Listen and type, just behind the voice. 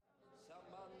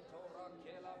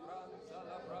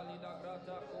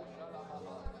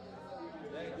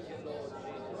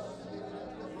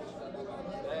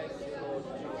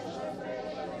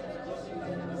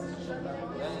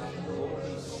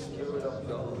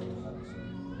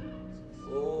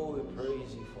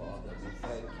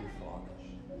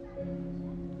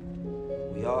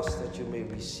you may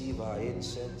receive our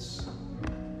incense,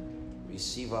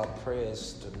 receive our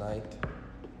prayers tonight,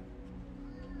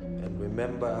 and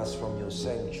remember us from your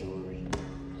sanctuary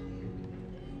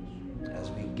as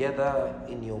we gather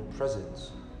in your presence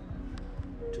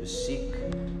to seek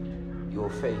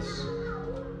your face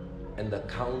and the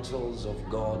counsels of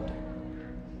God.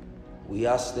 We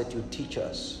ask that you teach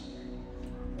us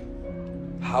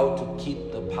how to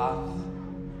keep the path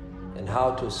and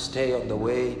how to stay on the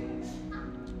way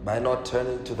by not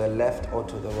turning to the left or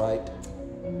to the right.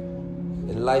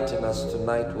 Enlighten us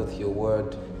tonight with your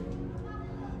word.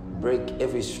 Break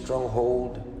every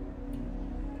stronghold,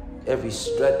 every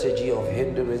strategy of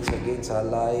hindrance against our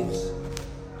lives,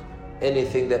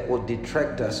 anything that will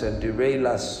detract us and derail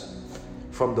us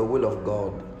from the will of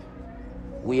God.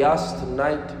 We ask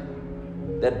tonight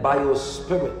that by your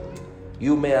Spirit,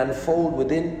 you may unfold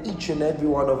within each and every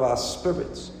one of our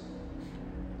spirits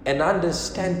an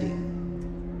understanding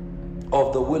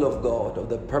of the will of God, of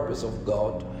the purpose of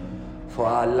God for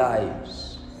our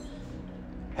lives.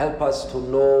 Help us to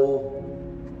know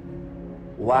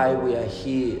why we are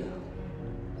here,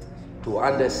 to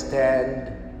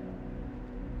understand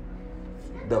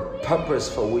the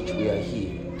purpose for which we are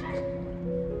here.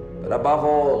 But above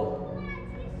all,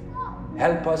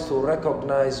 help us to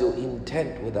recognize your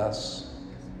intent with us,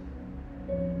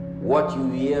 what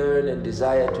you yearn and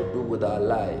desire to do with our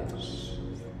lives.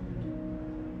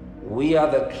 We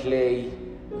are the clay,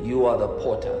 you are the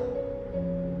potter.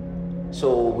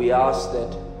 So we ask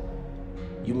that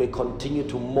you may continue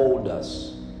to mold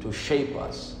us, to shape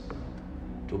us,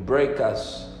 to break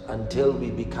us until we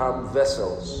become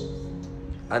vessels,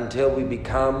 until we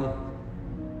become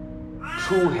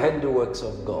true handiworks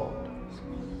of God.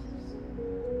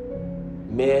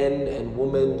 Men and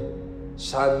women,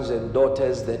 sons and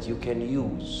daughters that you can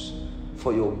use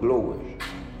for your glory.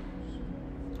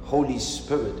 Holy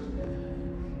Spirit,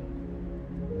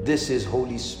 this is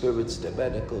Holy Spirit's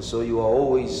tabernacle, so you are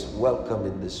always welcome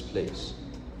in this place.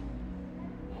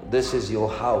 This is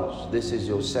your house, this is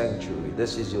your sanctuary,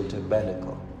 this is your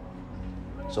tabernacle.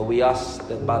 So we ask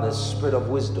that by the Spirit of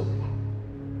wisdom,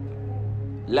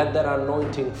 let that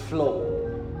anointing flow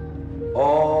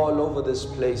all over this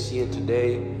place here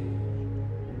today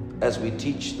as we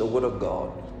teach the Word of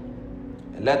God.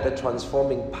 And let the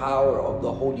transforming power of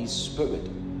the Holy Spirit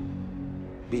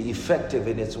be effective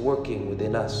in its working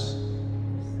within us.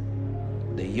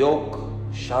 The yoke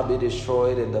shall be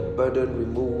destroyed and the burden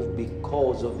removed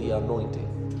because of the anointing.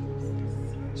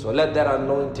 So let that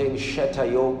anointing shatter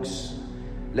yokes.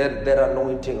 Let that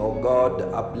anointing, oh God,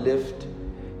 uplift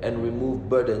and remove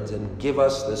burdens and give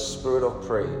us the spirit of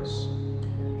praise.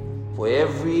 For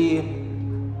every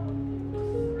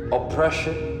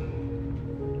oppression,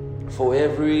 for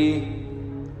every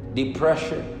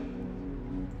depression,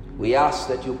 we ask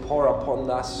that you pour upon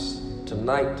us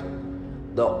tonight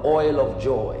the oil of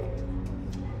joy,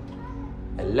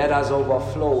 and let us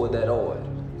overflow with that oil,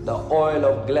 the oil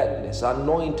of gladness.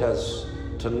 Anoint us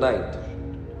tonight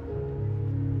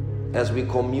as we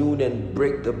commune and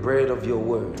break the bread of your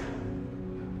word.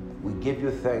 We give you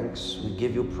thanks, we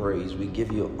give you praise, we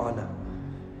give you honor.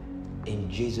 In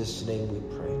Jesus' name we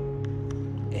pray.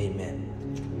 Amen.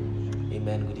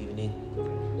 Amen. Good evening.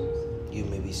 You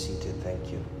may be seated.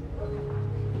 Thank you.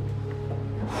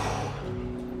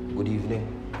 Good evening.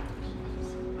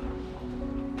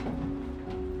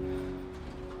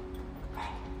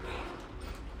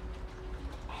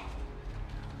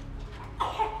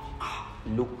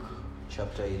 Luke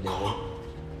chapter 11.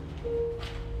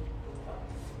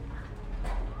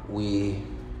 We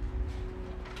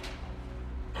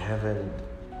haven't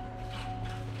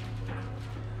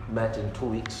met in 2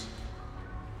 weeks,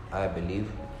 I believe.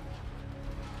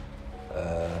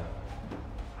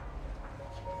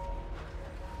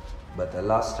 But the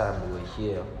last time we were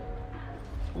here,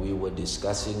 we were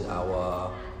discussing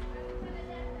our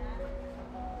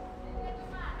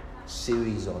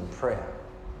series on prayer,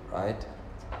 right?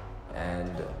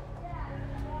 And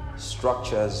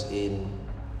structures in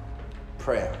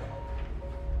prayer.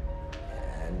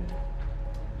 And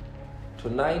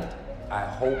tonight, I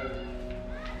hope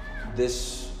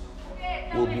this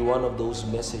will be one of those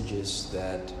messages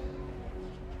that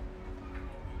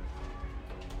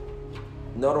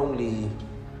not only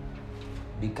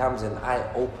becomes an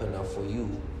eye-opener for you,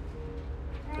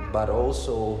 but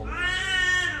also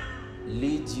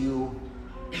leads you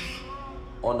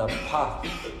on a path,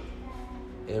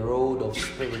 a road of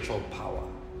spiritual power,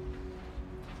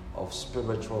 of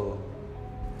spiritual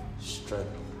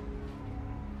strength.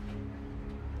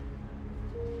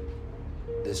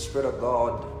 The Spirit of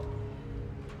God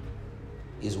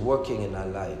is working in our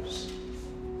lives.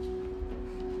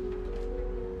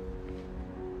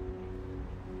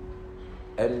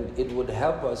 And it would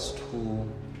help us to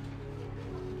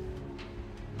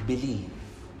believe,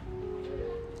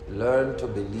 learn to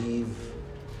believe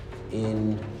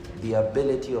in the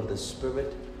ability of the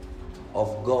Spirit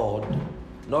of God,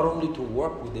 not only to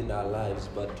work within our lives,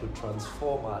 but to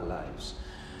transform our lives.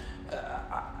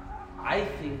 I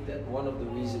think that one of the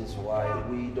reasons why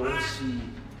we don't see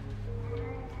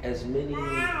as many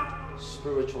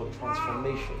spiritual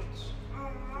transformations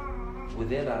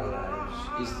within our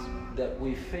lives is that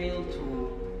we fail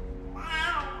to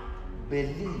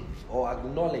believe or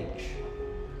acknowledge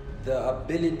the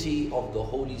ability of the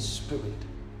Holy Spirit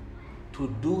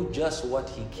to do just what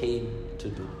He came to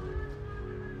do.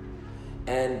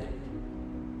 And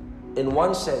in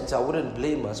one sense, I wouldn't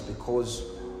blame us because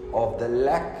of the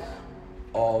lack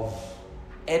of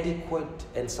adequate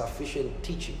and sufficient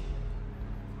teaching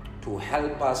to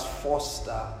help us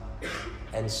foster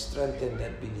and strengthen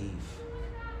that belief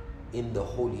in the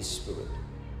Holy Spirit.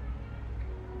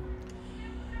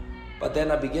 But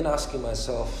then I begin asking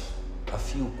myself a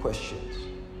few questions.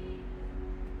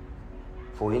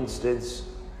 For instance,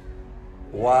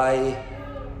 why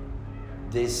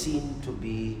there seem to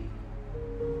be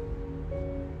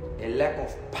a lack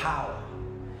of power.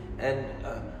 And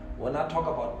when I talk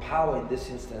about power in this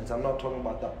instance, I'm not talking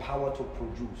about the power to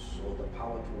produce or the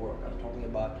power to work. I'm talking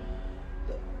about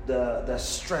the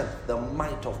strength, the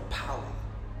might of power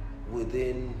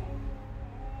within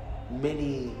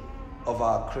many of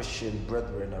our Christian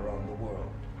brethren around the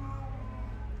world.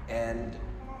 And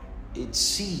it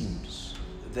seems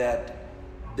that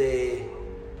there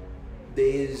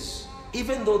is,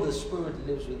 even though the Spirit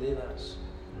lives within us,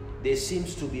 there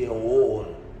seems to be a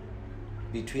wall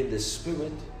between the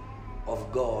Spirit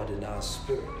of God and our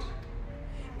spirit.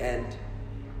 And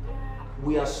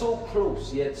we are so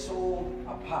close yet so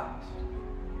apart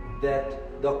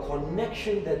that the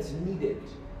connection that's needed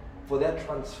for that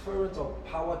transference of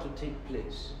power to take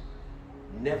place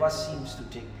never seems to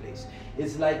take place.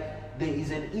 It's like there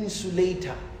is an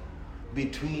insulator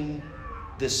between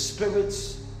the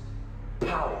Spirit's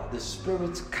power, the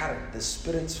Spirit's current, the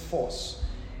Spirit's force,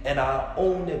 and our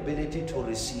own ability to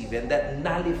receive, and that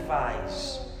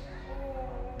nullifies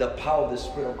the power of the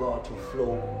Spirit of God to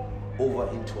flow over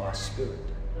into our spirit.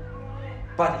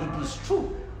 But it is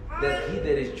true that he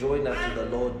that is joined unto the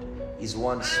Lord is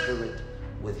one spirit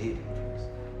with Him.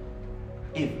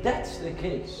 If that's the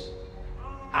case,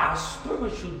 our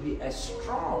spirit should be as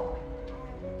strong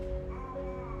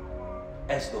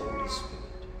as the Holy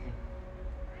Spirit.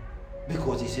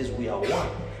 Because He says we are one.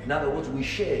 In other words, we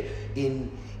share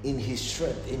in His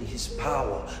strength, in His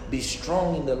power. Be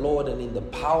strong in the Lord and in the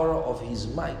power of His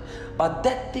might. But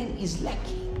that thing is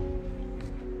lacking.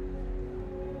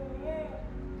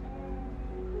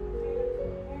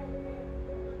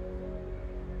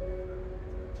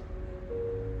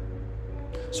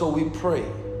 So we pray,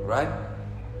 right?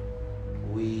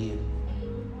 We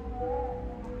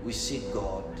seek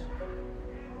God.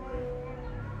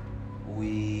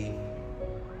 We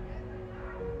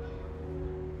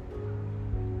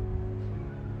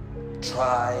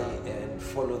try and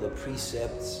follow the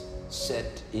precepts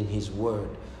set in His Word.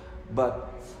 But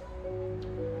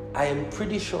I am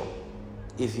pretty sure,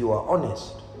 if you are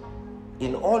honest,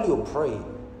 in all your praying,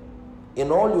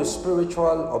 in all your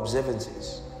spiritual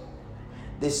observances,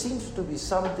 there seems to be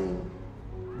something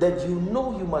that you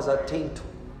know you must attain to,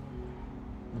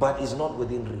 but is not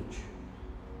within reach.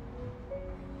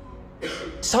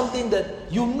 Something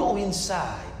that you know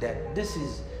inside that this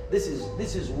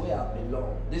is where I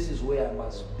belong. This is where I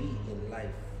must be in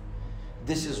life.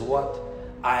 This is what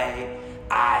I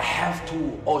have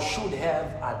to or should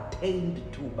have attained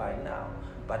to by now,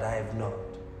 but I have not.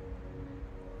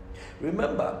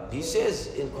 Remember, he says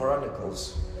in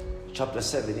Chronicles chapter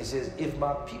 7, he says, if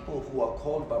my people who are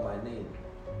called by my name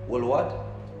will what?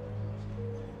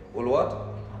 Will what?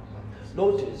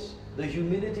 Notice, the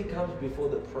humility comes before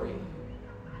the praying.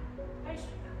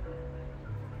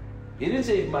 He didn't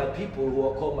say if my people who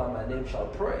are called by my name shall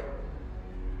pray.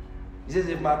 He says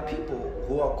if my people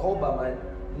who are called by my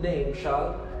name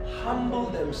shall humble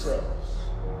themselves.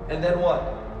 And then what?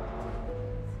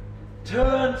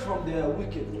 Turn from their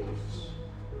wicked ways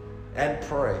and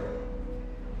pray.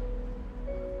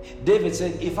 David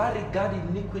said, if I regard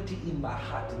iniquity in my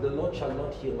heart, the Lord shall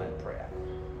not hear my prayer.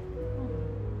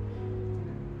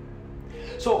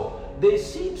 So there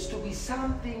seems to be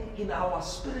something in our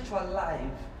spiritual life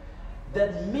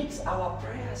that makes our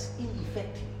prayers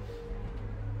ineffective.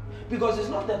 Because it's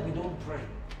not that we don't pray.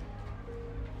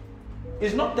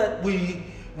 It's not that we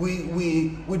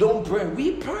don't pray.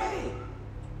 We pray.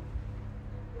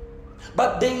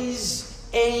 But there is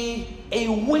a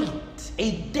weight,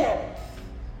 a depth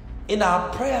in our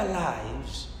prayer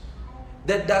lives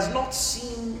that does not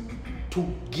seem to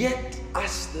get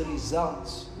us the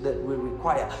results that we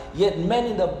require. Yet men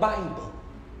in the Bible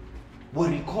were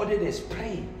recorded as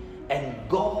praying and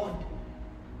God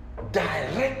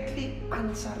directly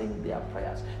answering their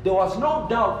prayers. There was no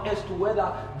doubt as to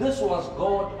whether this was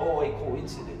God or a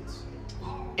coincidence.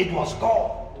 It was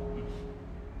God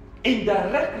in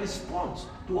direct response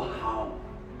to how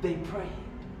they prayed.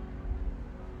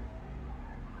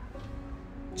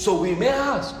 So we may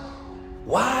ask,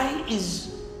 why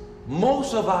is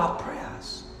most of our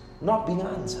prayers not being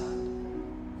answered?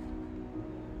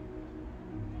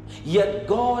 Yet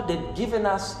God had given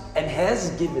us and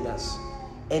has given us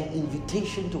an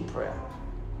invitation to prayer.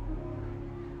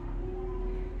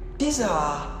 These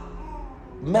are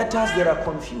matters that are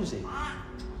confusing.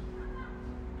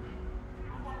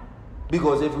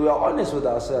 Because if we are honest with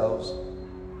ourselves,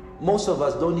 most of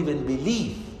us don't even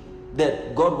believe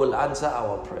that God will answer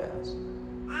our prayers.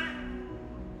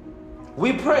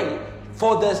 We pray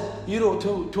for this,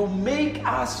 to make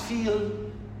us feel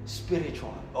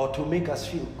spiritual or to make us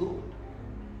feel good.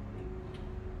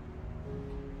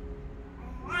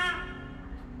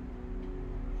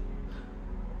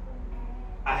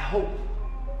 I hope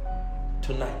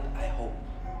tonight,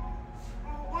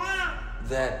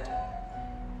 that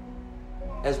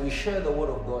as we share the word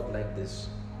of God like this,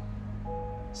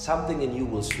 something in you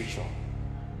will switch on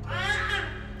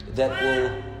that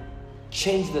will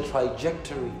change the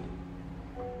trajectory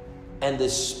and the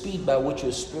speed by which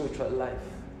your spiritual life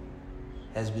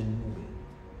has been moving.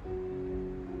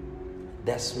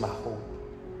 That's my hope.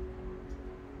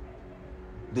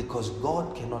 Because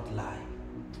God cannot lie.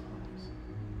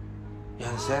 You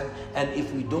understand? And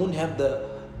if we don't have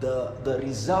the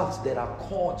results that are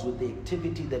accords with the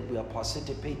activity that we are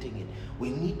participating in,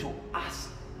 we need to ask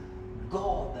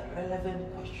God the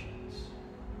relevant questions.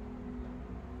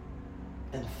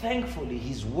 And thankfully,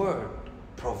 His word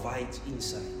provides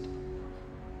insight.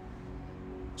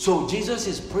 So Jesus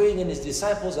is praying and His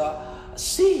disciples are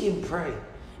seeing Him pray.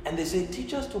 And they say,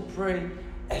 teach us to pray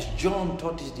as John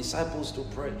taught His disciples to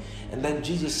pray. And then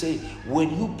Jesus said, when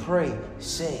you pray,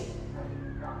 say.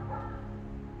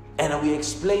 And we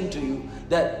explain to you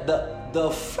that the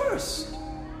first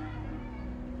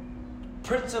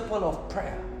principle of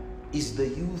prayer is the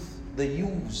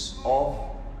use of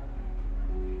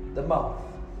the mouth.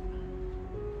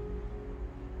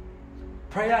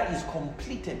 Prayer is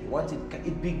completed once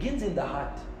it begins in the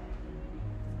heart.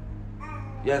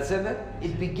 You understand that?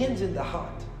 It begins in the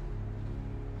heart.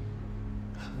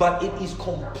 But it is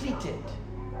completed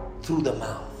through the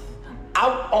mouth.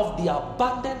 Out of the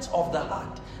abundance of the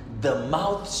heart, the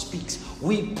mouth speaks.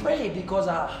 We pray because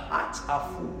our hearts are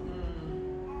full.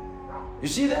 You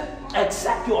see that?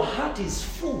 Except your heart is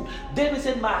full. David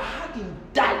said, my heart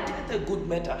indicted a good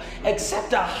matter.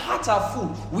 Except our hearts are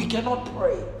full, we cannot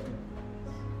pray.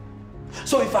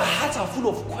 So if our hearts are full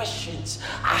of questions,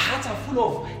 our hearts are full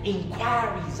of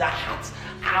inquiries, our hearts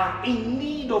are in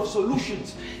need of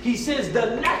solutions, he says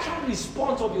the natural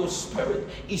response of your spirit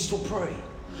is to pray.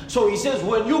 So he says,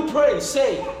 when you pray,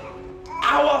 say,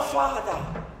 our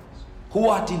Father, who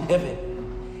art in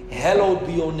heaven, hallowed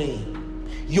be your name.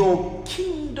 Your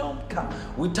kingdom come.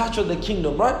 We touch on the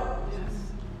kingdom, right?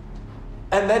 Yes.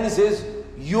 And then he says,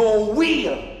 your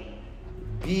will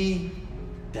be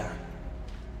done.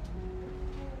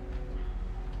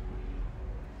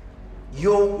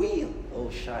 Your will, oh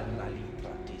Shanali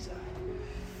Pratiza.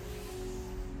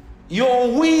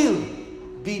 Your will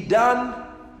be done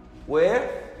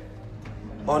where?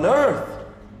 On earth,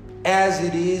 as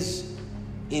it is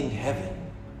in heaven.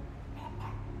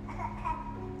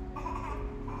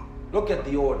 Look at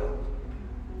the order.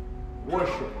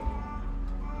 Worship.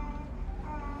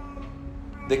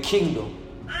 The kingdom.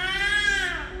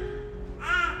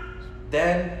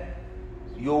 Then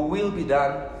your will be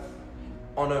done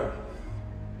on earth.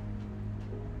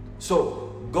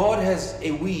 So God has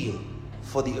a will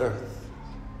for the earth.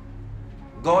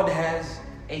 God has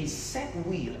a set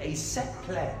will, a set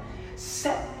plan,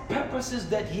 set purposes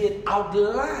that He had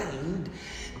outlined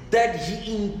that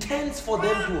He intends for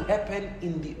them to happen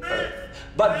in the earth.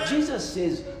 But Jesus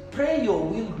says, pray your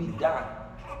will be done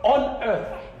on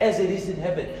earth as it is in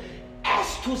heaven.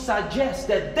 As to suggest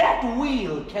that that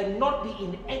will cannot be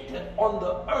enacted on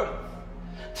the earth,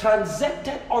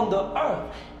 transacted on the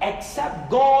earth, except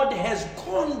God has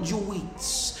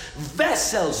conduits,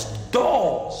 vessels,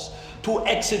 doors to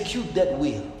execute that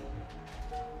will.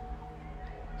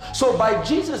 So by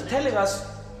Jesus telling us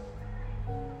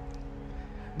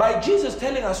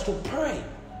to pray,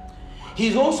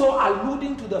 He's also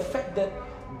alluding to the fact that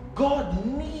God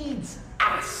needs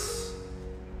us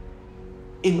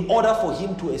in order for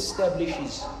him to establish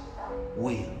his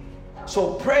will.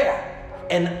 So prayer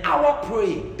and our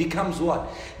praying becomes what?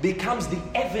 Becomes the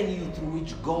avenue through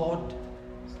which God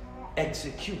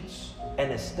executes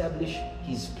and establishes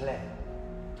his plan.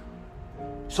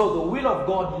 So the will of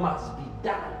God must be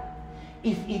done.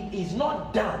 If it is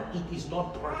not done, it is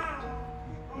not prayed.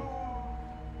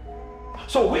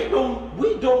 So we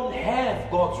don't have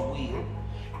God's will.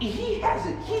 He has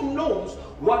it. He knows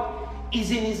what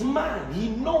is in his mind. He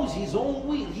knows his own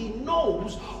will. He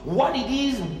knows what it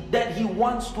is that he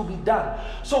wants to be done.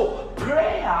 So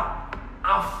prayer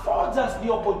affords us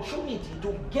the opportunity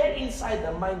to get inside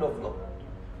the mind of God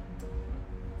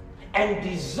and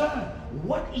discern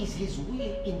what is his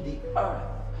will in the earth.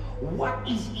 What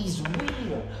is his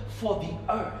will for the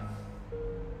earth?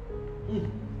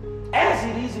 As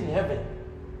it is in heaven.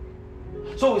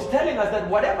 So he's telling us that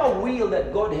whatever will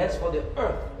that God has for the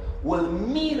earth will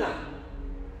mirror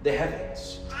the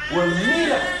heavens, will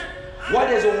mirror what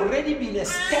has already been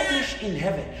established in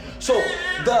heaven. So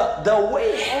the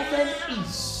way heaven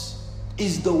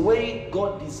is the way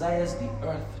God desires the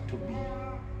earth to be.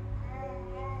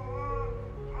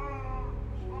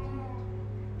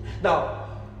 Now,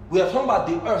 we are talking about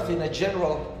the earth in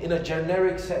a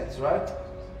generic sense, right?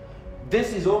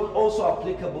 This is also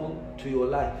applicable to your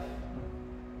life.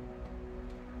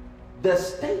 The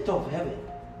state of heaven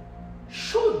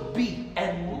should be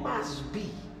and must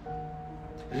be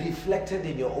reflected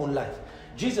in your own life.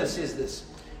 Jesus says this.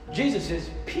 Jesus says,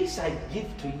 peace I give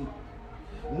to you,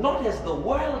 not as the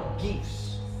world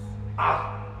gives,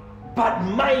 but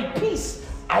my peace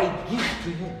I give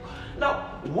to you.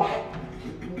 Now, why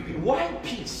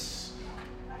peace?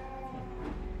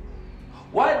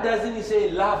 Why doesn't he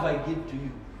say love I give to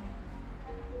you?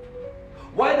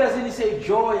 Why doesn't he say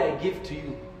joy I give to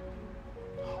you?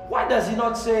 Why does he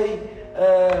not say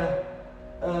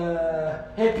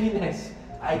happiness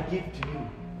I give to you?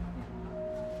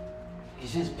 He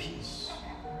says peace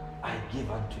I give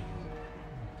unto you.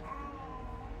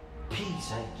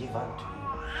 Peace I give unto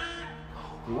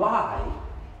you. Why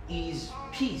is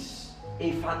peace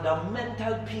a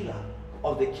fundamental pillar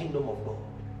of the kingdom of God?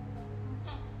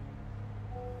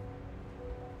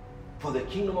 For the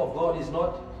kingdom of God is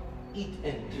not eat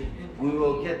and drink. We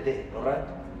will get there, all right?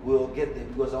 We will get there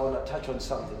because I want to touch on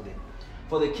something there.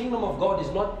 For the kingdom of God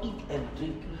is not eat and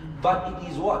drink, but it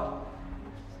is what?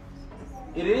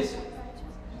 It is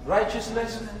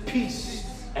righteousness, peace,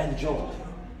 and joy.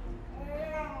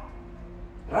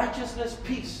 Righteousness,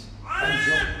 peace, and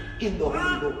joy in the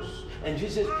Holy Ghost. And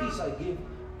Jesus says, peace I give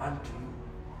unto you.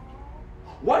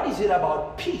 What is it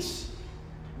about peace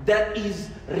that is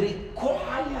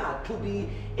required to be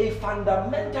a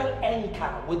fundamental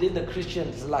anchor within the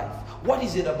Christian's life? What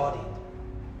is it about it?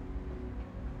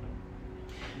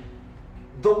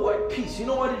 The word peace, you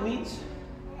know what it means?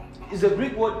 It's the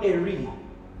Greek word eirene.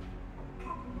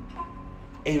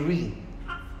 Eirene.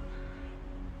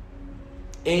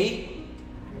 A-E-I-R-E-N-E.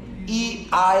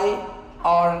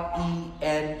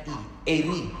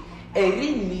 Eirene.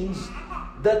 Eirene means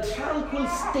the tranquil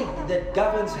state that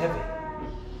governs heaven.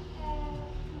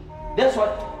 That's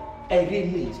what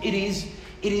eirene means. It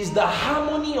is the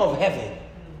harmony of heaven.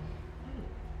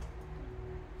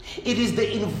 It is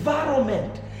the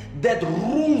environment that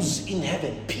rules in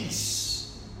heaven.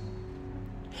 Peace.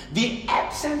 The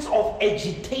absence of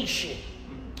agitation.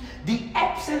 The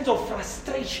absence of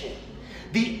frustration.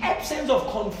 The absence of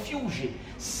confusion.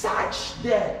 Such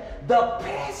that the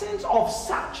presence of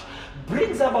such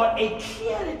brings about a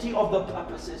clarity of the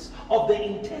purposes of the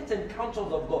intents and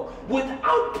counsels of God.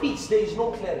 Without peace, there is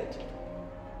no clarity.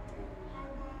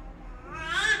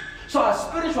 So our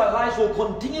spiritual lives will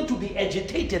continue to be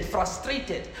agitated,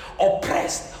 frustrated,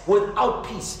 oppressed without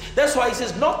peace. That's why he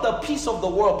says, not the peace of the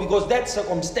world, because that's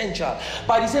circumstantial.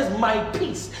 But he says, my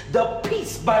peace, the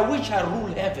peace by which I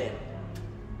rule heaven.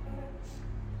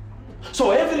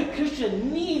 So every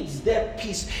Christian needs that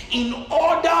peace in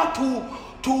order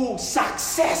to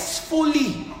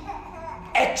successfully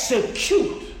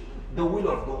execute the will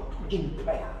of God in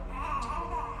prayer.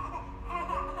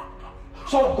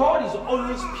 So God is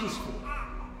always peaceful.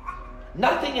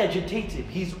 Nothing agitated.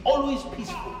 He's always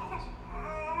peaceful.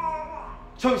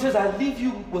 So he says, I leave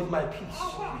you with my peace.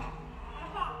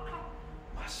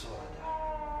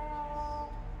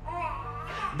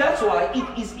 That's why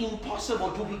it is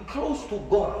impossible to be close to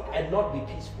God and not be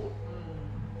peaceful.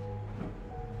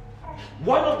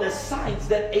 One of the signs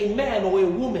that a man or a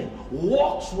woman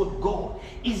walks with God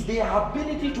is their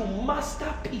ability to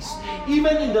master peace,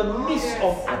 even in the midst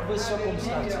of adverse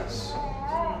circumstances.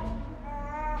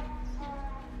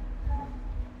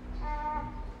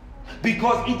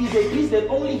 because it is a peace that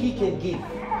only he can give.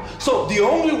 So the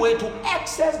only way to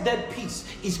access that peace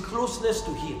is closeness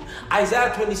to him.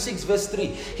 Isaiah 26 verse 3,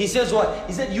 he says what?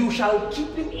 He said, you shall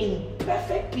keep him in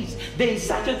perfect peace. There is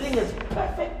such a thing as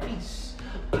perfect peace.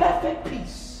 Perfect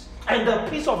peace. And the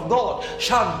peace of God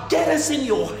shall garrison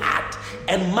your heart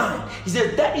and mind. He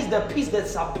said that is the peace that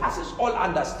surpasses all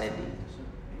understanding.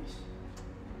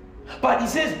 But he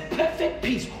says perfect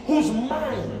peace, whose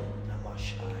mind,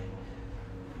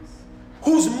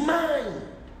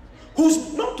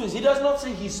 whose, notice, he does not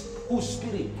say whose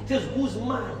spirit, he says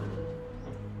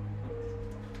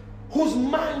whose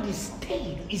mind is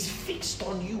stayed, is fixed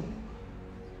on you.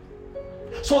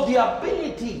 So the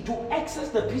ability to access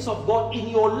the peace of God in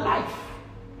your life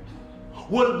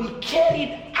will be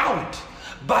carried out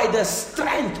by the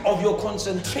strength of your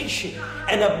concentration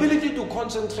and ability to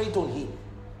concentrate on him.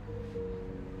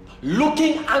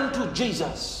 Looking unto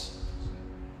Jesus,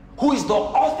 who is the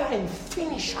author and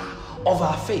finisher of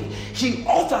our faith. He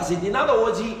authors it. In other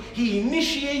words, he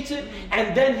initiates it,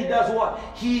 and then he does what?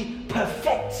 He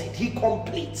perfects it. He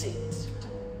completes it.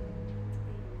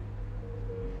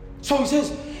 So he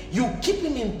says, you keep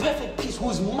him in perfect peace,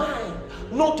 whose mind,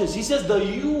 notice, he says the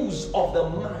use of the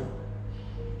mind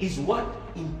is what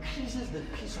increases the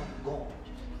peace of God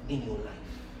in your life.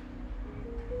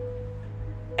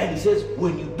 And he says,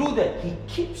 when you do that, he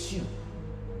keeps you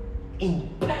in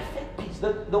perfect peace.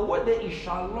 The word there is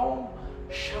shalom,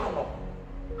 shalom.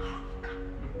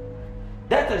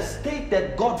 That's a state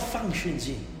that God functions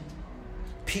in.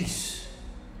 Peace.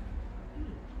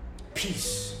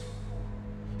 Peace.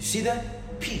 You see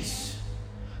that? Peace.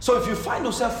 So if you find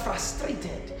yourself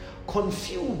frustrated,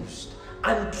 confused,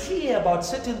 unclear about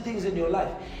certain things in your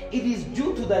life, it is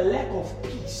due to the lack of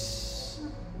peace.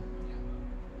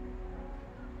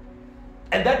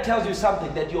 And that tells you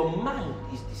something, that your mind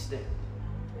is disturbed.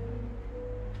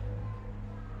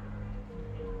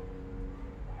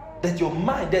 That your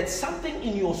mind, that something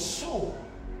in your soul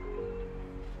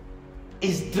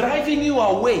is driving you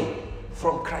away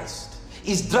from Christ,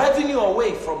 is driving you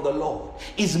away from the Lord,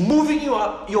 is moving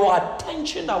your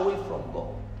attention away from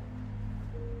God.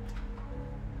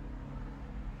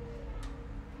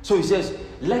 So he says,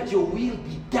 let your will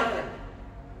be done.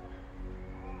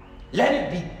 Let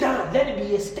it be done. Let it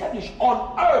be established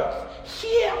on earth,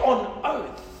 here on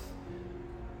earth.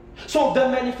 So the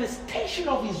manifestation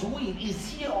of his will is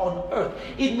here on earth.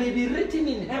 It may be written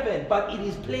in heaven, but it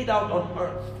is played out on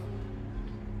earth.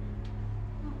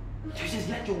 So he says,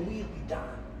 let your will be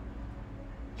done.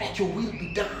 Let your will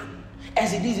be done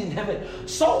as it is in heaven.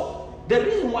 So the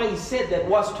reason why he said that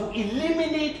was to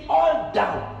eliminate all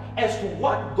doubt as to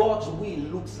what God's will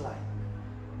looks like.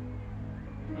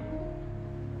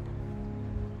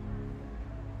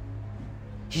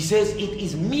 He says it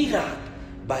is mirrored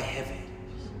by heaven.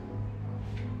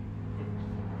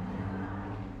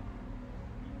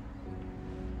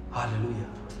 Hallelujah.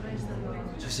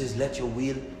 So he says, let your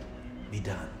will be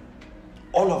done.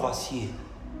 All of us here,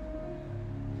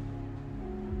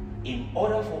 in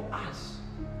order for us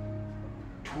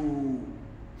to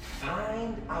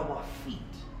find our feet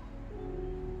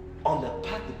on the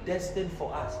path destined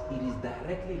for us, it is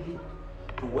directly linked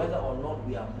to whether or not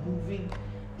we are moving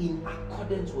in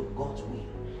accordance with God's will,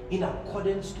 in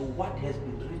accordance to what has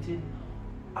been written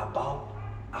about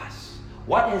us.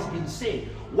 What has been said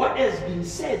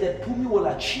that Pumi will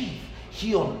achieve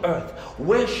here on earth,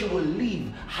 where she will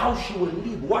live, how she will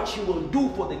live, what she will do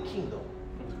for the kingdom.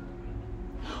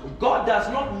 God does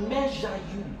not measure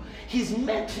you. His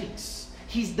metrics,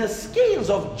 the scales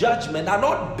of judgment are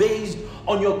not based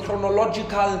on your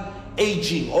chronological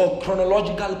aging or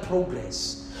chronological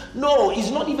progress. No,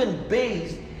 it's not even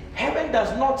based. Heaven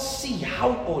does not see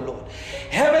how, oh Lord,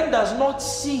 heaven does not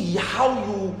see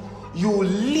how you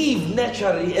live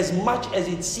naturally as much as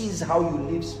it sees how you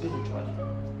live spiritually.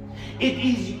 It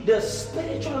is the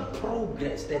spiritual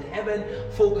progress that heaven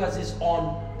focuses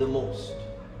on the most,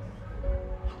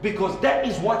 because that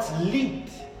is what's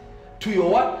linked to your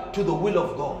what? To the will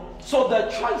of God. So the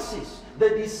choices, the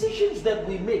decisions that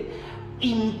we make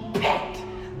impact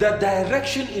the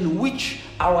direction in which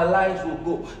our lives will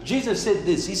go. Jesus said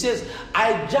this. He says,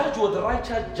 I judge with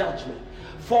righteous judgment,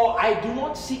 for I do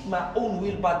not seek my own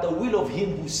will, but the will of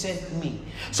him who sent me.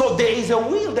 So there is a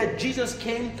will that Jesus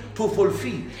came to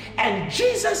fulfill, and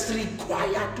Jesus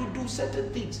required to do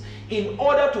certain things in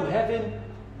order to have him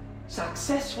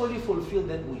successfully fulfill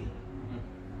that will.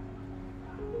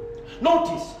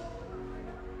 Notice,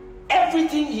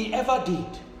 everything he ever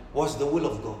did was the will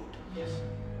of God. Yes.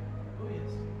 Oh,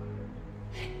 yes.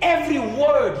 Every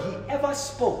word he ever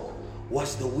spoke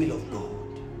was the will of God.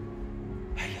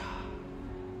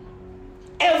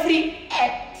 every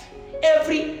act,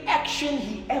 every action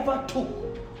he ever took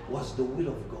was the will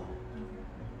of God.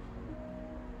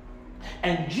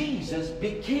 And Jesus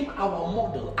became our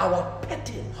model, our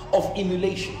pattern of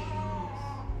emulation.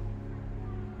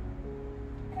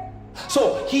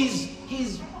 So his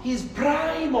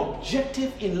prime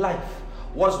objective in life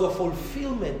was the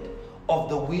fulfillment of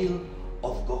the will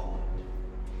of God.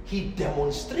 He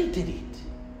demonstrated it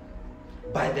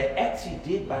by the acts he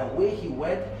did, by where he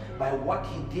went, by what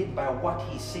he did, by what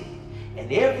he said.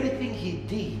 And everything he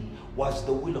did was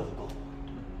the will of God.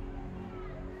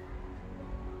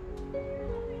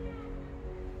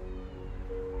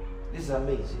 This is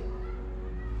amazing.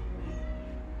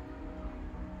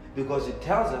 Because it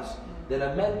tells us that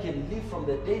a man can live from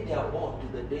the day they are born to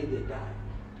the day they die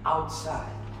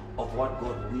outside of what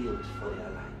God willed for their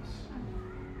lives.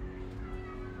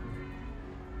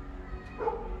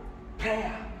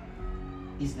 Prayer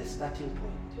is the starting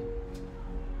point.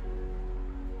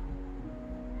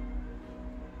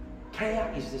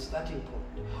 Prayer is the starting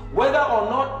point. Whether or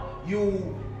not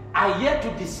you are yet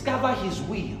to discover his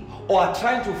will or are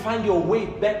trying to find your way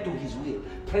back to his will,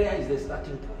 prayer is the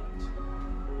starting point.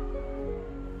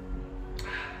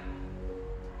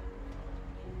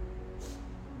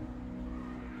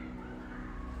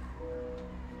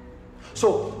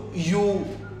 So you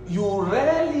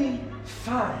rarely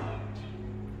find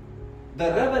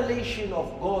the revelation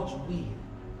of God's will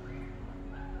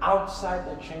outside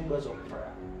the chambers of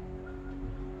prayer,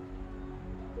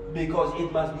 because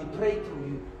it must be prayed through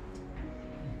you.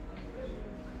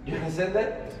 Do you understand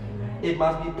that? It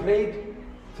must be prayed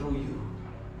through you.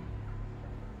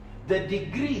 The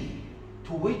degree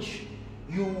to which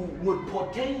you would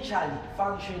potentially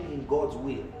function in God's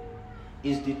will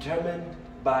is determined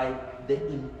by the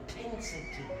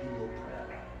intensity in your prayer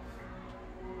life.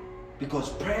 Because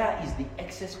prayer is the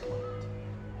access point.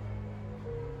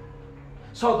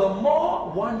 So the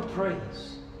more one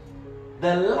prays,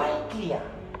 the likelier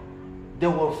they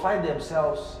will find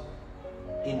themselves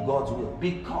in God's will.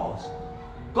 Because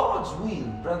God's will,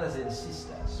 brothers and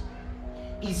sisters,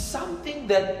 is something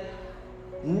that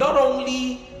not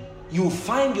only you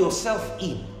find yourself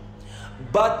in,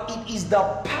 but it is the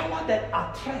power that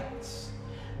attracts,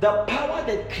 the power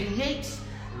that creates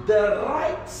the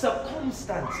right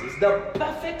circumstances, the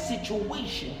perfect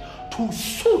situation to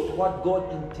suit what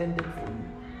God intended for you.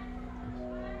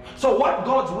 So what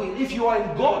God's will, if you are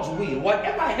in God's will,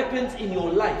 whatever happens in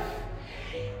your life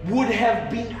would have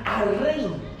been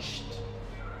arranged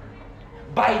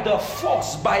by the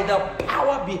force, by the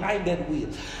power behind that will.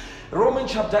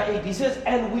 Romans chapter 8, he says,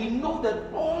 and we know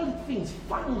that all things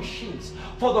functions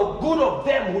for the good of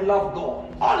them who love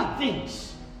God.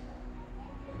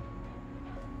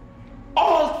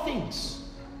 All things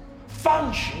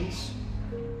functions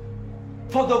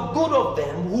for the good of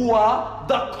them who are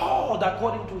the called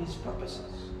according to his purposes.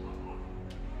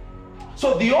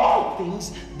 So the all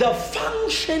things, the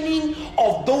functioning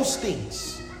of those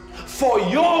things for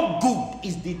your good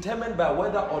is determined by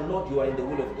whether or not you are in the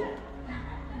will of God.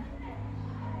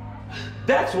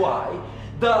 That's why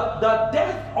the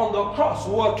death on the cross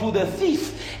were to the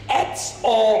thief acts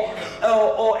or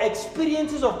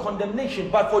experiences of condemnation,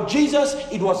 but for Jesus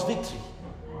it was victory.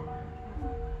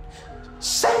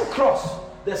 Same cross,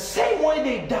 the same way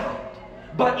they died,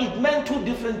 but it meant two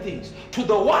different things. To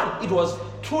the one it was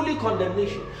truly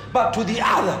condemnation, but to the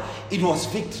other it was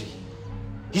victory.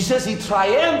 He says he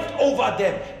triumphed over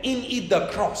them in it, the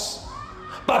cross,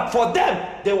 but for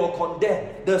them they were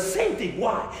condemned. The same thing.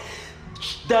 Why?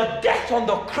 The death on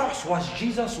the cross was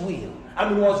Jesus' will.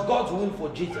 Was God's will for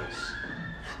Jesus.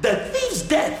 The thief's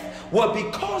death were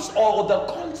because of the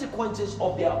consequences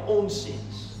of their own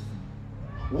sins.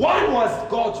 One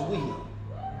was God's will,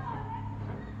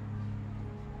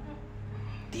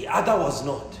 the other was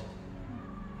not.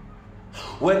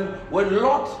 When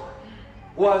Lot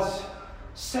was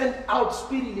sent out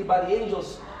speedily by the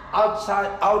angels out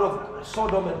of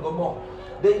Sodom and Gomorrah,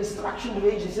 the instruction to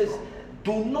the angel says,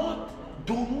 do not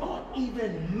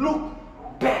even look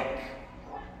back.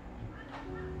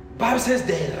 Bible says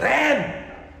they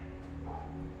ran.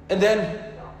 And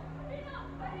then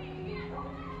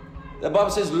the Bible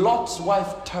says Lot's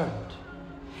wife turned.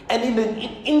 And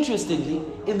interestingly,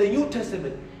 in the New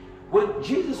Testament, when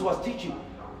Jesus was teaching,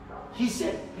 he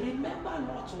said, remember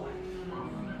Lot's wife.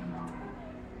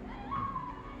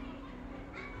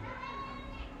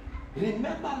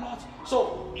 Remember Lot's.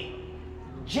 So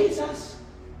Jesus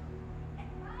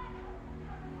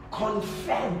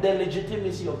confirmed the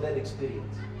legitimacy of that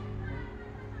experience.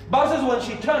 Bible says when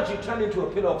she turned into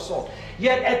a pillar of salt.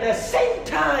 Yet at the same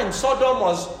time Sodom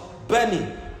was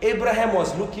burning, Abraham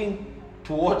was looking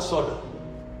towards Sodom.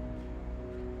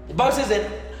 The Bible says that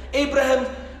Abraham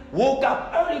woke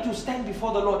up early to stand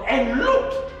before the Lord and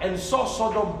looked and saw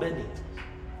Sodom burning.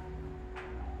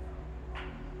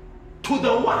 To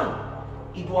the one,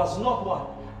 it was not what?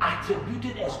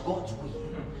 Attributed as God's will.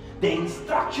 The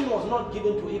instruction was not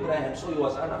given to Abraham, so he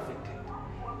was unaffected.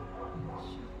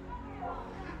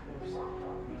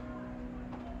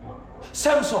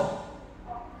 Samson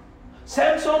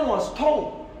was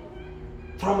told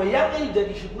from a young age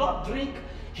that he should not drink,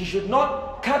 he should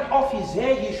not cut off his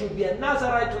hair, he should be a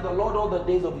Nazarite to the Lord all the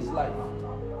days of his life.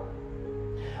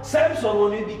 Samson,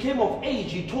 when he became of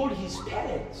age, he told his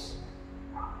parents,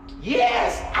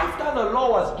 years after the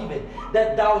law was given,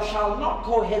 that thou shalt not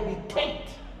cohabitate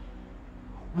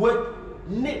with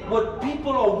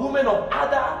people or women of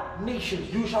other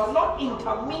nations. You shall not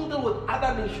intermingle with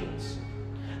other nations,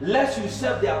 lest you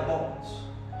serve their gods.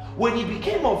 When he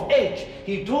became of age,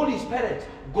 he told his parents,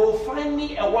 go find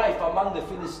me a wife among the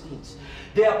Philistines.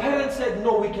 Their parents said,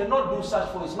 no, we cannot do such,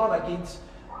 for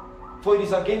it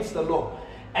is against the law.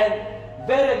 And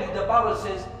verily, the Bible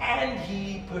says, and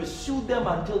he pursued them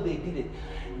until they did it.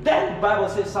 Then the Bible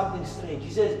says something strange.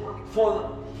 He says,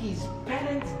 for his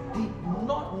parents did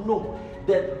not know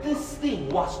that this thing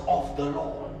was of the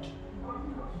Lord,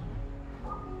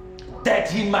 that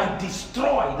he might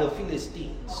destroy the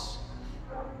Philistines.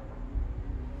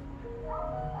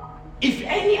 If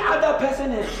any other person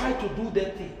had tried to do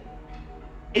that thing,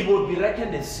 it would be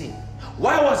reckoned as sin.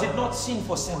 Why was it not sin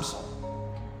for Samson?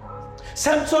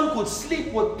 Samson could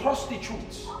sleep with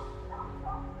prostitutes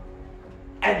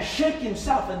and shake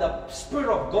himself, and the Spirit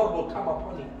of God will come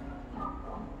upon him.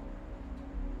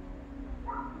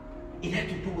 It had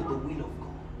to do with the will of God.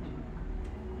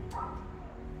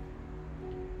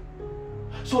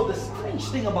 So the strange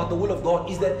thing about the will of God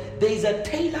is that there is a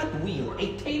tailored will,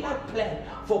 a tailored plan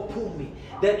for Pumi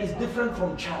that is different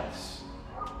from Charles.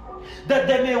 That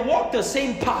they may walk the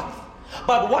same path,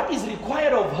 but what is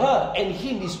required of her and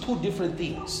him is two different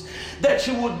things. That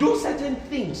she will do certain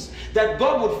things that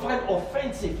God would find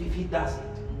offensive if he does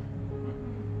it.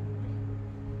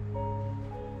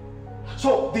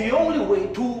 So the only way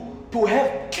to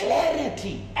have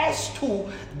clarity as to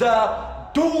the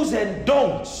do's and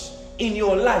don'ts in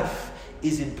your life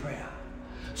is in prayer.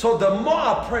 So the more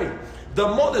I pray, the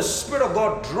more the Spirit of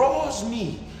God draws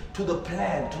me to the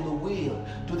plan, to the will,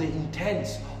 to the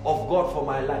intents of God for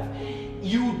my life.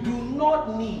 You do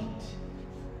not need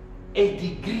a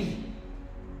degree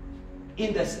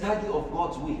in the study of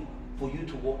God's will for you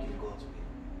to walk in God's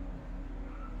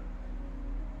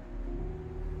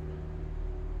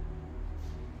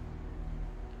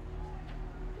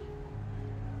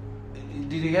will.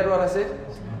 Did you get what I said?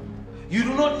 You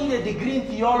do not need a degree in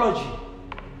theology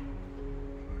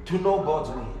to know God's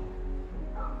will.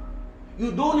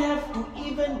 You don't have to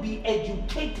even be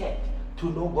educated to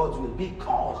know God's will,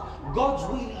 because God's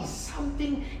will is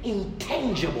something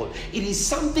intangible. It is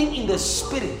something in the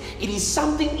spirit. It is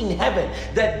something in heaven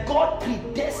that God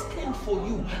predestined for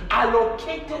you,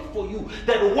 allocated for you,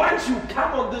 that once you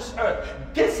come on this earth,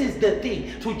 this is the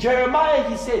thing. To Jeremiah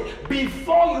he said,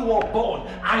 before you were born,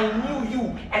 I knew you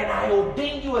and I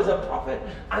ordained you as a prophet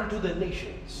unto the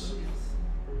nations.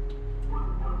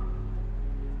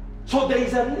 So there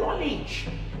is a knowledge.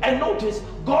 And notice,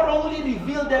 God only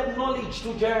revealed that knowledge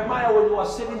to Jeremiah when he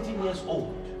was 17 years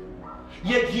old.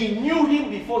 Yet he knew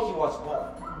him before he was born.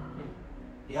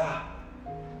 Yeah.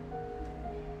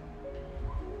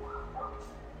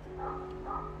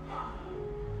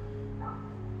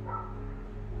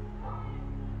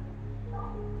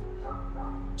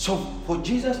 So for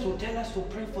Jesus to tell us to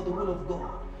pray for the will of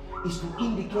God is to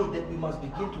indicate that we must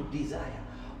begin to desire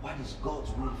what is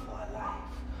God's will for our life.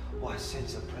 What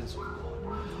sets the Prince of God?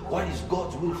 What is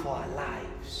God's will for our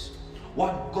lives?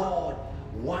 What God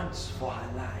wants for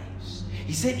our lives?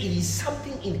 He said it is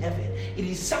something in heaven. It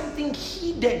is something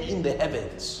hidden in the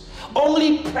heavens.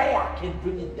 Only prayer can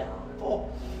bring it down. Oh.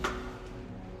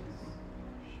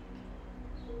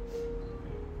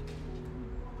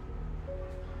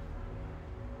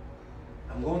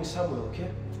 I'm going somewhere,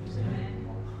 okay?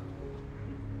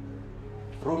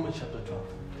 Romans chapter 12.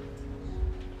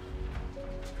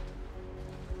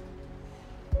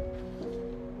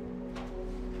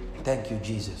 Thank you,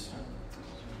 Jesus.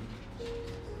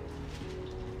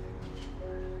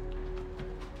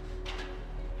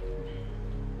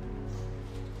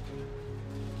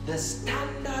 The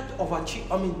standard of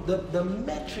achievement, the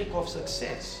metric of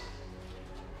success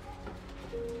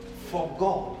for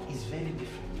God is very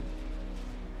different.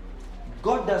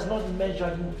 God does not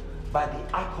measure you by the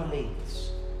accolades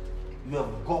you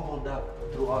have gobbled up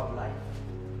throughout life.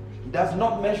 He does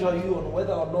not measure you on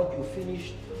whether or not you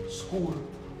finished school,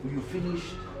 you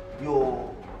finished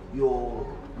your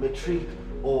matric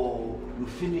or you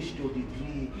finished your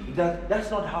degree. That's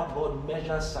not how God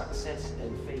measures success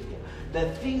and failure.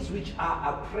 The things which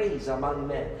are appraised among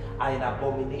men are an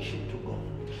abomination to God.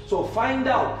 So find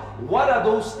out what are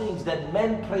those things that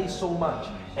men praise so much,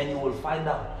 and you will find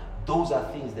out those are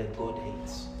things that God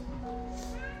hates.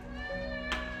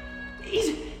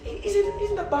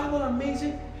 Isn't the Bible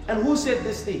amazing? And who said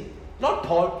this thing? Not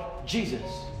Paul, Jesus.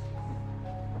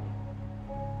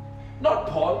 Not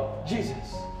Paul,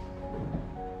 Jesus.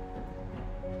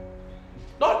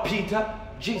 Not Peter,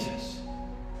 Jesus.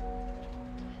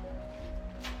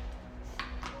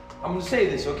 I'm going to say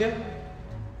this, okay?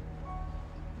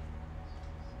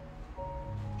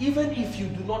 Even if you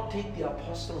do not take the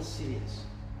apostles serious,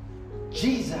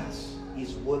 Jesus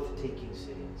is worth taking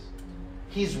serious.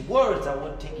 His words are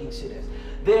worth taking serious.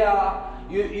 They are,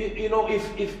 you know,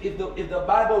 if the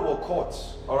Bible were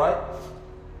courts, all right,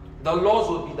 the laws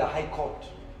would be the high court.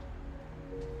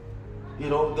 You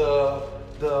know,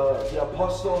 the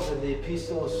apostles and the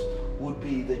epistles would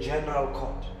be the general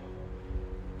court.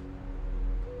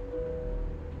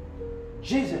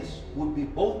 Jesus would be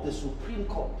both the Supreme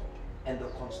Court and the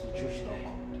Constitutional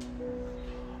Court.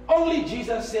 Only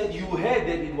Jesus said, you heard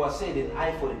that it was said, an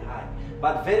eye for an eye.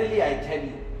 But verily I tell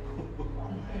you,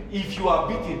 if you are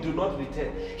beaten, do not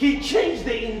return. He changed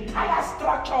the entire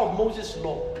structure of Moses'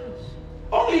 law.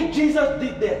 Only Jesus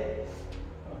did that.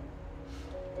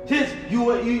 Says,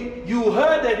 you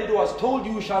heard that it was told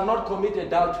you shall not commit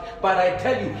adultery, but I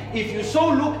tell you, if you so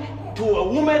look to a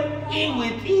woman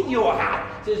within your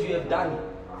heart, says you have done it.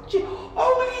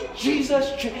 Only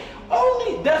Jesus,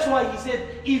 only, that's why he said,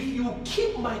 if you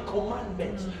keep my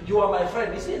commandments, you are my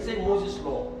friend. He says in Moses'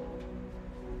 law.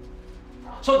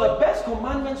 So the best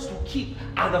commandments to keep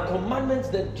are the commandments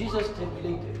that Jesus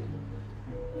stipulated.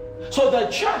 So the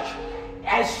church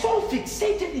has so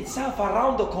fixated itself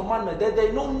around the commandment that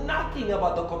they know nothing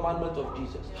about the commandment of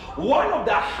Jesus. One of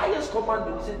the highest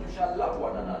commandments, he said, you shall love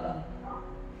one another.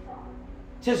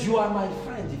 He says, you are my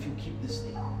friends if you keep this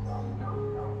thing.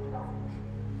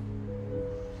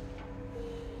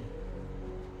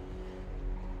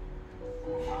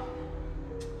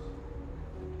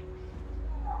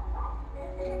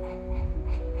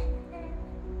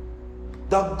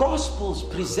 The Gospels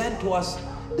present to us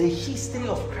the history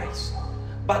of Christ,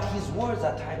 but his words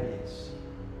are timeless.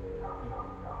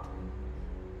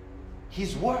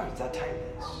 His words are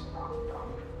timeless.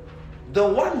 The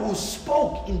one who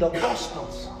spoke in the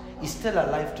Gospels is still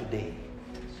alive today.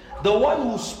 The one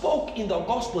who spoke in the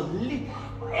Gospel,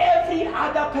 every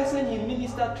other person he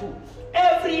ministered to,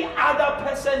 every other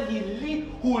person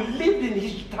who lived in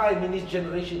his time, in his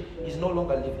generation, is no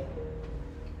longer living.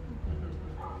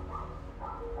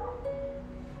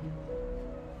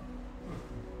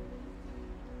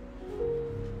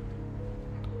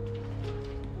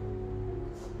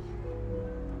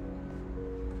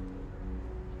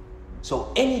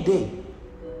 So any day,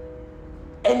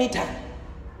 anytime,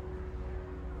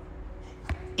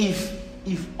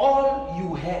 if all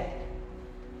you had,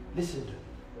 listen to me,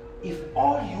 if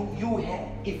all you had,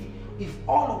 if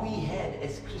all we had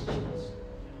as Christians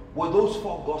were those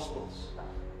 4 Gospels,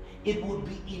 it would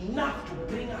be enough to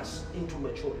bring us into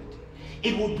maturity.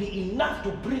 It would be enough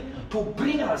to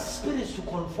bring our spirits to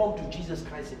conform to Jesus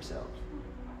Christ himself.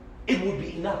 It would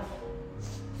be enough.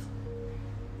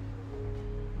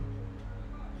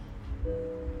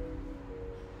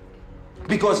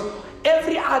 Because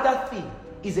every other thing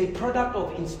is a product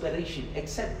of inspiration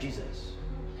except Jesus.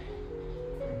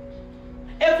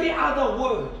 Every other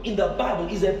word in the Bible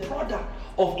is a product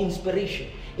of inspiration.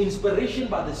 Inspiration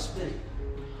by the Spirit.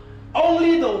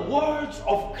 Only the words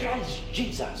of Christ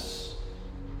Jesus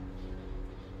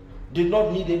did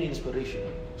not need any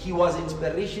inspiration. He was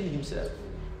inspiration himself.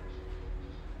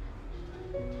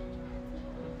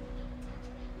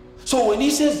 So when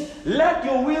he says, let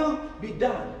your will be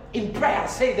done, in prayer,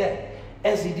 say that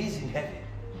as it is in heaven.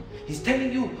 He's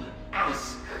telling you,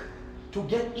 ask to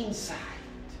get insight.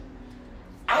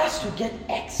 Ask to get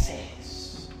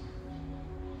access.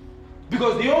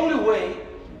 Because the only way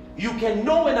you can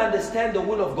know and understand the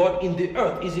will of God in the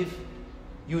earth is if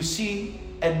you see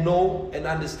and know and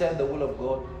understand the will of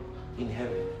God in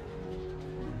heaven.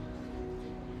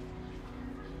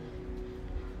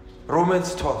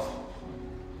 Romans 12.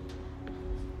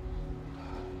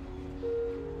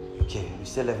 Okay, we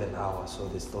still have an hour, so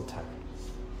there's still time.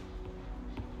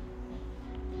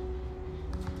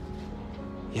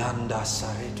 Yanda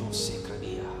Sareto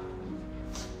Secredia.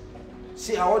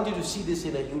 See, I want you to see this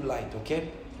in a new light,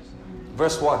 okay?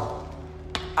 Verse 1.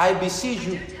 I beseech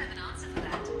you. I don't have an answer for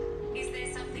that. Is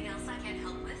there something else I can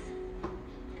help with?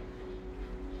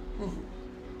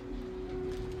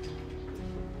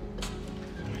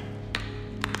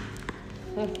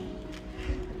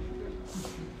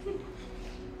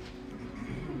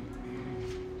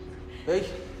 Hey.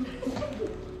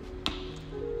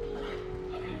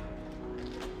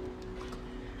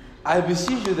 I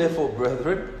beseech you, therefore,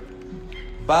 brethren,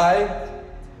 by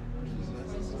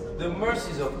the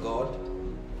mercies of God,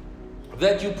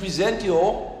 that you present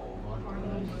your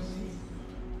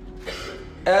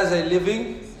as a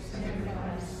living,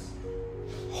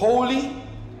 holy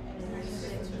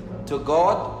to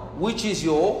God, which is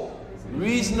your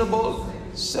reasonable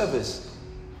service.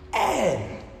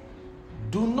 And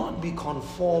do not be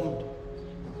conformed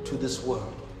to this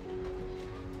world.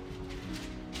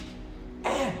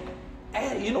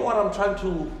 And you know what I'm trying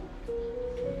to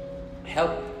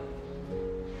help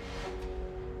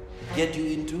get you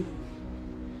into?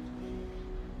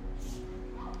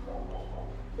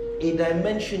 A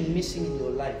dimension missing in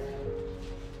your life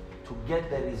to get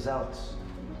the results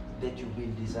that you've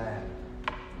been desiring.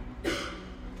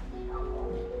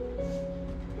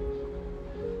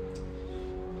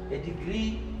 A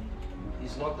degree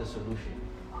is not the solution.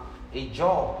 A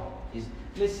job is.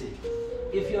 Listen,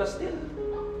 if you are still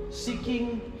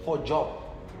seeking for job,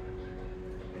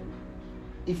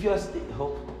 if you are still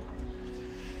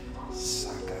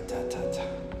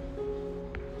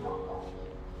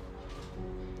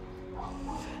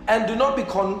and do not be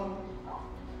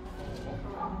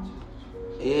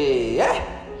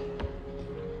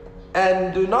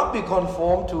and do not be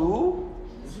conformed to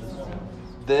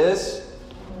this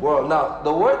world. Now,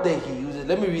 the word that he uses,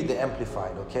 let me read the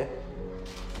Amplified, okay?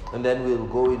 And then we'll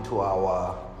go into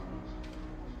our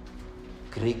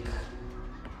Greek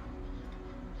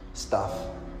stuff.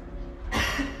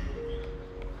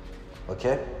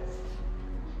 Okay?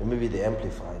 Let me read the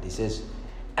Amplified. It says,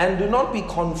 and do not be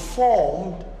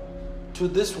conformed to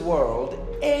this world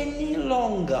any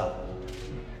longer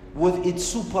with its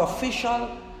superficial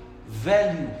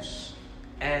values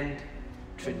and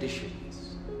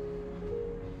traditions.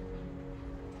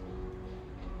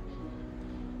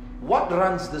 What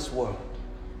runs this world?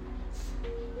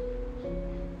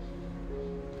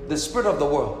 The spirit of the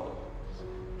world.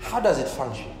 How does it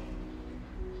function?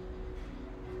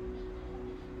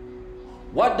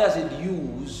 What does it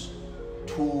use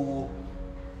to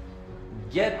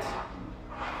get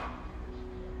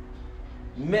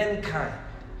mankind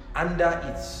under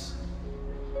its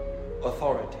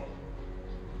authority?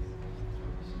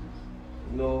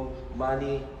 You know,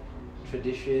 money,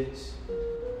 traditions,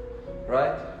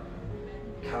 right?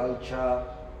 Culture,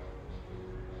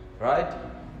 right?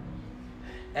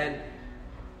 And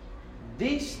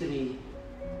these three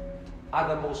are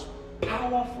the most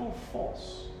powerful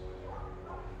force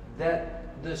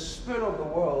that the spirit of the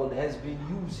world has been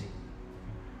using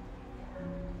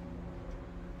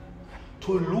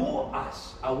to lure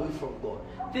us away from God.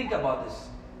 Think about this.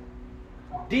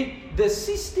 Did the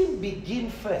system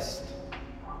begin first,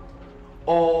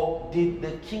 or did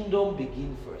the kingdom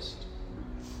begin first?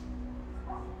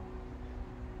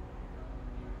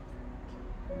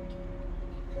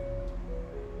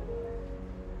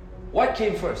 What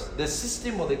came first, the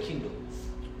system or the kingdom?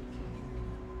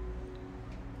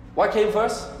 What came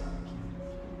first?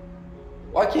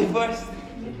 What came first?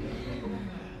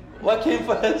 What came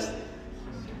first?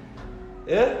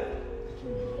 Yeah?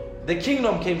 The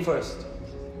kingdom came first.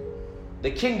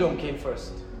 The kingdom came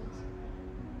first.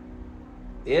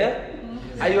 Yeah?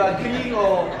 Are you agreeing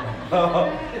or?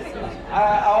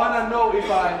 I want to know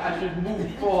if I should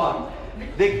move forward.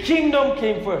 The kingdom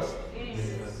came first.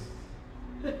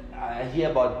 I hear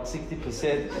about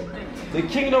 60%. The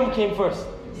kingdom came first.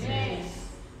 Yes.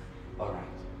 All right.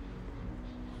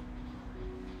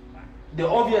 The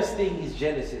obvious thing is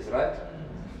Genesis, right?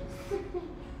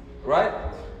 Right?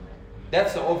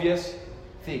 That's the obvious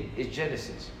thing, is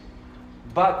Genesis.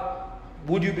 But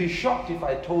would you be shocked if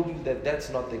I told you that that's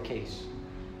not the case?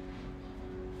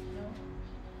 No.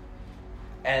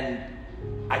 And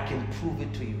I can prove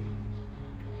it to you.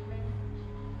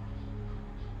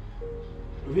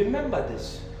 Remember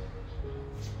this.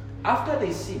 After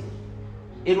they sinned,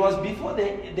 it was before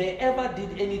they ever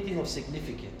did anything of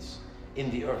significance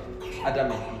in the earth,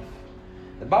 Adam and Eve.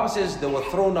 The Bible says they were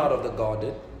thrown out of the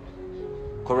garden,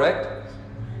 correct?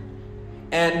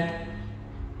 And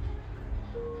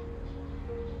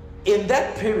in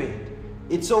that period,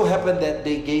 it so happened that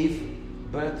they gave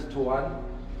birth to one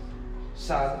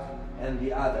son and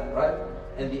the other, right?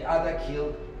 And the other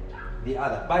killed the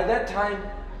other. By that time,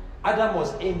 Adam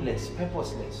was aimless,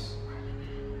 purposeless.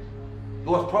 He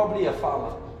was probably a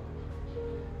farmer.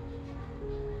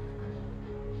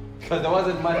 Because there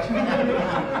wasn't much.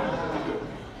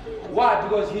 Why?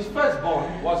 Because his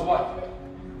firstborn was what?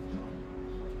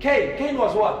 Cain. Cain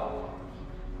was what?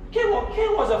 Cain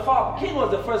was a farmer. Cain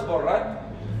was the firstborn, right?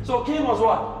 So Cain was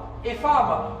what? A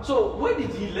farmer. So where did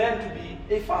he learn to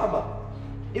be a farmer?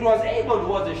 It was Abel who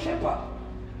was a shepherd.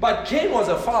 But Cain was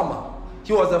a farmer.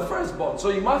 He was the firstborn. So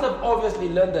he must have obviously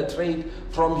learned the trade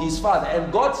from his father.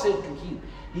 And God said to him,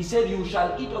 he said, you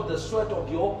shall eat of the sweat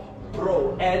of your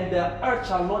brow, and the earth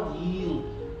shall not yield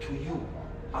to you.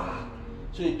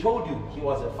 So he told you he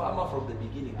was a farmer from the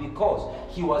beginning, because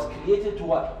he was created to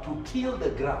what? To till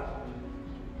the ground.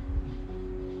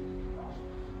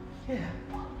 Yeah.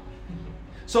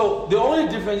 So the only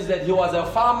difference is that he was a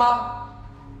farmer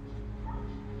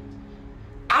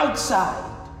outside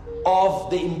of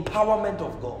the empowerment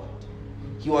of God.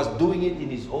 He was doing it in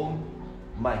his own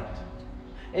mind.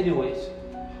 Anyways,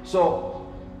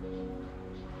 so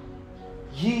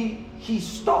he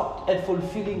stopped at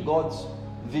fulfilling God's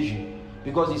vision,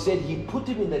 because he said he put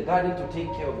him in the garden to take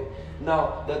care of it.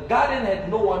 Now, the garden had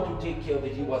no one to take care of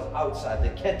it. He was outside. The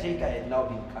caretaker had now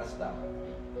been cast out.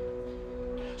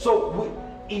 So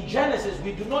in Genesis,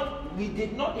 God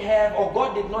did not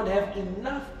have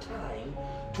enough time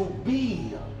to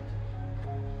build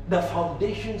the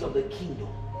foundations of the kingdom.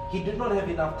 He did not have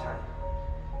enough time.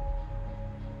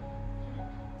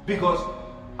 Because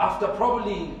after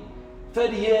probably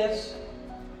 30 years,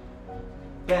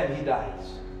 bam, he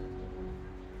dies.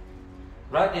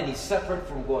 Right? And he's separate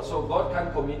from God. So God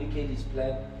can't communicate his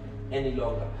plan any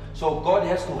longer. So God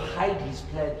has to hide his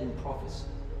plan in prophecy.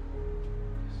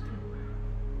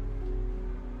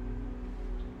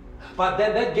 But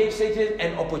then that gave Satan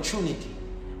an opportunity.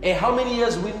 A how many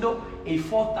years window? A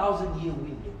 4,000 year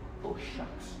window. Oh,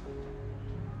 shucks.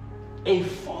 A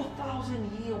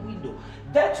 4,000 year window.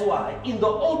 That's why in the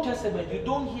Old Testament you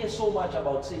don't hear so much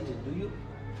about Satan, do you?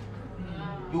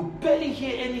 You barely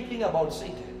hear anything about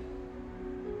Satan.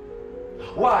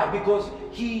 Why? Because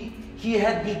he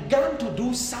had begun to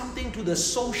do something to the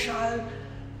social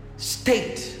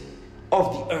state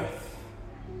of the earth.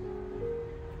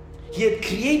 He had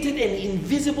created an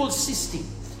invisible system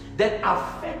that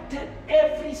affected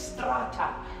every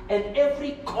strata and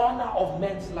every corner of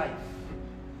man's life.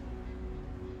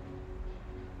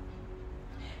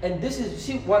 And this is,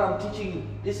 see what I'm teaching you,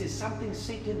 this is something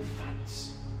Satan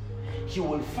fights. He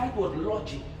will fight with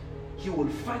logic. He will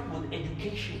fight with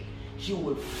education. He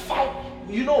will fight.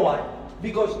 You know why?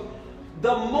 Because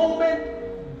the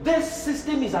moment this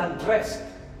system is undressed,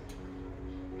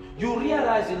 you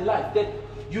realize in life that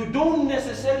you don't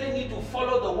necessarily need to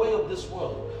follow the way of this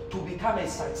world to become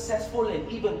as successful and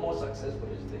even more successful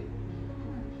as they.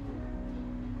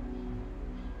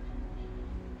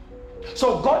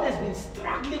 So God has been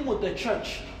struggling with the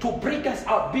church to break us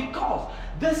out, because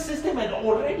this system had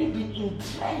already been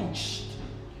entrenched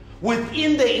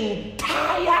within the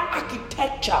entire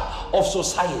architecture of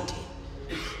society.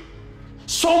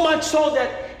 So much so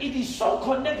that it is so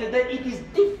connected that it is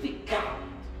difficult.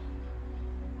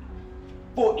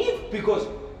 Because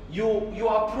you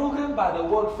are programmed by the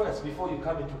world first before you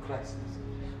come into Christ.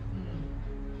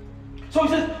 So he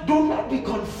says, do not be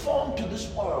conformed to this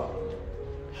world.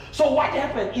 So what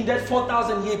happened in that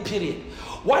 4,000 year period?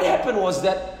 What happened was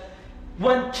that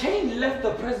when Cain left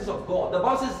the presence of God, the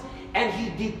Bible says, and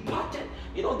he departed.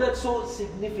 You know, that's so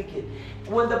significant.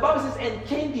 When the Bible says, and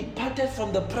Cain departed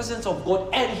from the presence of God,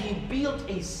 and he built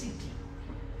a city.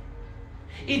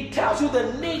 It tells you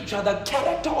the nature, the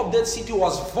character of that city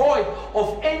was void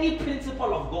of any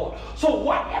principle of God. So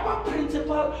whatever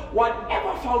principle,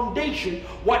 whatever foundation,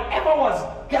 whatever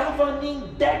was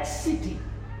governing that city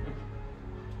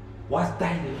was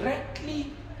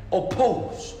directly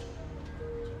opposed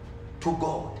to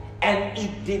God. And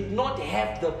it did not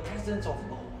have the presence of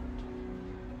God.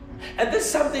 And this is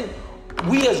something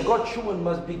we as God's children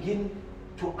must begin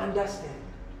to understand.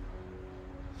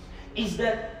 Is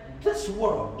that this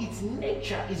world, its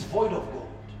nature is void of God.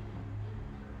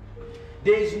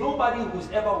 There is nobody who's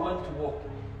ever went to work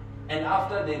and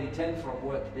after they returned from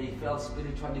work, they felt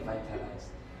spiritually vitalized.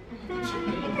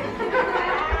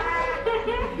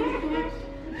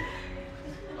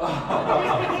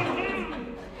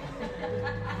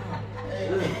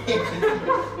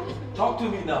 Talk to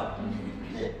me now.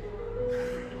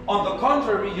 On the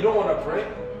contrary, you don't want to pray.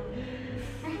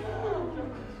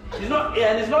 It's not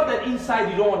that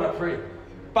inside you don't want to pray,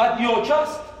 but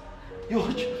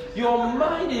your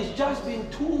mind is just being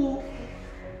too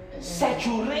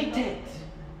saturated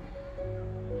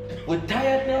with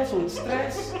tiredness, with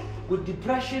stress, with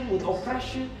depression, with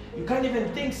oppression. You can't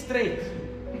even think straight.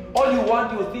 All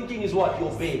you're thinking is what?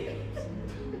 Your bed.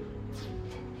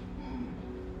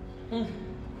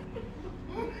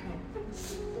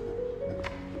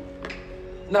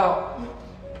 Now,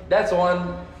 that's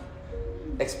one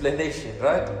explanation,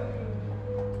 right?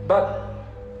 But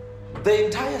the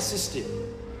entire system,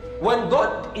 when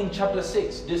God in chapter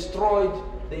 6 destroyed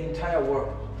the entire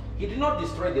world, He did not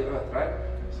destroy the earth, right?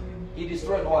 He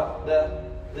destroyed what?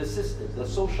 The system, the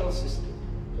social system.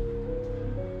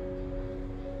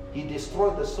 He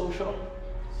destroyed the social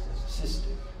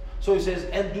system. So He says,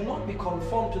 and do not be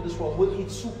conformed to this world with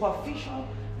its superficial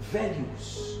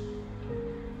values.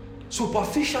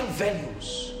 Superficial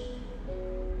values.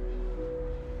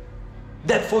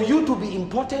 That for you to be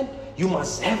important, you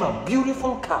must have a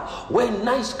beautiful car, wear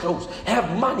nice clothes,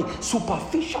 have money.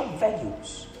 Superficial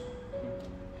values.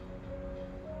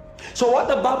 So what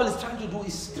the Bible is trying to do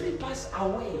is strip us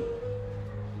away,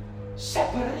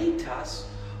 separate us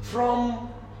from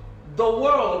the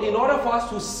world in order for us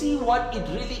to see what it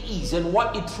really is and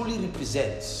what it truly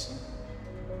represents.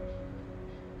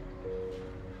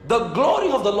 The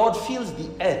glory of the Lord fills the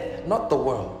earth, not the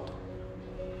world.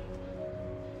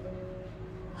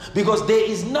 Because there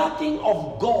is nothing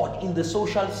of God in the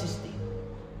social system.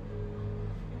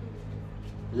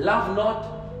 Love not,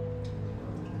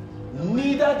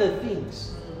 neither the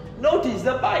things. Notice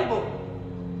the Bible.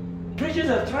 Preachers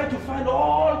have tried to find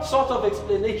all sorts of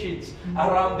explanations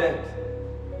around that.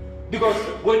 Because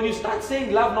when you start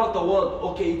saying love not the world,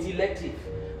 okay, it's elective.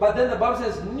 But then the Bible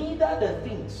says, neither the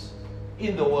things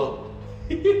in the world.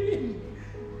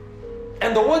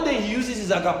 And the word that He uses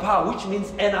is agapao, which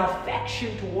means an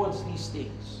affection towards these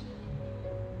things.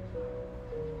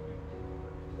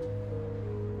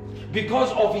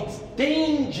 Because of its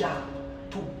danger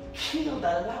to kill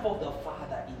the love of the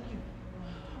Father in you.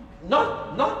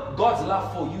 Not God's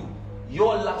love for you,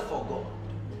 your love for God.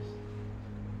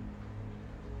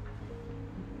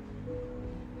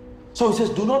 So He says,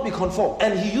 do not be conformed.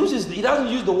 And He doesn't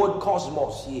use the word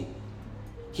cosmos here.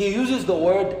 He uses the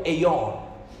word aeon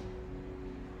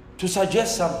to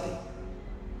suggest something.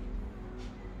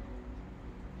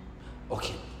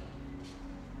 Okay.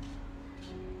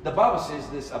 The Bible says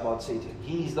this about Satan.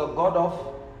 He is the God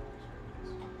of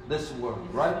this world,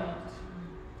 right?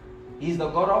 He is the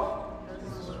God of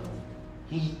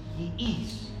He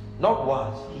is, not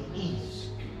was, He is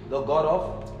the God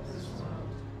of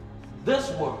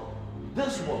this world.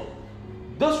 This world.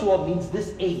 This world means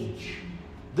this age,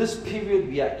 this period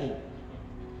we are in.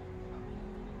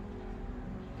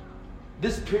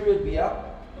 This period we are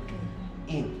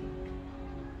in.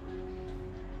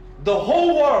 The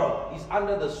whole world is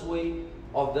under the sway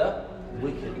of the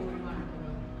wicked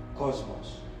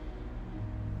cosmos.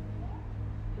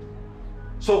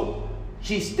 So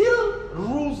He still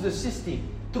rules the system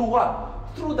through what?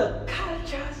 Through the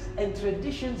cultures and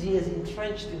traditions He has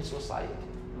entrenched in society.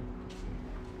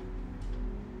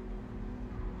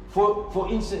 For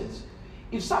instance,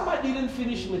 if somebody didn't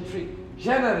finish matric,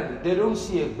 generally they don't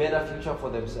see a better future for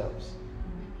themselves.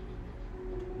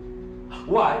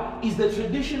 Why? It's the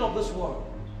tradition of this world.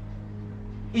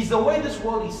 It's the way this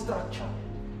world is structured.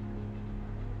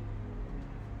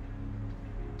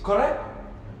 Correct?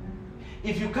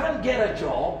 If you can't get a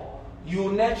job,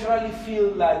 you naturally feel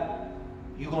like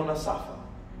you're gonna suffer.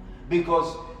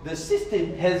 Because the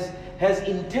system has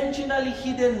intentionally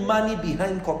hidden money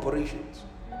behind corporations.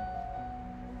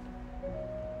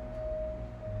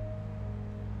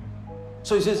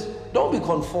 So He says, don't be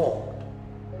conformed.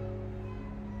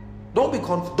 Don't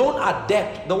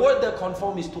adapt. The word that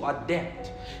conform is to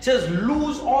adapt. It says,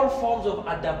 lose all forms of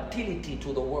adaptability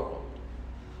to the world.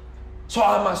 So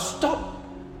I must stop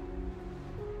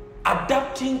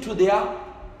adapting to their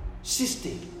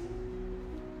system.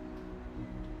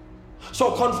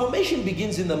 So conformation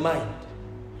begins in the mind.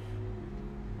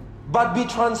 But be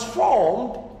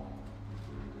transformed.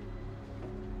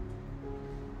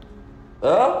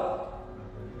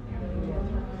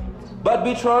 But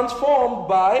be transformed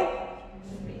by.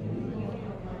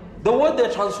 The word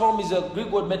that transform is a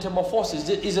Greek word metamorphosis.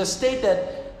 It is a state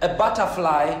that a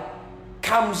butterfly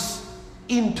comes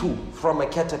into from a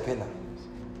caterpillar.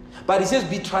 But He says,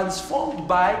 be transformed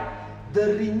by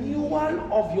the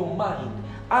renewal of your mind.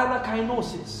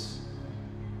 Anakainosis.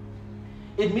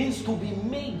 It means to be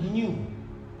made new.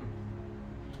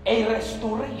 A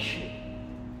restoration.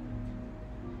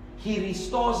 He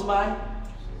restores my.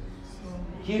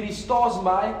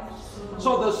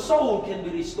 So the soul can be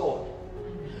restored.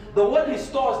 The word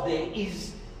restores there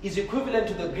is equivalent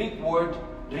to the Greek word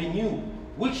renew,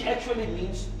 which actually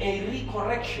means a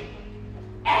recorrection,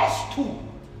 as to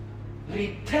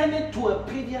return it to a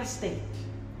previous state.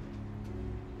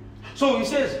 So He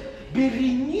says, be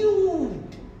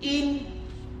renewed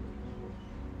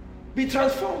be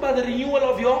transformed by the renewal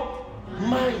of your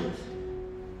mind.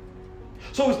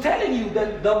 So He's telling you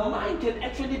that the mind can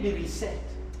actually be reset.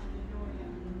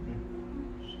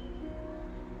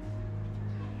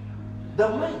 the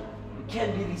mind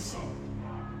can be reset.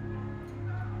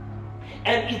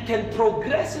 And it can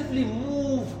progressively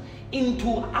move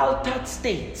into altered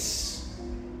states.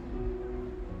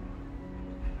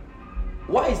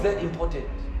 Why is that important?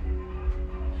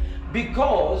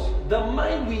 Because the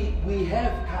mind we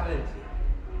have currently,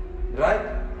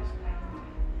 right,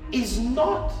 is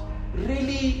not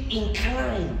really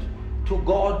inclined to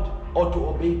God or to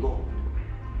obey God.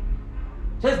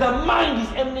 It says the mind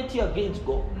is enmity against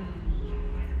God.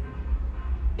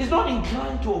 It's not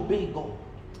inclined to obey God.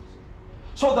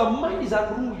 So the mind is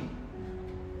unruly.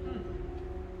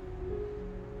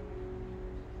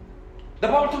 The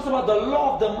Bible talks about the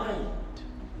law of the mind.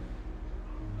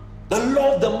 The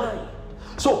law of the mind.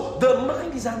 So the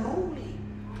mind is unruly.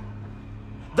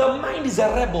 The mind is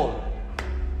a rebel.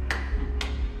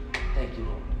 Thank you,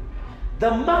 Lord.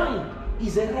 The mind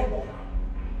is a rebel.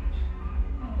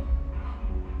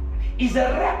 Is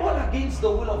a rebel against the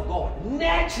will of God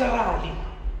naturally,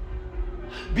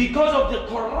 because of the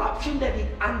corruption that it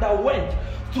underwent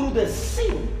through the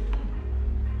sin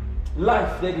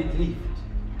life that it lived.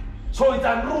 So it's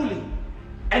unruly,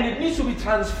 and it needs to be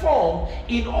transformed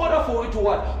in order for it to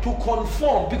what? To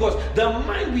conform, because the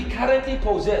mind we currently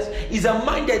possess is a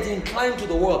mind that's inclined to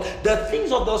the world. The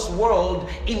things of this world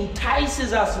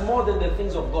entices us more than the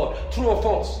things of God. True or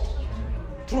false?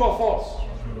 True or false?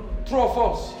 True or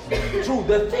false? True.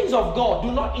 The things of God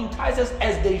do not entice us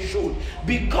as they should,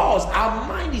 because our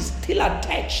mind is still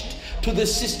attached to the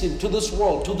system, to this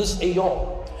world, to this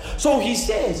aeon. So he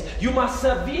says, you must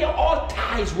sever all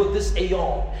ties with this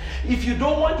aeon. If you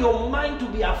don't want your mind to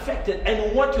be affected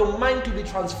and you want your mind to be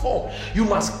transformed, you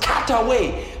must cut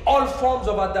away all forms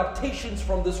of adaptations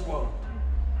from this world.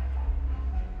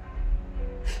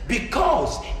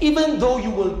 Because even though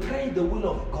you will pray the will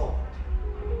of God,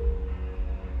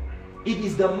 it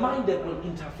is the mind that will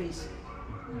interface it.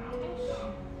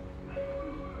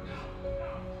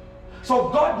 So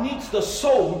God needs the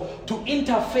soul to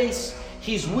interface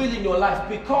His will in your life,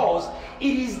 because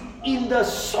it is in the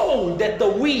soul that the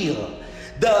will,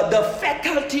 the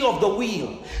faculty of the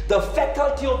will, the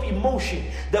faculty of emotion,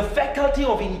 the faculty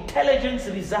of intelligence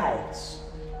resides.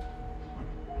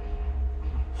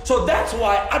 So that's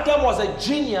why Adam was a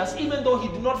genius, even though he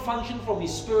did not function from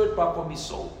his spirit but from his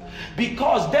soul.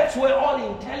 Because that's where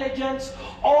all intelligence,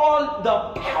 all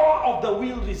the power of the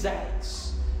will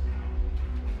resides.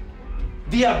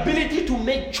 The ability to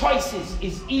make choices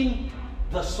is in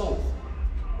the soul.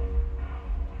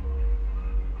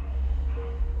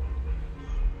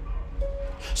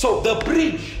 So the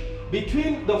bridge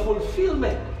between the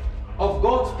fulfillment of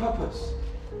God's purpose,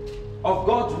 of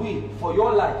God's will for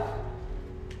your life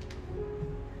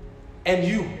and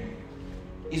you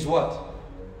is what?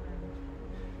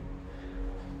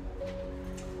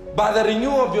 By the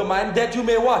renewal of your mind, that you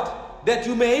may what? That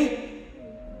you may,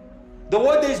 the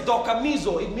word is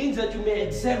dokamizo, it means that you may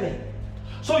examine.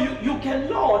 So you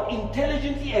cannot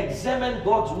intelligently examine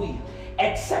God's will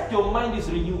except your mind is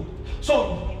renewed.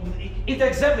 So it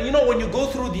examines, you know, when you go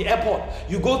through the airport,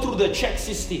 you go through the check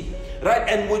system, right?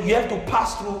 And when you have to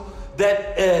pass through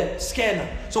that scanner.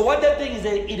 So what that thing is,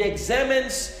 that it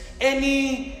examines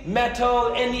any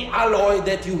metal, any alloy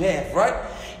that you have, right?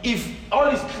 If all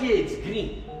is clear, it's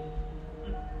green.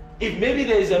 If maybe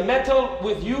there is a metal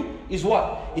with you, is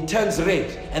what? It turns red,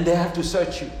 and they have to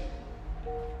search you.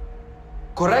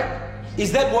 Correct?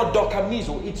 Is that what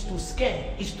dokamizo? It's to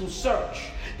scan, it's to search,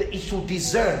 it's to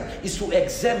discern, it's to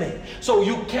examine. So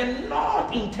you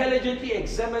cannot intelligently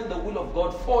examine the will of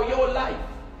God for your life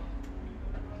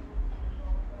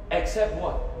except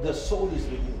what? The soul is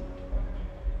renewed.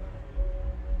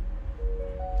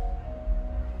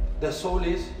 The soul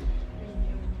is?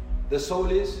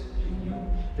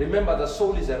 Remember, the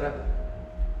soul is a rebel.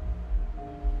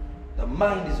 The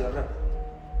mind is a rebel.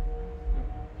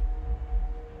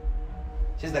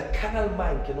 It says the carnal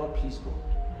mind cannot please God.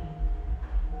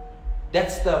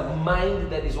 That's the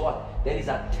mind that is what? That is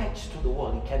attached to the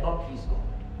world. It cannot please God.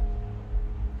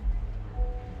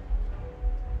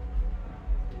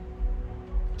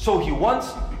 So he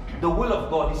wants the will of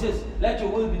God. He says, let your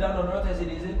will be done on earth as it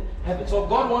is in heaven. So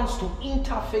God wants to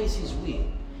interface His will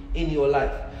in your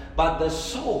life. But the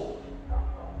soul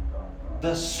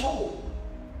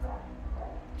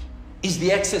is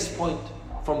the access point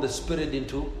from the spirit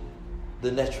into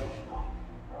the natural.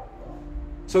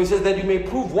 So he says that you may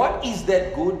prove what is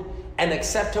that good and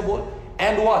acceptable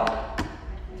and what?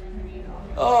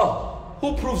 Oh,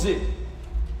 who proves it?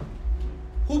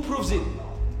 Who proves it?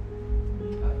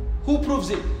 Who proves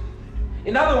it?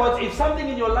 In other words, if something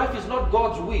in your life is not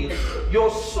God's will, your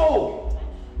soul,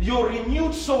 your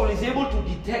renewed soul is able to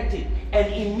detect it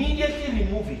and immediately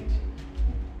remove it.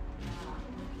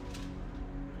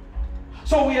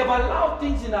 So we have allowed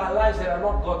things in our lives that are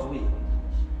not God's will.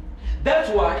 That's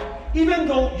why, even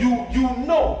though you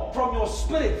know from your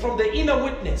spirit, from the inner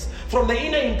witness, from the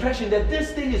inner impression that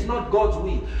this thing is not God's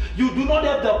will, you do not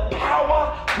have the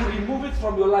power to remove it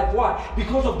from your life. Why?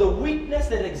 Because of the weakness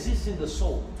that exists in the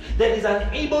soul, that is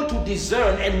unable to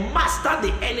discern and master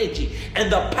the energy and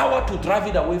the power to drive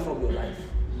it away from your life.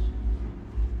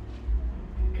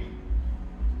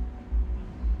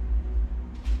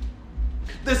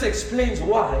 This explains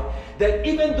why that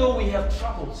even though we have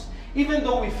troubles, even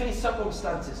though we face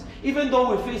circumstances, even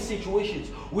though we face situations,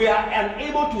 we are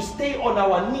unable to stay on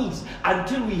our knees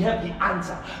until we have the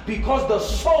answer, because the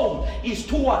soul is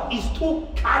too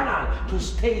carnal to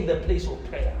stay in the place of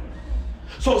prayer.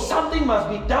 So something must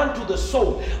be done to the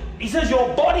soul. He says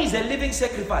your body is a living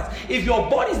sacrifice. If your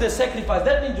body is the sacrifice,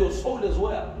 that means your soul as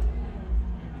well.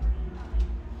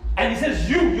 And he says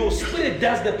your spirit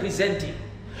does the presenting.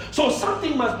 So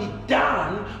something must be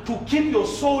done to keep your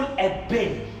soul at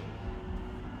bay,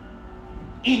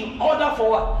 in order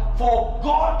for what? For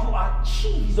God to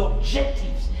achieve his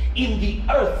objectives in the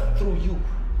earth through you.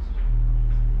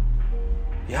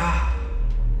 Yeah.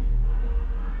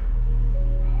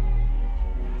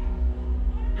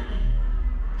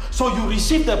 So you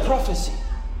receive the prophecy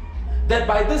that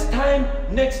by this time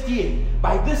next year,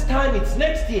 by this time it's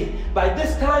next year, by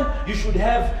this time you should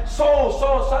have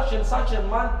such and such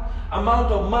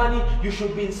amount of money, you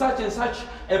should be in such and such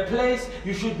a place,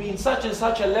 you should be in such and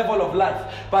such a level of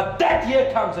life. But that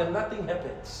year comes and nothing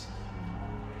happens.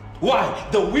 Why?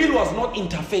 The will was not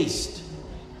interfaced.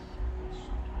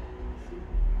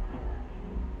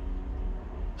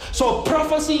 So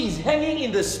prophecy is hanging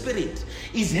in the spirit,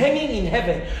 is hanging in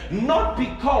heaven, not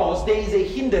because there is a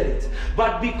hindrance,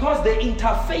 but because the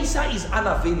interfacer is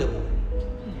unavailable.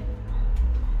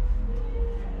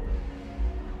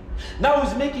 Now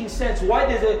it's making sense why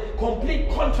there's a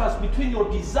complete contrast between your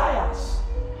desires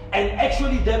and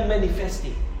actually them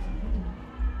manifesting.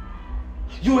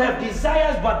 You have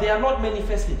desires, but they are not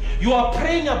manifesting. You are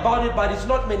praying about it, but it's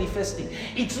not manifesting.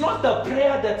 It's not the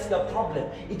prayer that's the problem.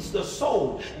 It's the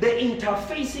soul, the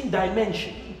interfacing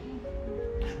dimension.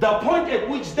 The point at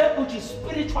which that which is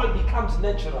spiritual becomes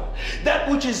natural. That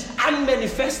which is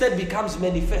unmanifested becomes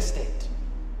manifested.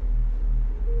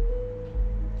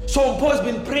 So Paul has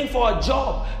been praying for a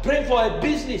job, praying for a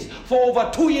business for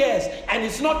over 2 years, and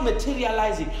it's not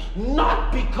materializing.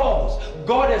 Not because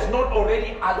God has not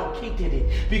already allocated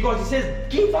it, because he says,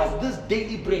 give us this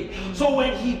daily bread. So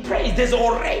when he prays, there's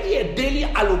already a daily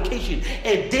allocation,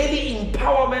 a daily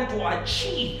empowerment to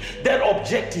achieve that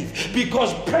objective,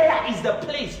 because prayer is the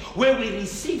place where we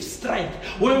receive strength,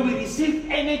 where we receive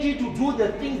energy to do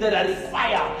the things that are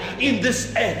required in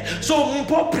this earth. So when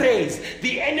Paul prays,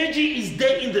 the energy is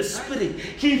there in the spirit.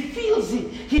 He feels it,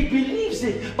 he believes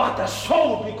it, but the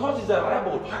soul, because he's a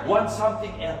rebel, wants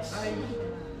something else.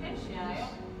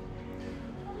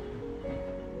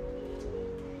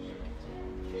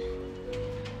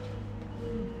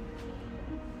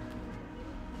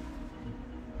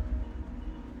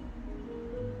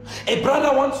 A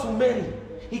brother wants to marry.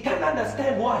 He can't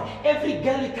understand why. Every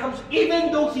girl he comes,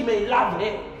 even though he may love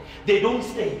her, they don't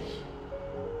stay.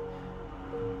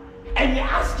 And he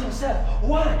asks himself,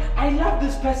 why? I love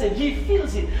this person. He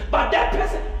feels it. But that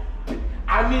person,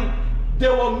 I mean,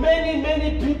 there were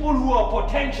many people who are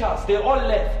potentials. They all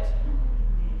left.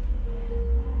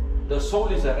 The soul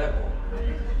is a rebel.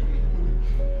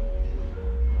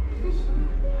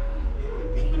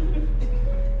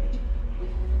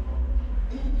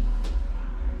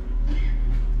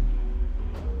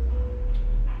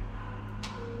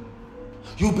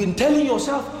 You've been telling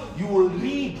yourself you will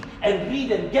read and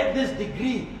get this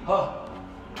degree.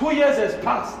 2 years has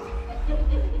passed.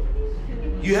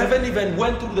 You haven't even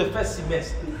went through the first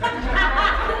semester.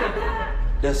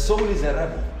 The soul is a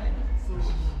rebel.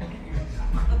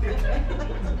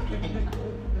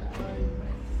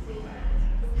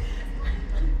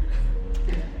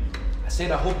 I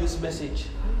said, I hope this message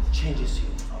changes you.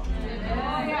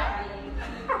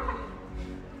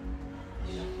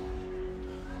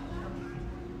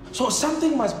 So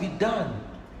something must be done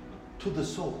to the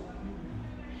soul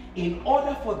in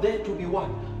order for there to be what?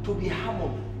 To be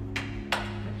harmony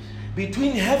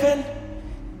between heaven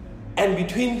and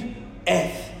between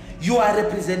earth. You are a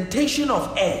representation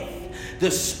of earth. The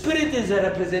spirit is a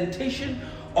representation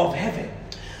of heaven.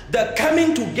 The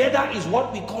coming together is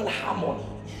what we call harmony,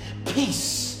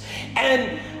 peace.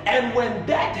 And when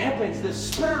that happens, the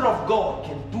Spirit of God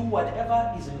can do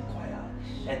whatever is required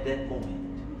at that moment.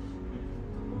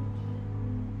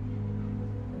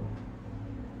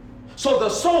 So the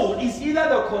soul is either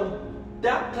the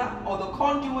conductor or the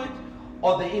conduit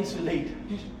or the insulator.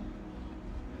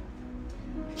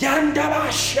 Yandaba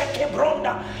sheke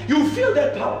bronda. You feel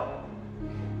that power.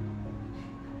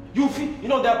 You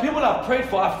feel, there are people I've prayed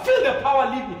for. I feel the power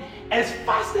leave me. As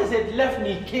fast as it left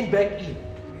me, it came back in.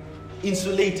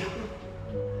 Insulator.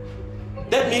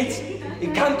 That means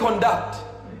it can't conduct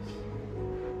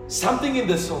something in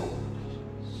the soul.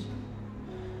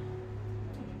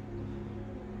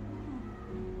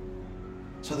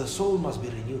 So the soul must be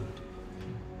renewed.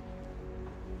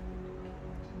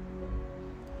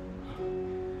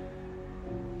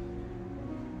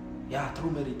 Yeah,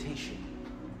 through meditation.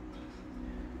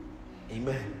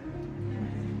 Amen.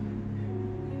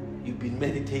 You've been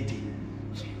meditating.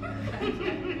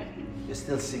 You're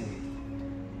still singing.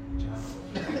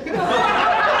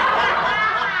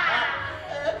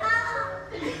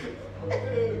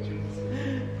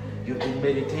 You've been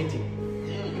meditating.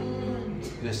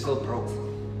 You're still broke.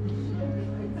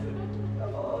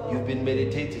 You've been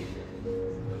meditating.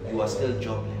 You are still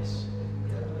jobless.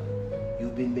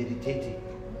 You've been meditating.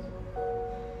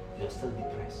 You're still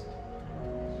depressed.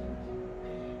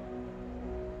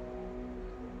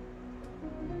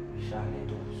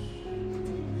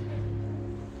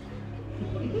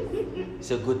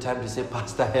 It's a good time to say,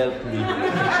 Pastor, help me.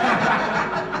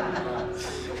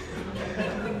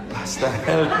 Pastor,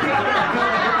 help me.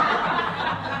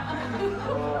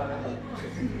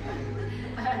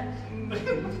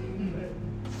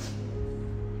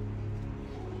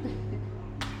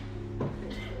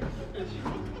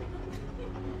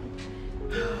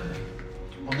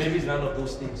 Or maybe it's none of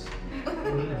those things.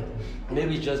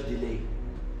 Maybe it's just delay.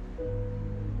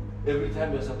 Every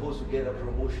time you're supposed to get a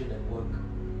promotion at work,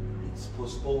 it's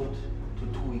postponed to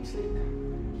 2 weeks later.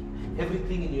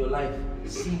 Everything in your life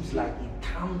seems like it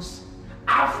comes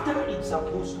after it's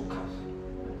supposed to come.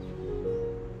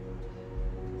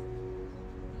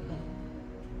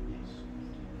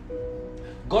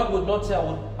 God would not say,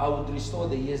 I would restore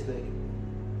the years the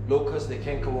locusts, the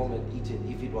cankerworm had eaten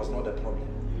if it was not a problem.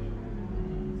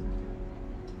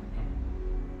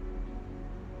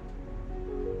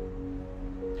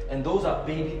 And those are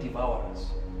baby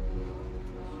devourers.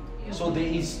 So there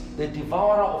is the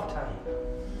devourer of time.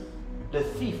 The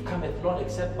thief cometh not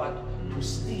except but to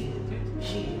steal,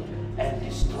 kill, and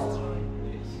destroy.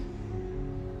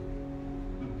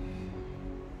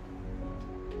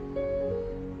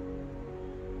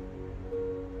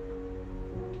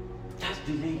 That's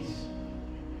delays.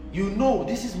 You know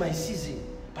this is my season,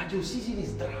 but your season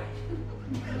is dry.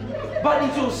 But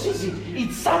it's your season.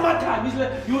 It's summertime. It's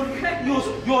like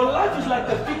your life is like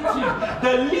the fig tree.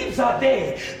 The leaves are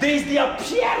there. There is the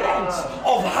appearance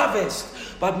of harvest,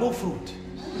 but no fruit.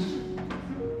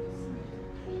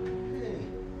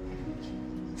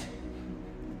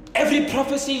 Every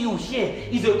prophecy you hear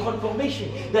is a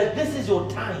confirmation that this is your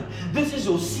time. This is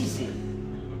your season.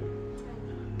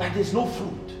 But there's no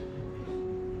fruit.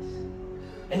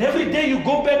 And every day you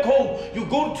go back home, you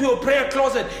go to your prayer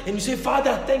closet and you say,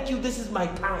 Father, thank you, this is my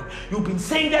time. You've been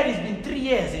saying that, it's been 3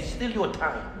 years, it's still your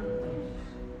time.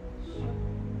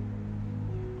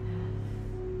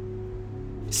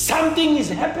 Something is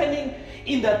happening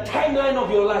in the timeline of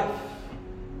your life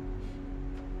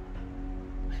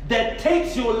that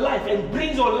takes your life and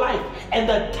brings your life and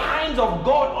the times of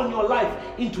God on your life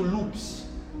into loops.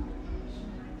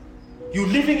 You're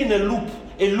living in a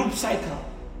loop cycle.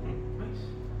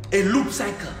 A loop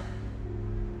cycle.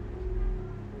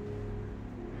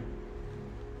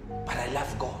 But I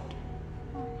love God.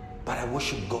 But I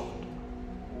worship God.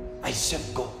 I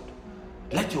serve God.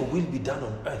 Let your will be done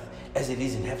on earth as it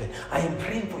is in heaven. I am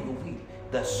praying for your will.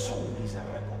 The soul is a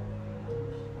rebel.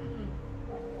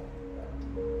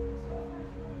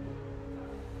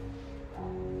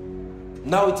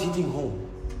 Now it's hitting home.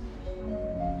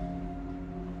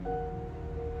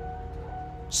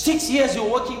 6 years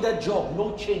you're working that job,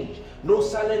 no change, no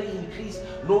salary increase,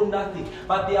 no nothing.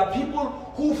 But there are people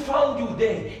who found you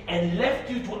there and left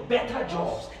you to better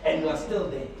jobs, and you are still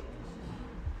there.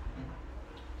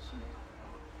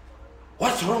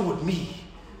 What's wrong with me?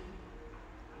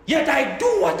 Yet I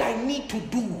do what I need to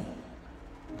do.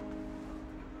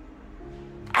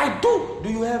 I do. Do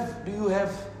you have?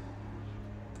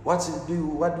 What do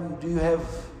you have?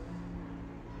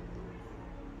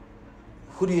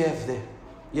 Who do you have there?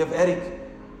 You have Eric.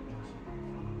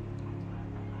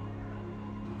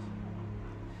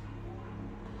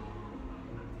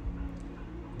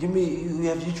 You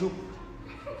have YouTube?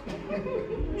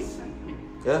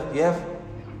 Yeah, you have?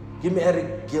 Give me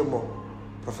Eric Gilmore,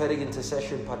 Prophetic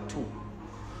Intercession Part 2.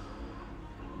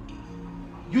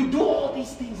 You do all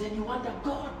these things and you wonder,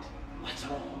 God, what's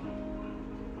wrong?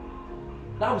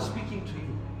 Now I'm speaking to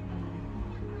you.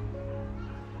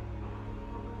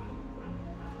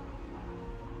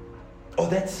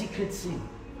 that secret sin.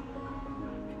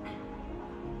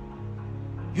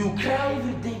 You cry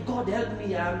every day, God help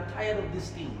me, I'm tired of this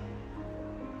thing.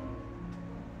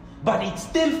 But it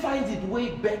still finds its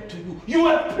way back to you. You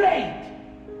have prayed.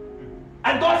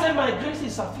 And God said, my grace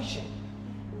is sufficient.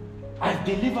 I've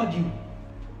delivered you.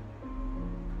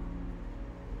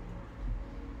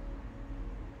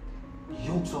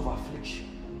 Yokes of affliction.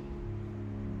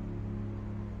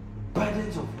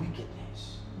 Burdens of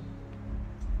wickedness.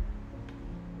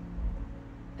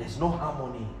 There's no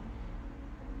harmony.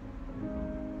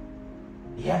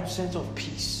 The absence of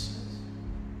peace.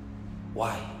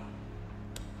 Why?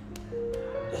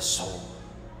 The soul.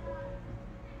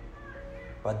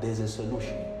 But there's a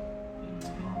solution.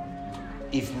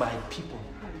 If my people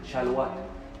shall what?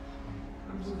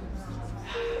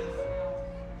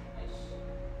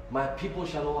 My people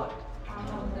shall what?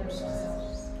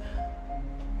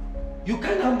 You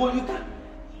can't humble, you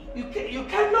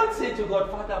cannot say to God,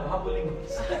 Father, I'm humbling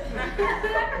myself.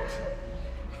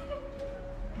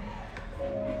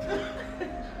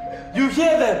 You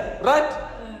hear them, right?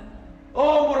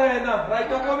 Oh, Morena, right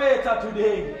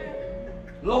today.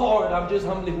 Lord, I'm just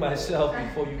humbling myself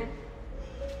before you.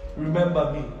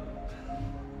 Remember me.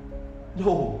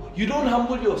 No, you don't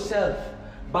humble yourself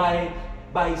by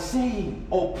saying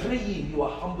or praying. You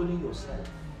are humbling yourself.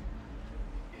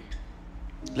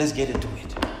 Let's get into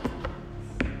it.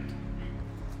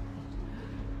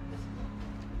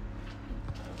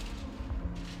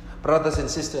 Brothers and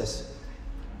sisters,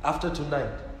 after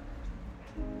tonight,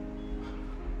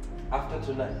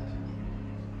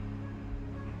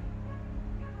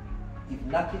 if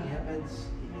nothing happens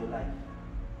in your life,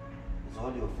 it's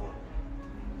all your fault.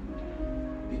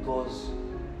 Because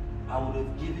I would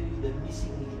have given you the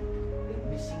missing link, the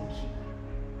missing key.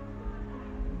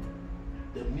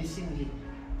 The missing link,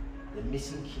 the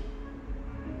missing key.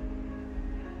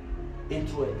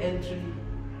 Into an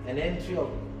entry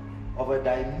of a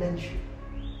dimension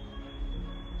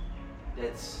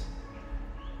that's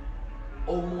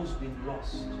almost been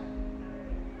lost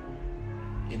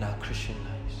in our Christian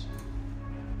lives.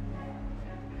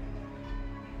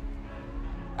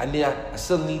 And I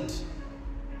still need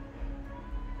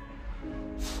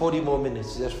 40 more minutes.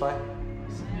 Is that fine?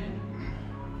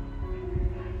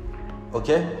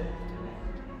 Okay?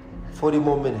 40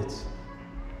 more minutes.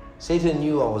 Satan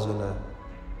knew I was going to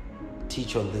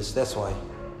teach on this. That's why.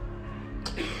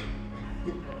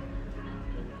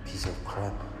 Piece of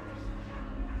crap.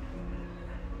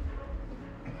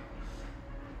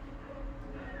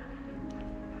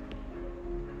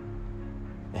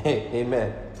 Hey,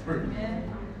 amen.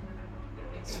 Amen.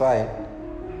 It's fine.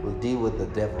 We'll deal with the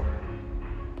devil.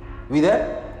 We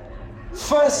there?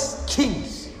 1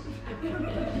 Kings.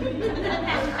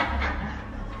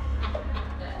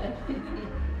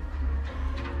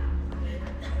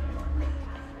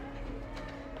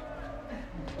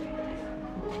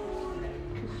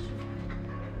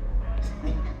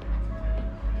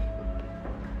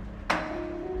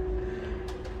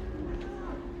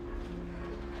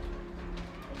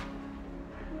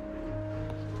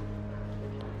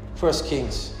 First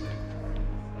Kings.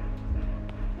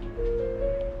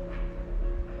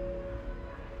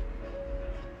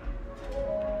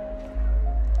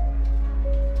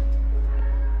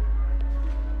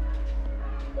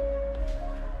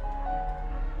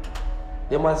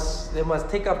 They must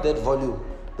take up that volume.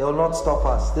 They will not stop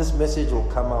us. This message will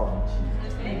come out.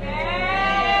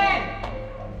 Amen.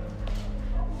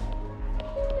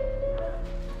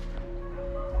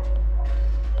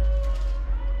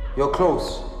 You're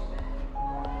close.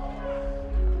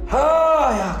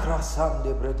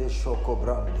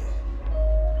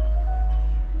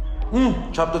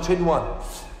 Chapter 21.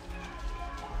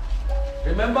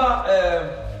 Remember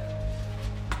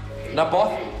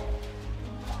Naboth?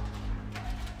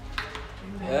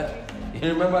 Yeah? You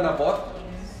remember Naboth?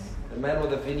 The man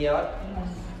with the vineyard?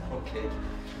 Okay.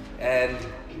 And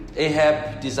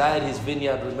Ahab desired his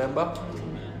vineyard, remember?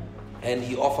 And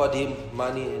he offered him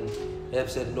money, and Ahab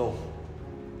said, no,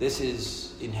 this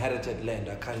is inherited land,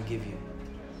 I can't give you.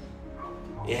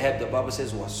 Ahab, the Bible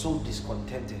says, was so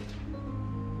discontented.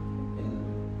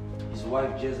 And his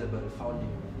wife Jezebel found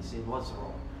him. He said, what's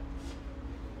wrong?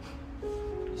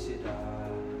 He said,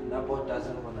 Naboth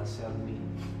doesn't want to sell me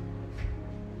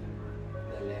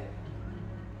the land.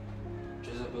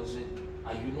 Jezebel said,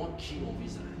 are you not king of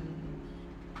Israel?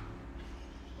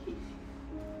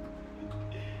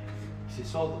 He said,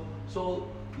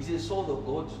 so the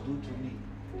gods do to me.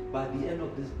 By the end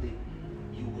of this day,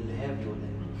 you will have your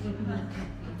land.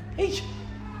 Hey,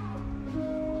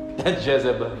 that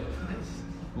Jezebel,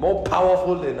 more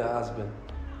powerful than her husband.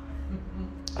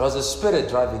 It was a spirit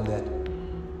driving that.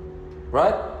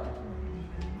 Right?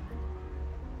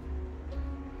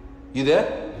 You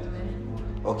there?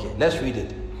 Okay, let's read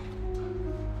it.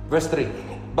 Verse 3.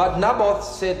 But Naboth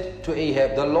said to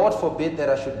Ahab, the Lord forbid that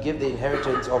I should give the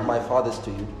inheritance of my fathers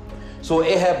to you. So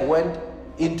Ahab went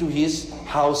into his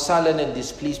house sullen and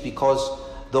displeased because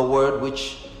the word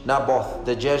which Naboth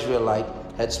the Jezreelite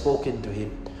had spoken to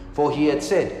him. For he had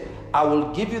said, I will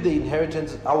not give you the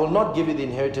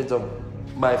inheritance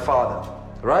of my father.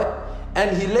 Right?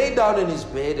 And he lay down in his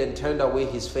bed and turned away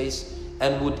his face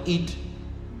and would eat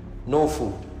no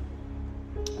food.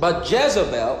 But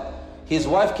Jezebel, his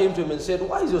wife, came to him and said,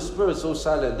 why is your spirit so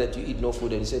silent that you eat no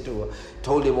food? And he said to her,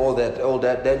 told him all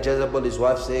that. Then Jezebel, his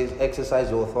wife, says,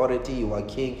 exercise your authority, you are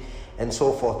king, and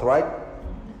so forth, right?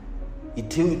 He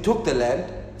took the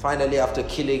land, finally, after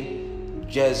killing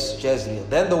Jezreel.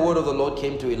 Then the word of the Lord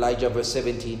came to Elijah, verse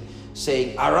 17,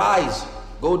 saying, arise,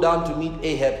 go down to meet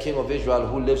Ahab, king of Israel,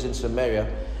 who lives in Samaria.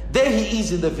 There he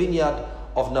is in the vineyard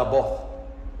of Naboth,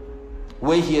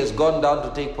 where he has gone down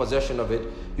to take possession of it.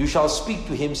 You shall speak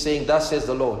to him, saying, thus says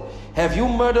the Lord, have you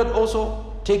murdered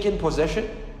also taken possession?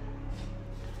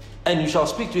 And you shall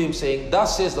speak to him, saying,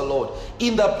 thus says the Lord,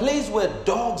 in the place where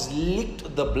dogs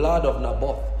licked the blood of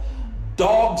Naboth,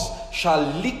 dogs shall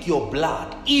lick your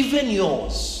blood, even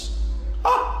yours.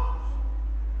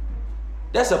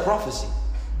 That's a prophecy.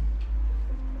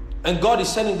 And God is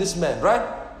sending this man, right?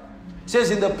 It says,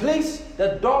 in the place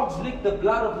that dogs lick the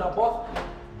blood of Naboth,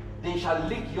 they shall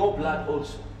lick your blood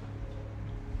also.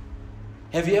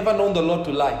 Have you ever known the Lord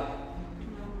to lie?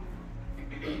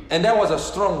 And that was a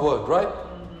strong word, right?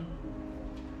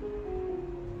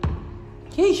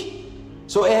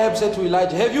 So Ahab said to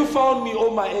Elijah, have you found me,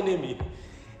 O my enemy?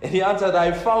 And he answered,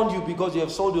 I found you because you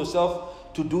have sold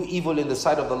yourself to do evil in the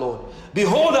sight of the Lord.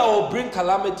 Behold, I will bring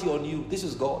calamity on you. This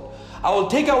is God. I will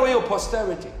take away your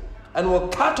posterity and will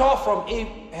cut off from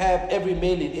Ahab every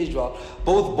male in Israel,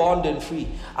 both bond and free.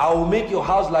 I will make your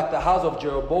house like the house of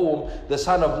Jeroboam, the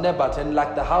son of Nebat, and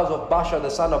like the house of Baasha, the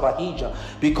son of Ahijah,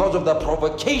 because of the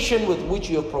provocation with which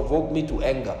you have provoked me to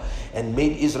anger and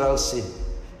made Israel sin.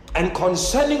 And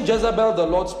concerning Jezebel, the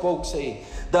Lord spoke, saying,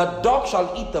 the dog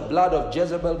shall eat the blood of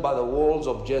Jezebel by the walls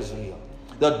of Jezreel.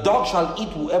 The dog shall eat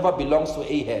whoever belongs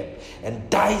to Ahab and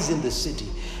dies in the city,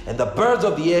 and the birds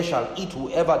of the air shall eat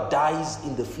whoever dies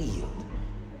in the field.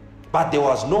 But there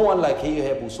was no one like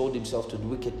Ahab who sold himself to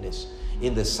wickedness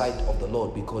in the sight of the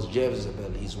Lord, because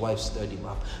Jezebel, his wife, stirred him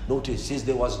up. Notice, it says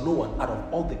there was no one out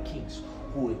of all the kings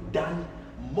who had done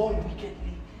more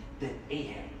wickedly than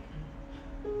Ahab.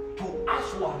 To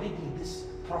us who are reading this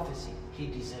prophecy, he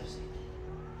deserves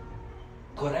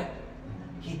it. Correct?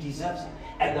 He deserves it.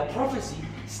 And the prophecy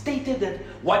stated that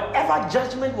whatever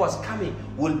judgment was coming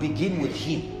will begin with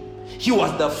him. He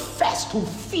was the first to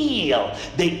feel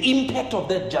the impact of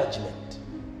that judgment.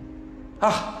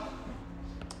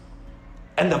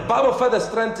 And the Bible further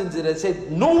strengthens it and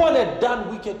said, no one had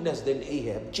done wickedness than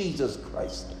Ahab, Jesus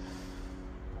Christ.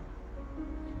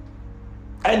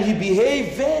 And he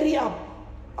behaved very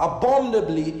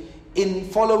abominably in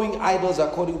following idols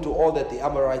according to all that the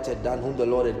Amorites had done, whom the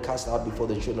Lord had cast out before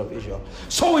the children of Israel.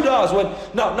 So it was when,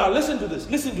 now listen to this,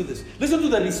 listen to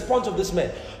the response of this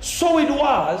man. So it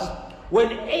was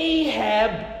when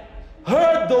Ahab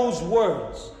heard those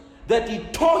words that he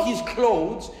tore his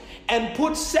clothes and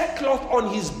put sackcloth on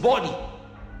his body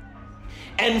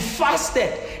and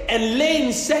fasted and lay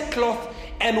in sackcloth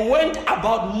and went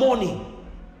about mourning.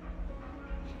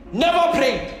 Never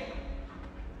prayed.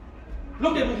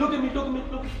 Look at me.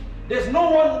 There's no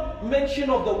one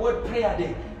mention of the word prayer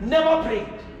there. Never prayed.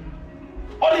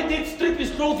 All he did, strip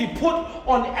his clothes, he put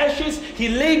on ashes, he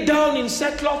laid down in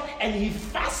sackcloth, and he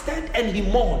fasted and he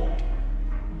mourned.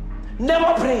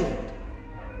 Never prayed.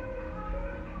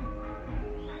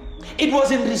 It was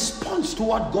in response to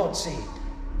what God said.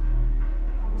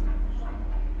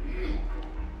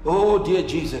 Oh dear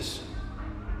Jesus.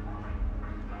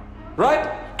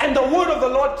 Right? And the word of the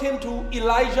Lord came to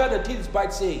Elijah the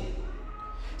Tishbite, saying,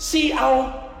 see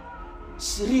how,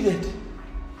 read it.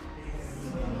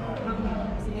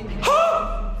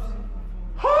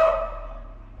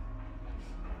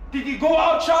 Did he go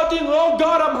out shouting, oh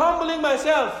God, I'm humbling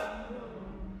myself?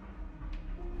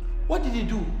 What did he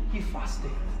do? He fasted.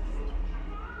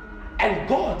 And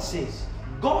God says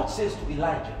to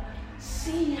Elijah,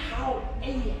 see how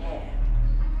Ahab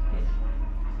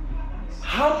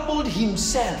humbled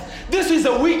himself. This is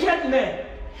a wicked man.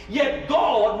 Yet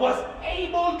God was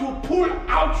able to pull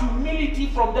out humility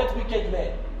from that wicked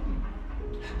man.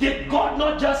 Did God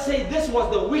not just say this was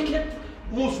the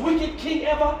most wicked king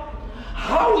ever?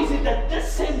 How is it that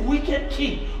this same wicked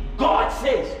king, God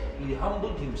says, he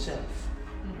humbled himself?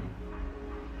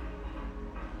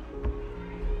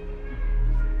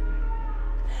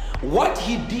 What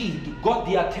he did got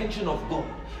the attention of God,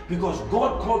 because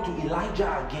God called to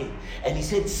Elijah again and he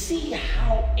said, see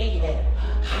how Ahab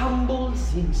humbles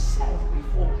himself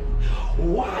before me.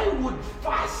 Why would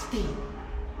fasting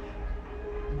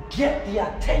get the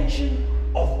attention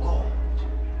of God?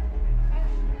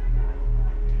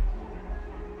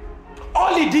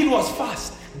 All he did was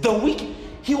fast.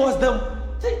 He was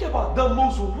think about the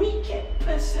most wicked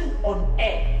person on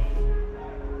earth.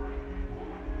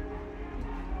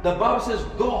 The Bible says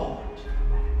God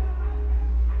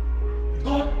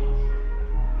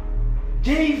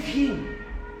gave him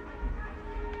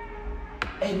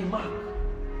a remark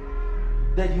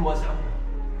that he was humble.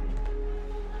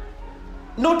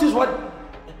 Notice what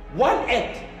one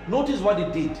act, notice what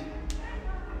it did.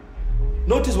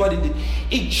 Notice what it did.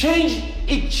 It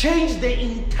changed the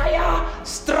entire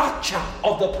structure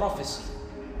of the prophecy.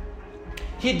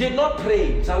 He did not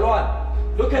pray.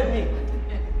 Salwan, look at me.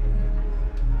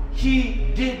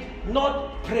 He did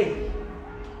not pray.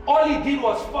 All he did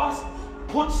was fast,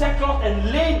 put sackcloth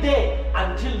and lay there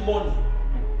until morning.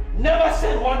 Never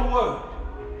said one word.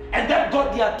 And that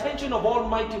got the attention of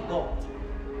Almighty God.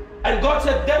 And God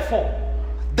said, therefore,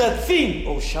 the thing,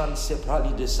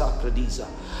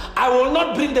 I will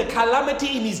not bring the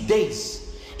calamity in his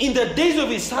days. In the days of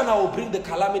his son, I will bring the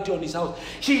calamity on his house.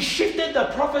 He shifted the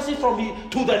prophecy from him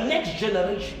to the next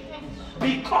generation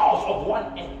because of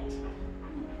one act.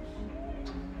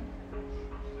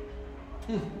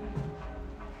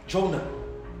 Jonah,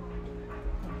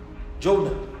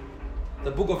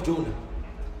 the book of Jonah.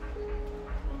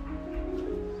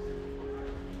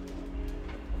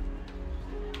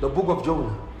 The book of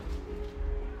Jonah.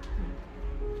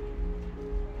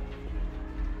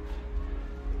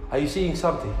 Are you seeing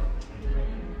something?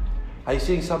 Are you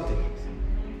seeing something?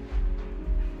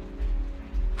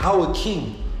 How a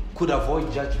king could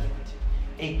avoid judgment.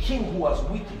 A king who was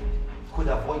wicked could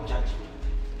avoid judgment.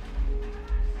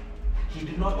 He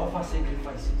did not offer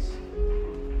sacrifices.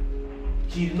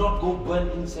 He did not go burn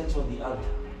incense on the altar.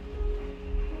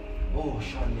 Oh,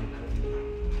 Shani,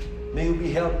 may you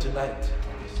be helped tonight.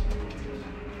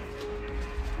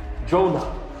 Jonah.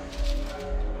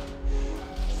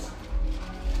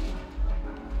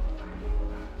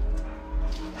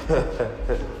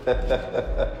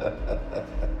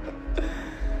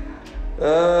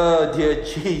 Oh, dear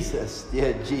Jesus,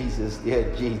 dear Jesus,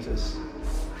 dear Jesus.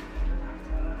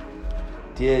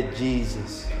 Dear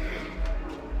Jesus.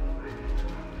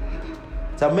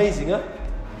 It's amazing, huh?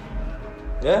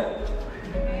 Yeah?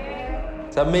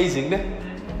 It's amazing, huh?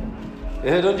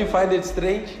 Yeah, don't you find it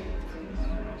strange?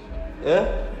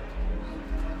 Yeah?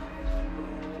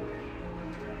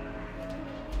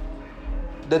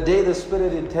 The day the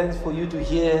Spirit intends for you to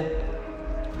hear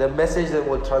the message that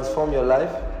will transform your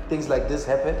life, things like this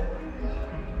happen.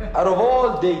 Out of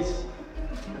all days,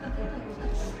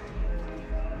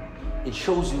 it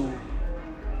shows you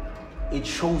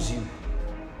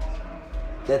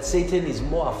that Satan is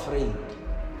more afraid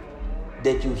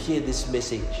that you hear this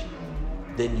message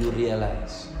than you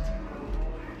realize.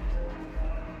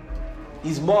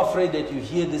 He's more afraid that you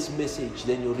hear this message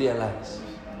than you realize.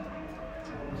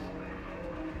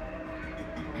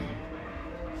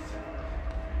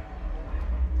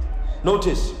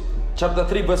 Notice, chapter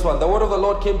 3, verse 1. The word of the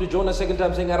Lord came to Jonah a second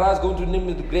time, saying, arise, go to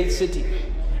Nineveh, the great city,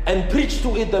 and preach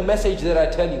to it the message that I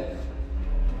tell you.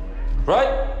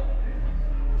 Right?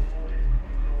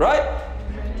 Right?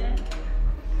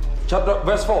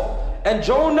 Verse 4. And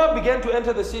Jonah began to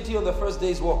enter the city on the first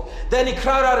day's walk. Then he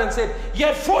cried out and said,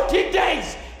 yet 40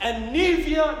 days, and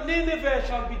Nineveh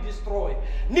shall be destroyed.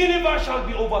 Nineveh shall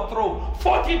be overthrown.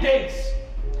 40 days.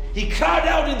 He cried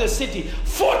out in the city,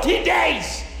 40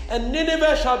 days, and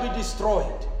Nineveh shall be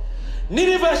destroyed.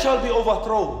 Nineveh shall be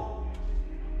overthrown.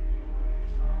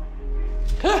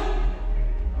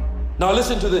 Now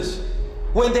listen to this.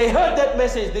 When they heard that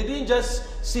message, they didn't just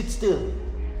sit still.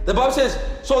 The Bible says,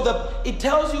 it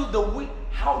tells you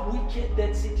how wicked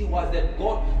that city was, that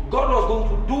God was going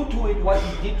to do to it what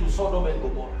he did to Sodom and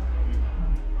Gomorrah.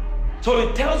 So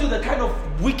it tells you the kind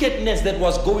of wickedness that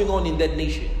was going on in that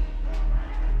nation.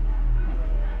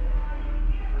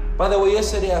 By the way,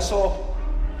 yesterday I saw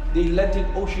the Atlantic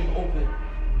Ocean open.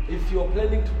 If you're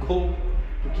planning to go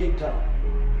to Cape Town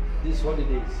these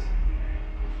holidays,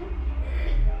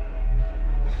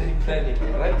 very planning,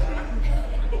 right?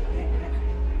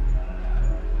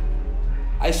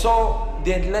 I saw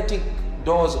the Atlantic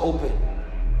doors open.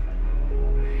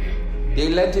 The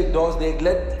Atlantic doors, the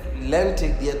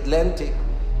Atlantic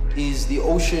is the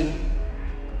ocean,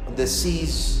 the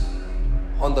seas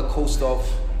on the coast of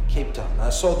Cape Town. I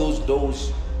saw those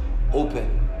doors open,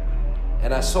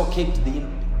 and I saw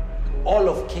all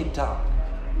of Cape Town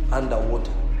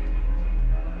underwater.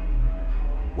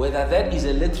 Whether that is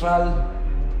a literal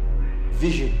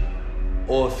vision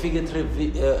or a figurative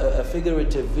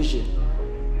vision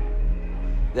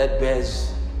that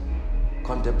bears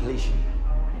contemplation.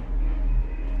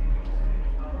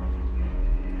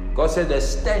 God said the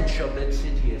stench of that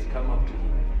city has come up to him.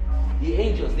 The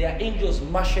angels, they are angels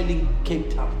marshalling Cape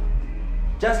Town.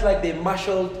 Just like they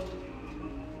marshaled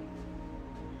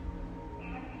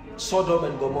Sodom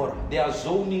and Gomorrah. They are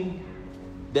zoning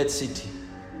that city.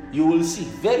 You will see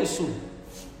very soon.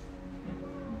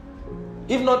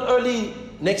 If not early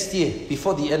next year,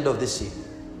 before the end of this year.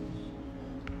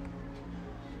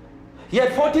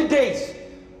 Yet 40 days,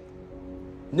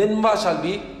 Nineveh shall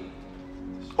be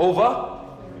over.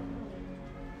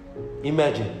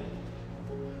 Imagine.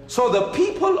 So the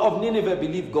people of Nineveh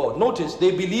believed God. Notice,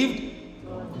 they believed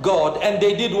God and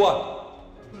they did what?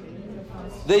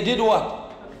 They did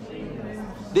what?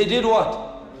 They did what?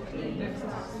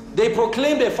 They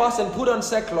proclaimed a fast and put on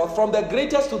sackcloth from the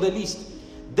greatest to the least.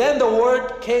 Then the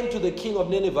word came to the king of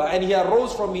Nineveh, and he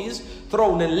arose from his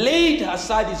throne and laid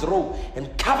aside his robe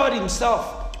and covered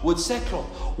himself with sackcloth.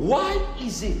 Why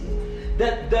is it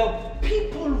that the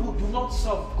people who do not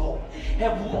serve God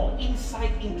have more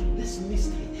insight into this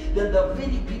mystery than the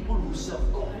very people who serve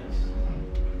God?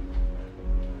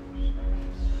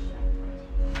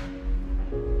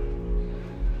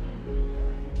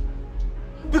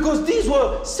 Because these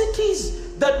were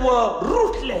cities that were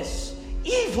ruthless,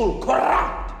 evil,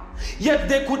 corrupt. Yet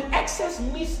they could access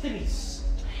mysteries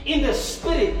in the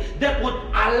spirit that would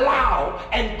allow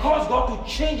and cause God to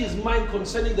change his mind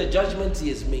concerning the judgments he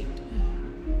has made.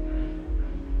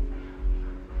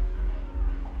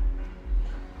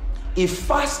 If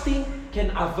fasting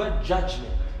can avert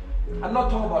judgment, I'm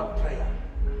not talking about prayer.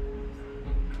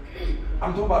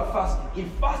 I'm talking about fasting.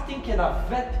 If fasting can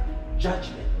avert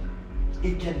judgment,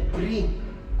 it can bring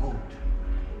good.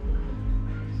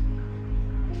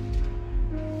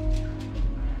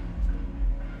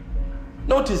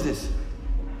 Notice this.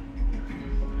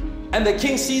 And the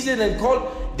king seized it and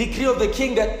called decree of the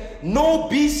king that no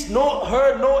beast, no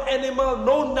herd, no animal,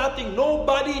 no nothing,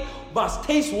 nobody must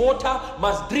taste water,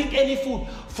 must drink any food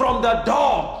from the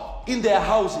dog in their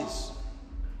houses.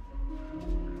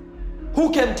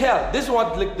 Who can tell? This is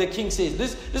what the king says.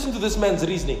 Listen to this man's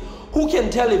reasoning. Who can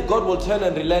tell if God will turn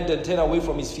and relent and turn away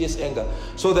from his fierce anger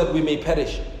so that we may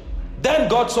perish? Then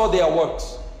God saw their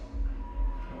works.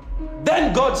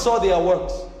 Then God saw their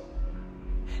works.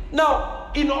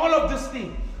 Now, in all of this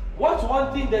thing, what's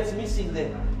one thing that's missing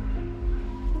there?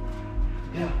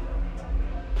 Yeah,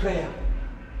 prayer.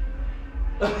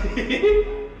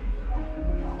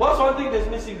 What's one thing that's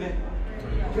missing there?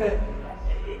 Prayer.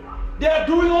 They are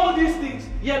doing all these things,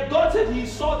 yet God said he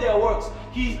saw their works.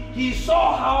 He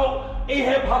saw how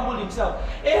Ahab humbled himself.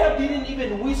 Ahab didn't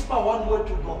even whisper one word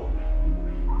to God.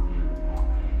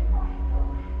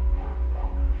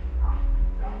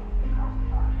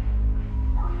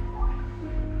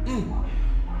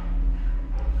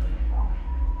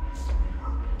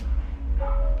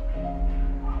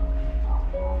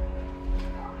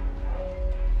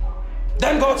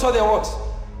 Then God saw their works,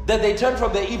 that they turned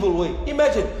from their evil way.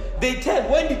 Imagine, they turned.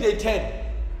 When did they turn?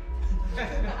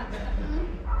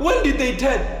 When did they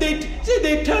turn?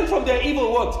 They turned from their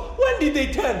evil works. When did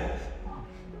they turn?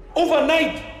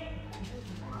 Overnight.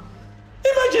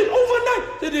 Imagine,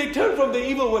 overnight, that they turned from the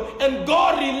evil way. And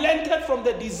God relented from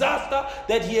the disaster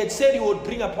that he had said he would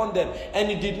bring upon them. And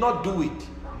he did not do it.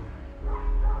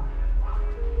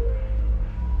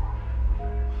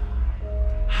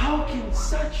 How can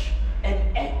such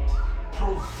an act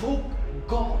provoke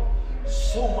God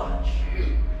so much?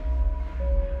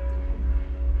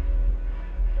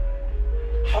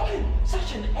 How can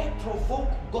such an act provoke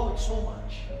God so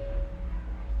much?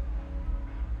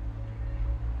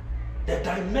 The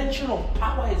dimension of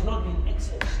power has not been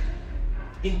accessed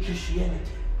in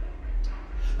Christianity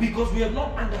because we have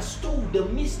not understood the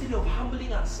mystery of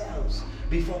humbling ourselves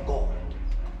before God.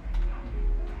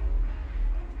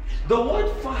 The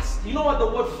word fast, you know what the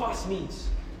word fast means?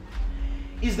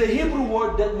 Is the Hebrew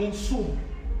word that means sum.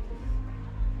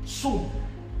 Sum.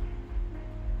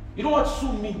 You know what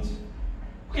sum means?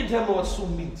 Who can tell me what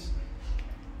sum means?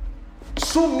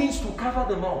 Sum means to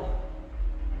cover the mouth.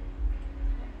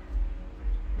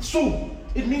 Sum.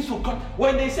 It means to cover.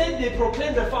 When they say they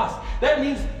proclaim the fast, that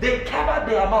means they cover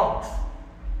their mouth.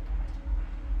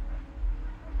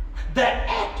 The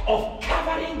act of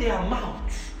covering their mouth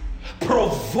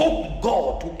provoked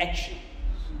God to action.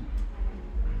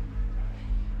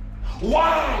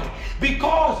 Why?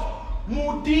 Because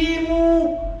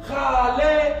Mudimu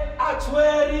Khale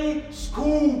Atweri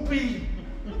Scoopy.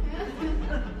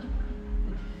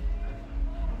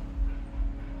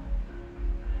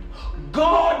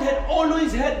 God had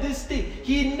always had this thing.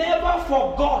 He never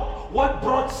forgot what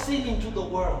brought sin into the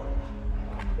world.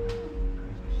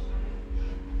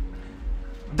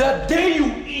 The day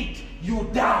you eat, you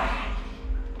die.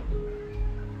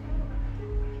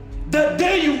 The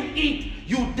day you eat,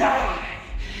 you die.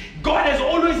 God has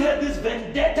always had this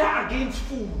vendetta against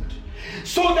food,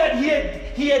 so that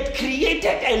he had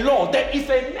created a law that if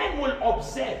a man will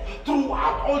observe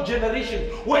throughout all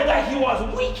generations, whether he was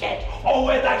wicked or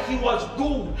whether he was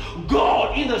good,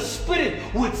 God in the spirit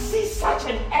would see such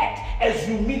an act as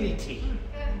humility.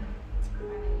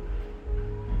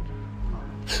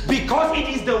 Because it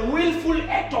is the willful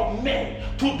act of man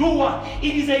to do what?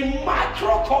 It is a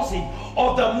microcosm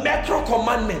of the macro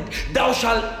commandment, thou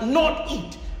shalt not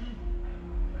eat.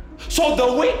 So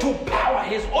the way to power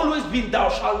has always been thou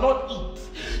shalt not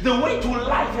eat. The way to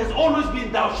life has always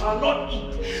been thou shalt not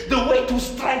eat. The way to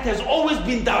strength has always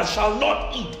been thou shalt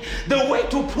not eat. The way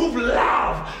to prove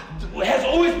love has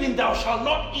always been thou shalt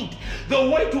not eat. The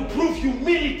way to prove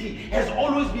humility has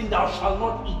always been thou shalt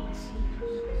not eat.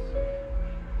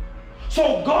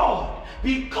 So God,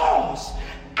 because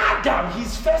Adam,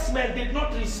 his first man, did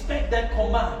not respect that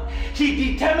command,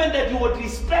 he determined that he would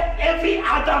respect every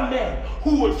other man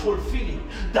who would fulfill it.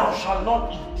 Thou shalt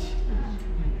not eat.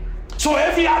 So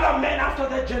every other man after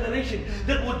that generation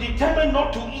that would determine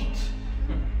not to eat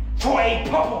for a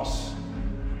purpose,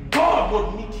 God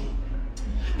would meet him.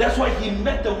 That's why he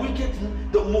met the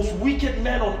most wicked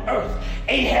man on earth,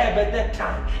 Ahab, at that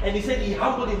time. And he said he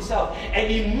humbled himself and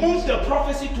he moved the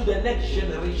prophecy to the next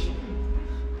generation.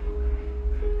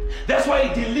 That's why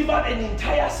he delivered an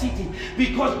entire city,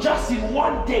 because just in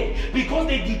one day, because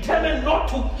they determined not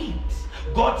to eat,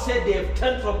 God said they have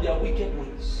turned from their wicked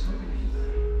ways.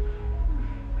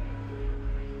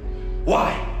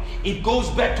 Why? It goes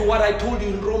back to what I told you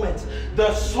in Romans.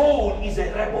 The soul is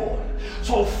a rebel.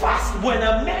 So fast, when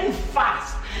a man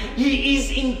fasts, he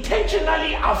is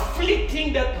intentionally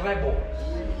afflicting that rebel.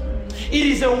 It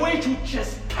is a way to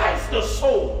chastise the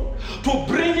soul, to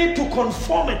bring it to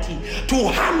conformity, to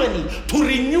harmony, to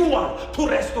renewal, to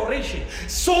restoration,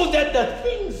 so that the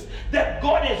things that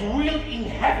God has willed in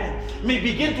heaven may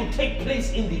begin to take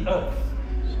place in the earth.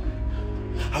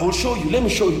 I will show you. Let me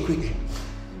show you quickly.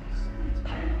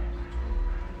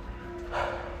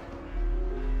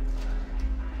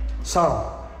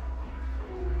 Psalm.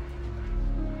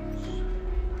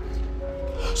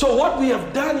 So what we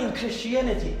have done in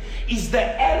Christianity is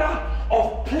the error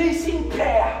of placing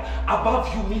prayer above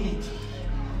humility.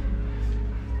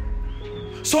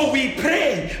 So we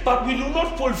pray, but we do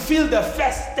not fulfill the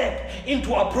first step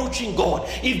into approaching God.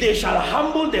 If they shall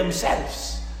humble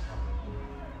themselves,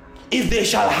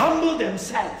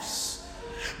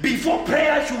 before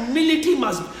prayer, humility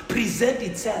must present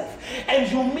itself. And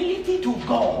humility to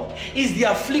God is the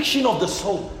affliction of the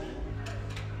soul.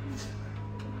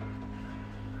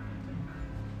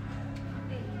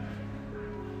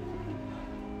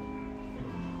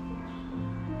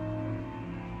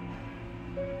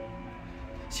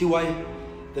 See why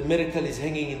the miracle is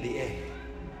hanging in the air?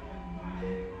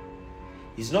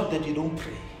 It's not that you don't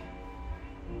pray.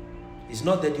 It's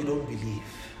not that you don't believe.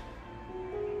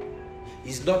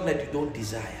 It's not that you don't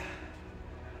desire.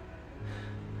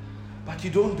 But you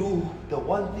don't do the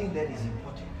one thing that is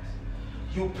important.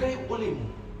 You pray only.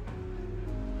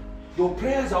 Your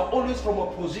prayers are always from a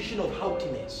position of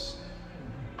haughtiness.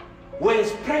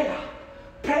 Whereas prayer,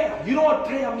 you know what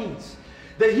prayer means?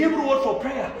 The Hebrew word for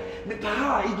prayer,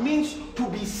 it means to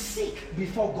be sick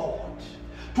before God,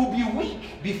 to be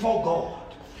weak before God.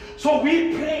 So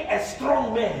we pray a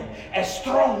strong man, a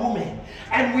strong woman,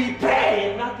 and we pray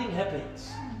and nothing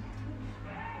happens.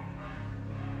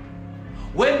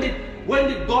 When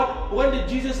did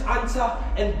Jesus answer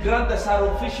and grant the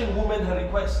Syrophoenician woman her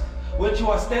request? When she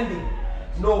was standing?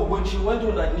 No, when she went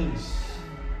on her knees.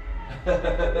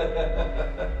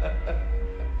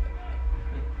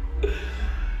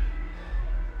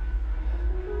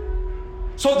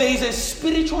 So there is a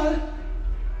spiritual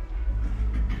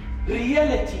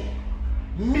reality,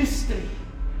 mystery,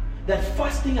 that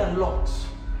fasting unlocks,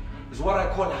 is what I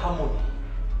call harmony.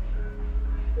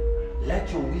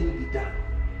 Let your will be done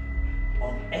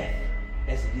on earth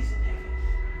as it is in heaven.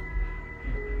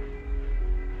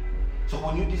 So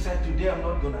when you decide today, I'm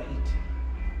not going to eat,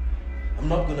 I'm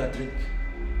not going to drink,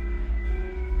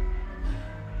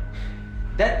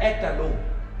 that act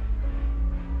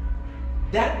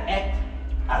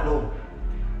alone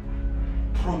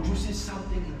produces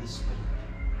something in the spirit.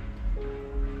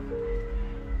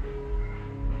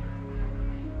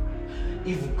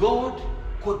 if God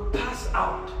could pass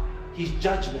out his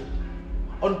judgment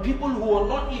on people who are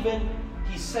not even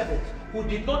his servants, who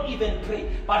did not even pray,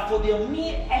 but for their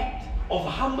mere act of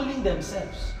humbling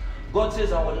themselves, God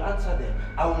says, I will answer them.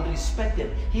 I will respect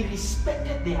them. He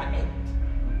respected their act.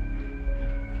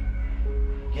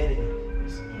 Get it?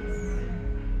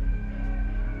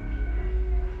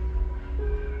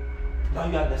 Now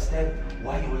you understand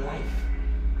why your life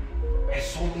has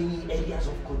so many areas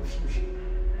of confusion,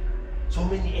 so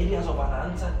many areas of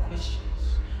unanswered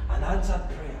questions, unanswered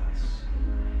prayers.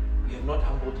 You have not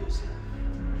humbled yourself.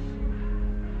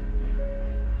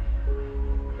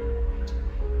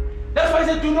 That's why I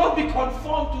said, do not be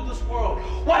conformed to this world.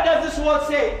 What does this world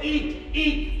say? Eat,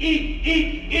 eat, eat,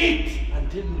 eat, eat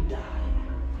until you die.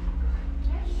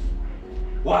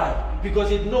 Why?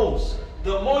 Because it knows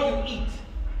the more you eat,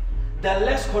 the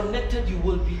less connected you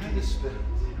will be to the Spirit.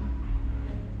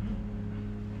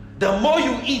 The more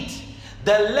you eat,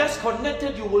 the less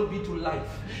connected you will be to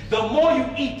life. The more you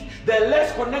eat, the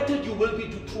less connected you will be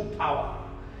to true power.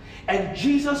 And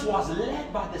Jesus was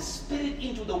led by the Spirit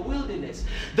into the wilderness.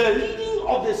 The leading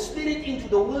of the Spirit into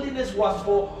the wilderness was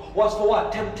for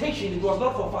what? Temptation. It was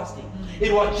not for fasting.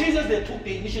 It was Jesus that took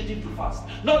the initiative to fast,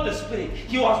 not the Spirit.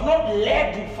 He was not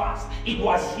led to fast. It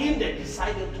was him that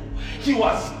decided to. He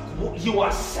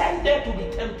was sent there to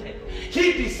be tempted.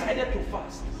 He decided to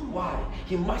fast. Why?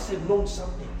 He must have known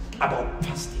something about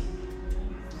fasting.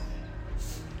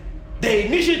 The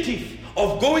initiative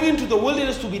of going into the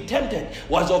wilderness to be tempted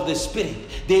was of the Spirit.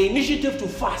 The initiative to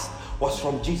fast was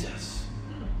from Jesus.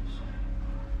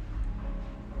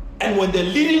 And when the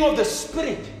leading of the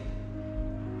Spirit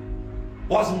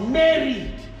was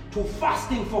married to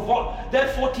fasting for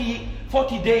that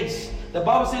 40 days, the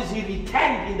Bible says he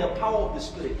returned in the power of the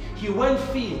Spirit. He went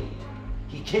filled.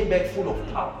 He came back full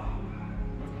of power.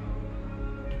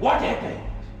 What happened?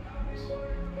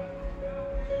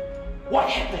 What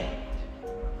happened?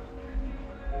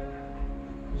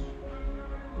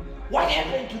 What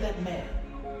happened to that man?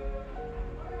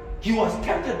 He was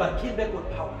tempted but came back with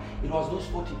power. It was those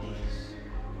 40 days.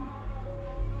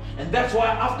 And that's why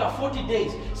after 40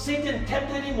 days, Satan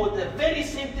tempted him with the very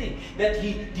same thing that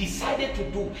he decided to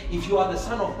do. If you are the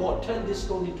Son of God, turn this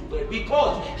stone into bread.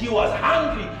 Because he was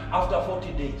hungry after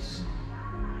 40 days.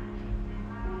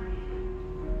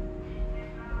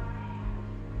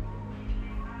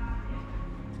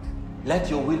 Let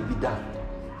your will be done.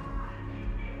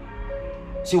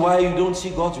 See why you don't see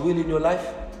God's will in your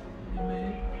life?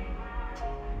 Amen.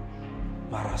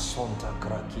 Marasonta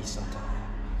krakisata.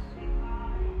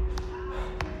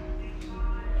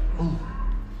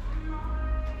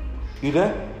 You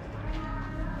there?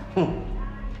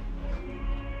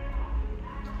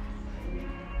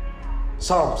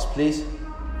 Psalms, please.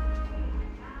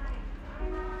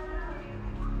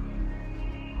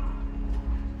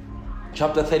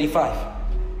 Chapter 35.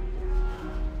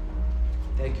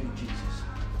 Thank you, Jesus.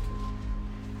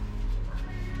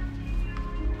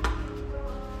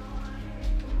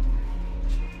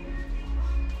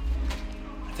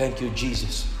 Thank you,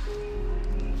 Jesus.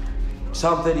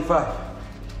 Psalm 35,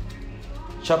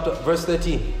 verse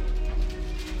 13.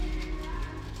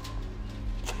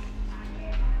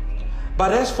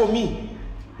 But as for me,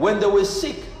 when they were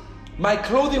sick, my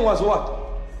clothing was what?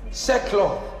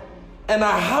 Sackcloth. And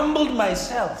I humbled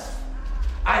myself.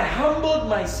 I humbled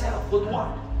myself with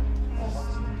what?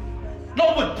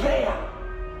 Not with prayer,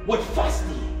 with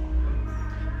fasting.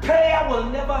 Prayer will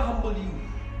never humble you.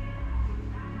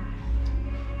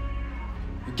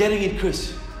 You're getting it,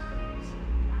 Chris?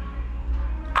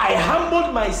 I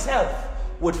humbled myself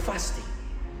with fasting.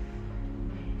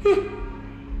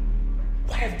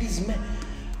 What have these men?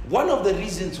 One of the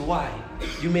reasons why,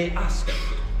 you may ask,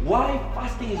 why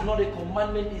fasting is not a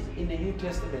commandment in the New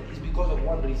Testament is because of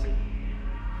one reason.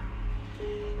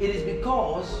 It is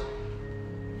because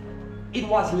it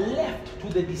was left to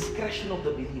the discretion of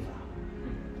the believer.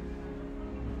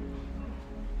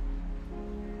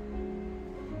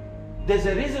 There's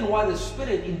a reason why the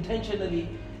Spirit intentionally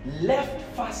left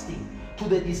fasting to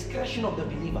the discretion of the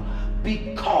believer,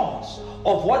 because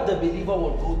of what the believer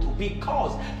will go through,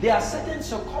 because there are certain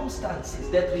circumstances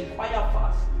that require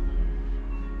fast.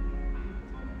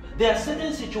 There are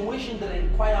certain situations that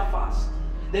require fast.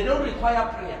 They don't require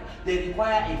prayer, they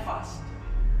require a fast.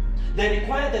 They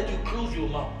require that you close your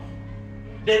mouth.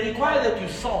 They require that you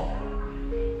song.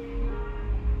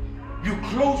 You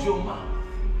close your mouth.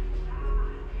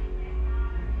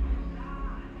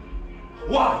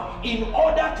 Why? In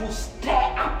order to stir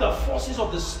up the forces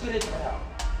of the spirit realm.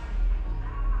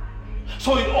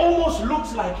 So it almost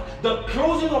looks like the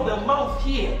closing of the mouth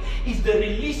here is the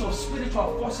release of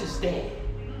spiritual forces there.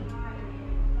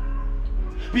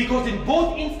 Because in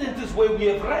both instances where we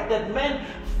have read that men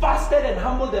fasted and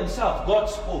humbled themselves, God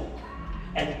spoke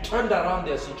and turned around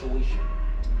their situation.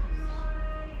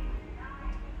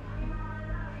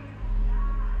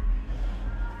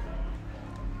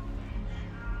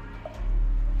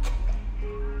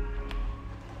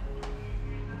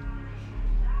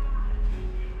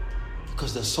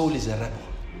 Because the soul is a rebel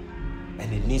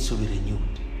and it needs to be renewed.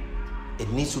 It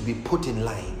needs to be put in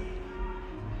line.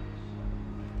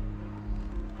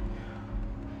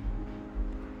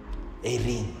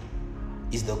 Erin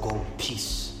is the goal,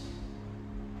 peace.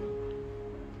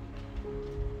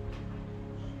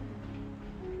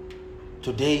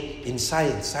 Today in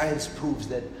science proves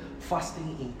that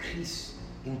fasting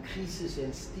increases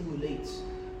and stimulates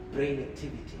brain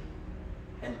activity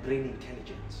and brain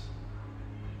intelligence.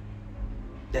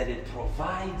 That it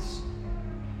provides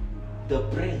the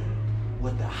brain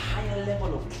with a higher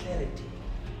level of clarity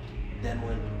than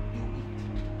when you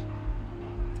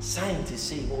eat. Science is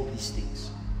saying all these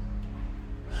things,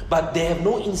 but they have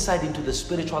no insight into the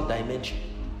spiritual dimension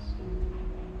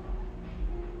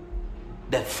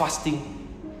that fasting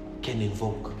can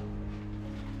invoke.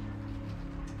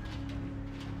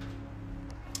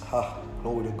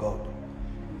 Glory to God.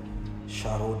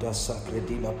 Sharoda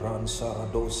sacredila bransa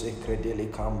radose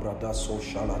credele cambra da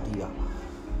socialadia.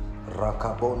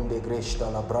 Rakabonde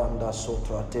gresta la branda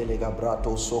sotra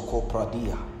telegabrato soko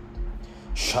pradia.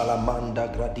 Shalamanda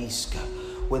gradiska.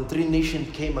 When 3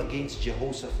 nations came against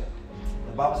Jehoshaphat,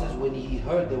 the Bible says when he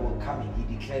heard they were coming,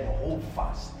 he declared a whole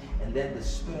fast. And then the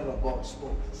Spirit of God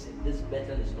spoke. He said, this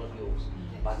battle is not yours,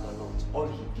 but the Lord's. All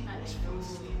he did was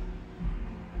fast.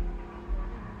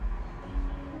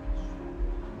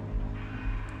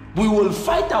 We will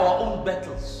fight our own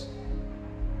battles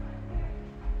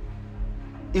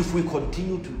if we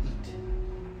continue to eat.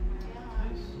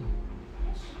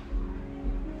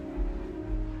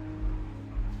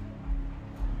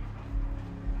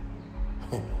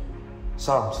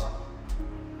 Psalms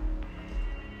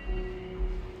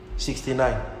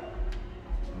 69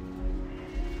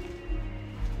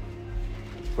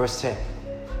 verse 10.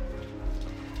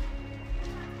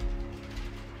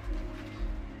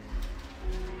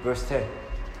 Verse 10.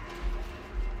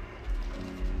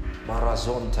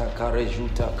 Marazonta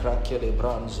karejuta krakele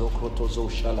branzo krotozo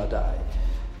shaladai.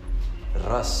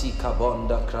 Rasika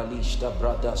bonda kralishta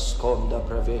brada skonda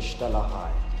breveshta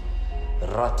lahai.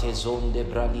 Ratezonde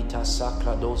bralita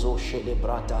sacra dozo shele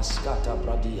brata skata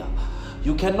bradia.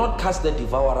 You cannot cast the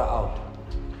devourer out.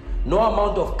 No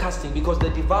amount of casting, because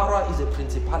the devourer is a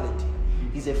principality.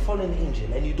 He's a fallen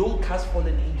angel, and you don't cast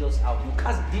fallen angels out. You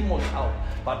cast demons out,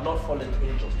 but not fallen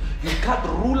angels. You cast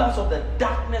rulers of the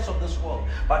darkness of this world,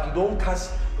 but you don't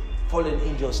cast fallen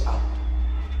angels out.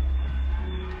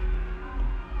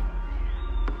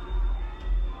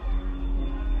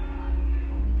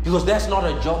 Because that's not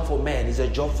a job for man, it's a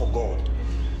job for God.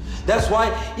 That's why,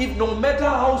 if no matter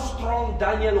how strong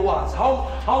Daniel was,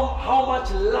 how much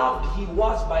loved he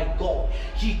was by God,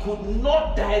 he could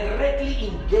not directly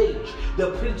engage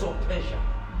the prince of Persia.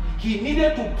 He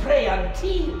needed to pray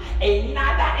until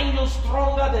another angel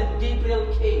stronger than Gabriel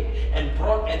came and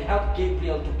helped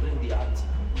Gabriel to bring the answer.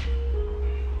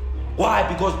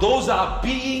 Why? Because those are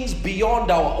beings beyond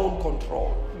our own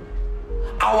control.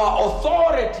 Our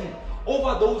authority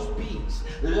over those beings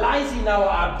lies in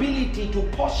our ability to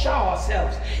posture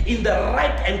ourselves in the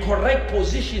right and correct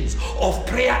positions of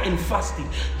prayer and fasting.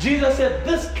 Jesus said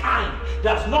this kind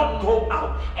does not go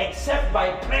out except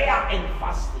by prayer and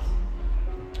fasting.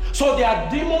 So there are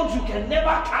demons you can never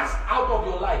cast out of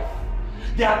your life.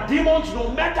 There are demons, no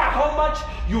matter how much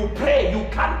you pray, you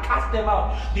can't cast them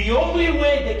out. The only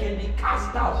way they can be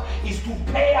cast out is through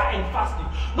prayer and fasting.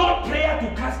 Not prayer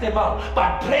to cast them out,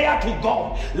 but prayer to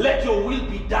God. Let your will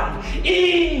be done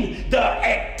in the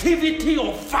activity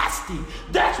of fasting.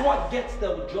 That's what gets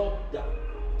the job done.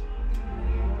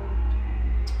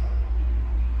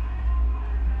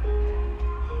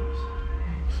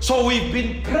 So we've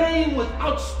been praying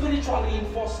without spiritual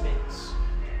reinforcements.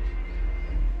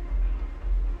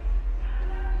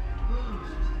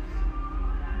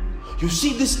 You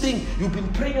see this thing, you've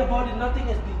been praying about it, nothing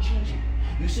has been changing.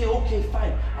 You say, okay,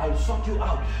 fine, I'll sort you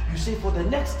out. You say, for the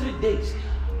next 3 days,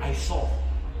 I saw.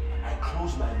 I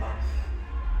close my mouth.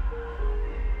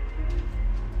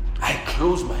 I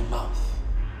close my mouth.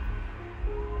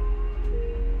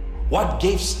 What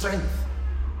gave strength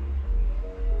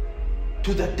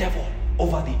to the devil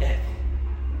over the earth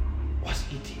was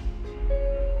eating.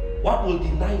 What will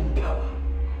deny him power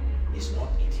is not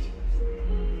eating.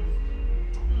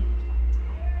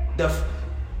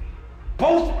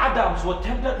 Both Adams were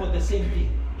tempted with the same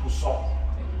thing, to solve,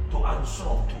 to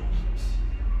unsolve, to eat.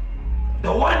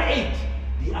 The one ate,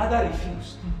 the other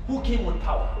refused. Who came with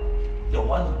power? The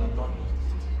one who did not eat.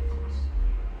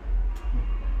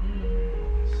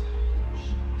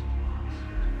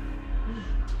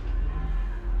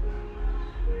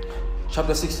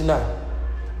 Chapter 69,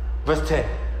 verse 10.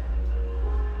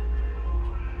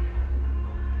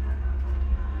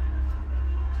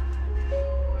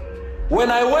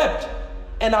 When I wept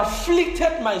and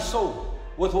afflicted my soul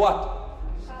with what?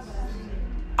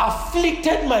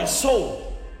 Afflicted my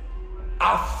soul.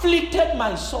 Afflicted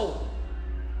my soul.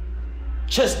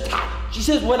 Chastised. She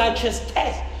says, when I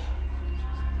chastised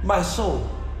my soul.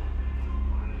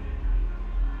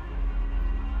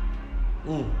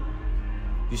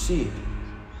 You see it.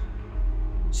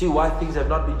 See why things have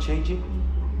not been changing?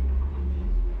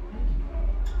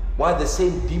 Why the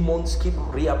same demons keep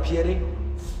reappearing?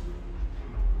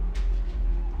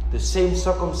 The same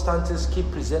circumstances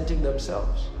keep presenting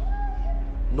themselves.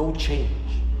 No change.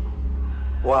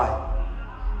 Why?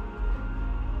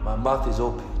 My mouth is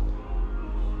open.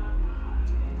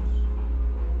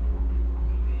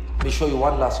 Let me show you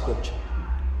one last scripture.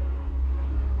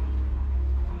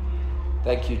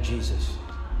 Thank you, Jesus.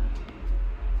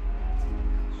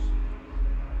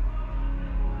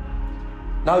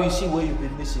 Now you see where you've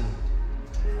been missing it.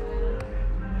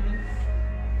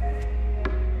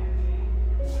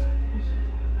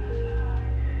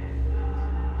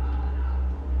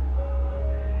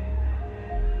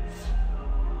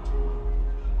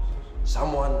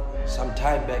 Someone some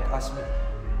time back asked me,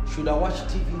 should I watch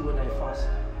TV when I fast?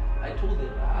 I told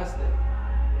them, I asked them,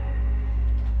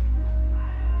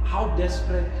 how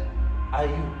desperate are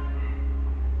you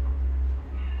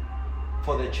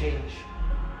for the change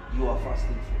you are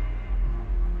fasting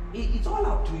for? It's all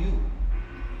up to you.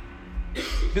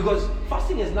 Because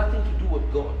fasting has nothing to do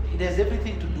with God. It has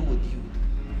everything to do with you.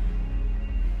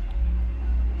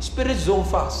 Spirits don't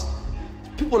fast.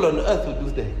 People on earth will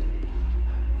do that.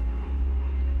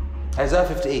 Isaiah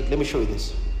 58, let me show you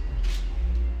this.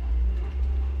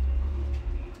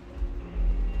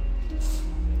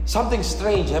 Something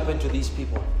strange happened to these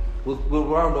people. We'll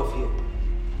round off here.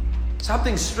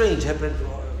 Something strange happened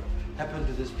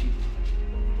to these people.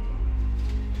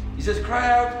 He says,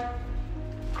 cry out,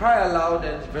 cry aloud,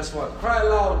 and verse 1. Cry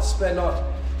aloud, spare not.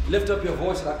 Lift up your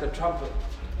voice like a trumpet.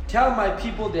 Tell my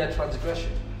people their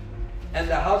transgression, and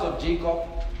the house of Jacob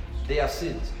their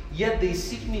sins. Yet they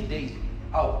seek me daily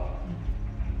out,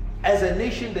 as a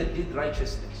nation that did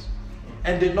righteousness,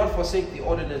 and did not forsake the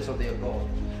ordinance of their God.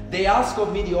 They ask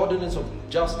of me the ordinance of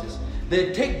justice.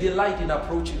 They take delight in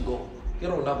approaching God.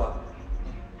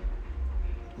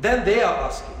 Then they are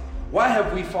asking, why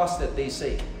have we fasted, they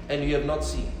say, and you have not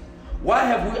seen? Why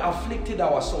have we afflicted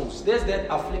our souls? There's that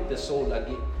afflict the soul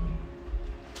again.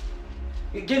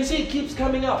 You can see it keeps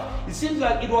coming up. It seems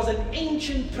like it was an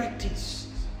ancient practice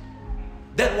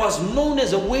that was known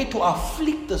as a way to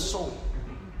afflict the soul.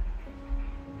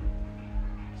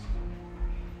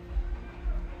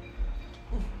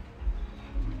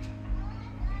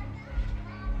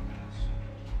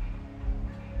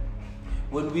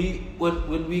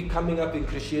 When we coming up in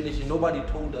Christianity, nobody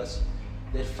told us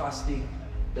that fasting,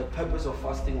 the purpose of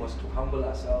fasting was to humble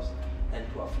ourselves and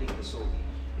to afflict the soul.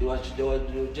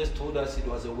 They just told us it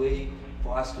was a way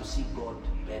for us to seek God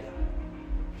better.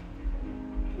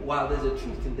 While there's a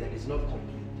truth in that, it's not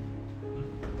complete.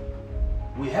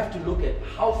 We have to look at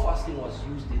how fasting was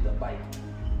used in the Bible.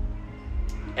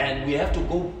 And we have to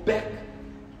go back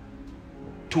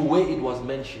to where it was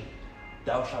mentioned,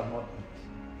 thou shalt not eat.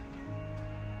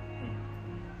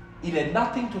 It had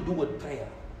nothing to do with prayer,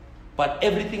 but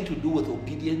everything to do with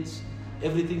obedience,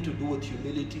 everything to do with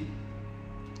humility,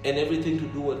 and everything to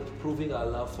do with proving our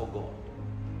love for God.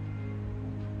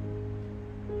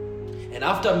 And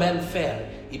after man fell,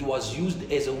 it was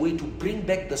used as a way to bring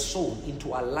back the soul into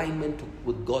alignment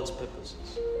with God's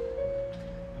purposes,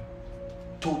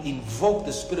 to invoke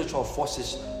the spiritual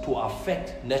forces to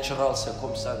affect natural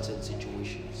circumstances and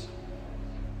situations.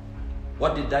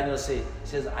 What did Daniel say? He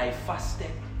says, I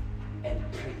fasted and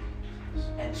prayed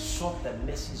and sought the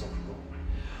mercies of God.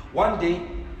 One day,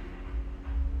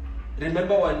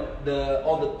 remember when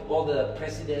all the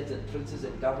presidents and princes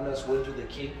and governors went to the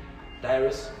king,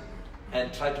 Darius,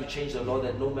 and tried to change the law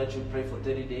that no man should pray for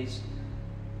 30 days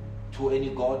to any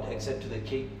god except to the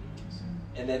king.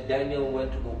 And then Daniel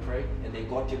went to go pray, and they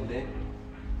got him there,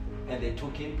 and they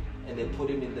took him and they put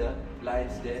him in the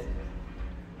lion's den.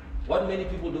 What many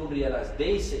people don't realize,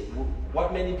 they say,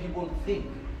 what many people think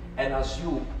and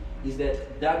assume is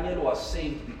that Daniel was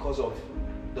saved because of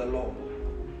the law,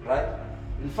 right?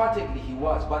 Emphatically he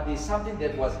was, but there's something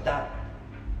that was done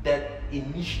that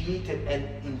initiated and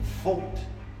invoked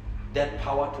that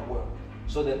power to work.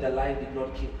 so that the lion did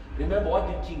not kill. Remember, what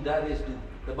did King Darius do?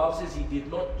 The Bible says he did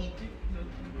not eat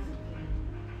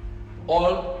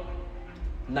all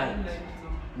night,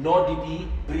 nor did he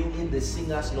bring in the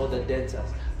singers nor the dancers,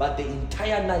 but the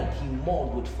entire night he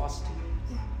mourned with fasting.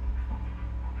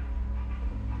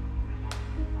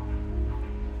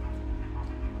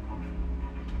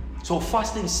 So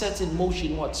fasting sets in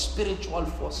motion what? Spiritual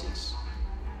forces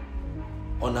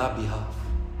on our behalf.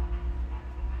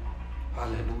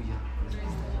 Hallelujah.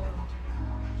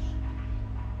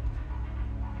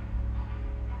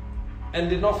 And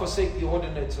did not forsake the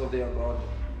ordinance of their God.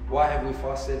 Why have we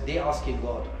fasted? They asking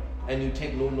God, and you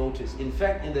take no notice. In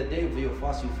fact, in the day of your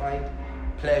fast, you find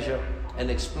pleasure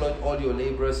and exploit all your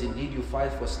laborers. Indeed, you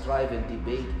fight for strife and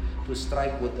debate, to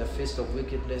strike with the fist of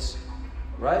wickedness.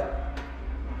 Right?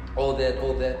 All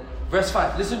that. Verse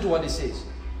 5, listen to what it says.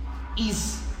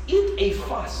 Is it a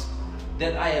fast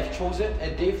that I have chosen, a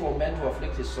day for man to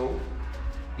afflict his soul?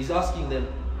 He's asking them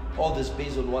all this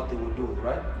based on what they were doing,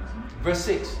 right? Verse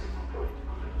 6.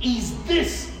 Is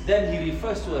this, then he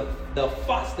refers to the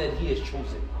fast that he has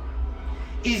chosen.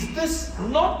 Is this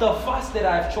not the fast that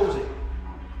I have chosen?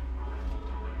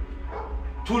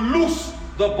 To loose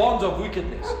the bonds of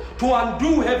wickedness, to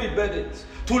undo heavy burdens,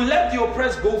 to let the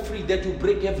oppressed go free, that you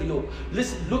break every yoke.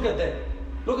 Listen, look at that.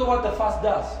 Look at what the fast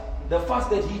does. The fast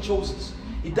that he chooses.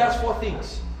 It does 4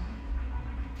 things.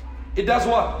 It does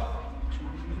what?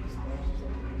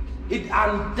 It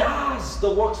undoes the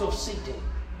works of Satan.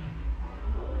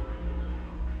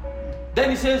 Then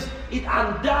he says, it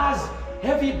undoes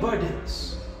heavy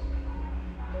burdens.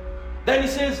 Then he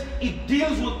says, it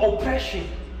deals with oppression.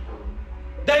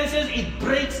 Then he says, it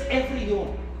breaks every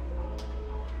yoke.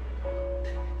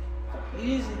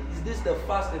 Is this the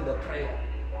fast and the prayer?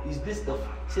 Is this the fast?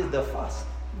 It says the fast.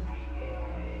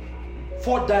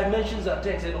 4 dimensions are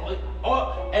text, and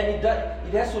it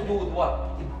has to do with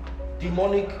what?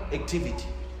 Demonic activity.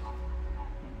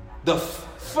 The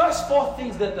first 4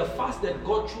 things that the fast that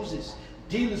God chooses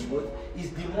deals with is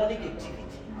demonic activity.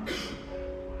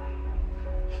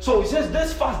 So he says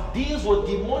this fast deals with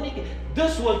demonic.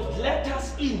 This will let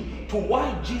us in to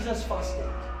why Jesus fasted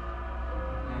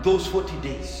those 40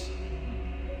 days.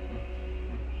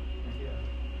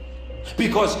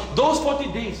 Because those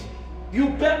 40 days, you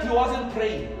bet he wasn't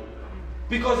praying.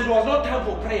 Because it was not time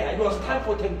for prayer. It was time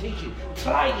for temptation.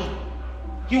 Trying.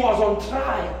 He was on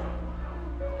trial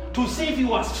to see if he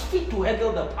was fit to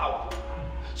handle the power.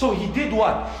 So he did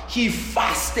what? He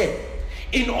fasted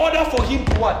in order for him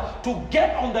to what? To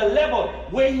get on the level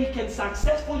where he can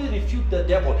successfully refute the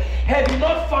devil. Had he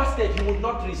not fasted, he would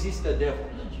not resist the devil.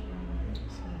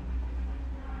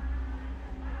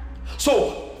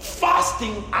 So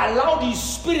fasting allowed his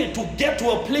spirit to get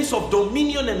to a place of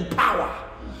dominion and power,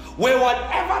 where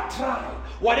whatever trial,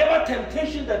 whatever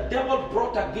temptation the devil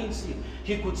brought against him,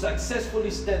 he could successfully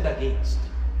stand against.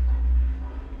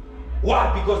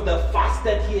 Why? Because the fast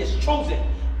that he has chosen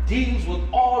deals with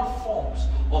all forms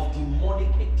of demonic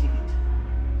activity.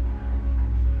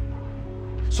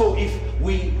 So if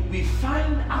we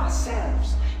find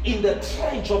ourselves in the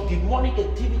trench of demonic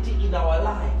activity in our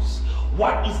lives,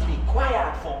 what is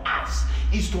required for us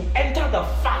is to enter the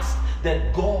fast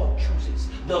that God chooses.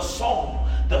 The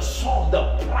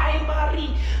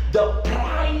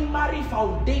primary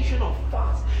foundation of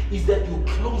fast is that you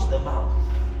close the mouth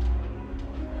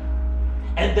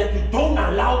and that you don't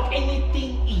allow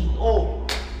anything in. Oh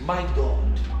my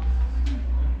God.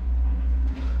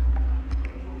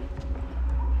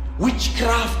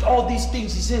 Witchcraft, all these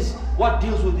things, he says, what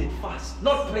deals with it? Fast.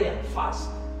 Not prayer, fast.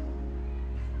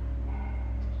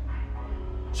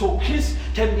 So Chris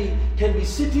can be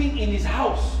sitting in his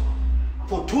house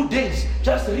for 2 days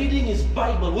just reading his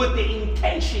Bible with the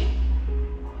intention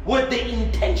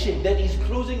that he's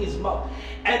closing his mouth.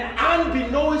 And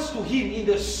unbeknownst to him, in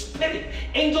the spirit,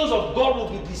 angels of God will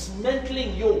be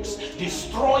dismantling yokes,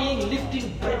 destroying,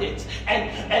 lifting burdens,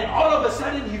 and all of a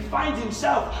sudden he finds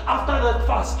himself after that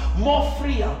fast more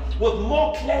freer, with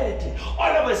more clarity.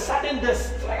 All of a sudden the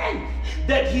strength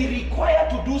that he required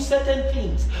to do certain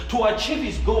things to achieve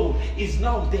his goal is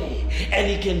now there, and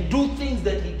he can do things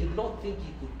that he did not think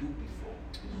he could do before.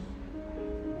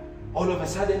 All of a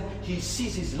sudden he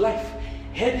sees his life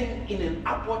heading in an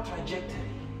upward trajectory.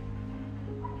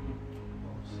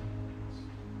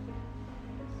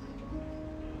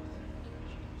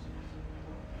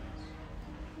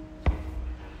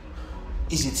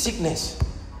 Is it sickness?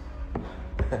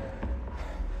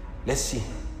 Let's see.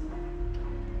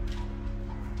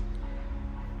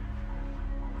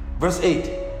 Verse 8.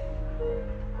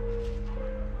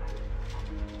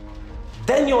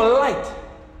 Then your light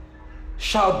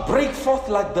shall break forth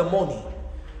like the morning,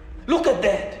 Look at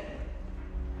that.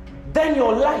 Then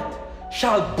your light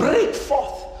shall break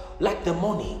forth like the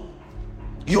morning.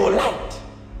 Your light.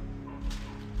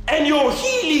 And your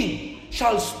healing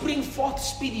shall spring forth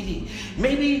speedily.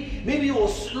 Maybe you're a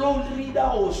slow reader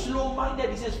or slow-minded.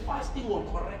 He says fasting will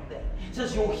correct that. He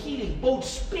says your healing, both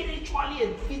spiritually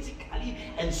and physically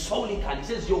and solically. He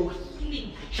says your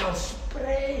healing shall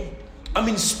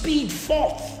speed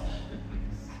forth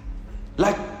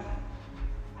like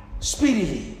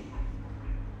speedily.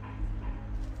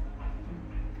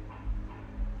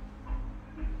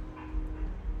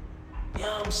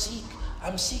 Yeah, I'm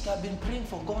sick. I've been praying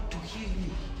for God to heal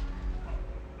me.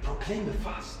 Proclaim a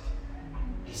fast.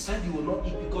 He said you will not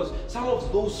eat, because some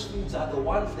of those foods are the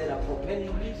ones that are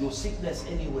propelling your sickness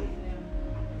anyway.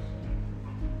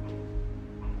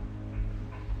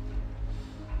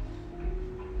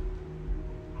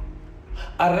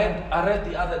 I read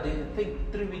the other day, I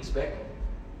think 3 weeks back,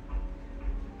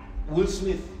 Will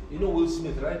Smith. You know Will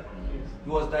Smith, right? Yes. He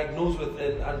was diagnosed with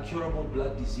an incurable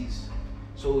blood disease.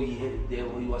 So he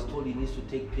was told he needs to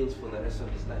take pills for the rest of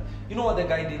his life. You know what the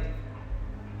guy did?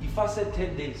 He fasted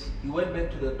 10 days. He went back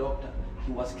to the doctor.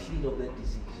 He was clean of that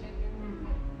disease.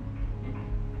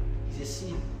 He's a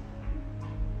sin.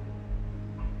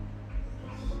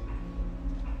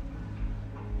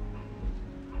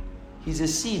 He's a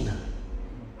sinner.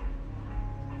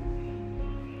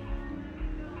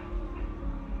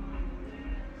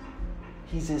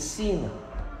 He's a sinner.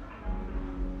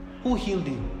 Who healed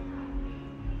him?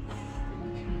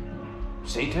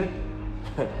 Satan?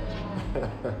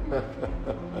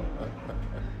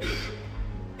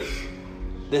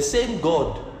 The same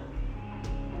God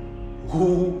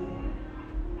who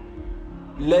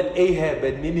let Ahab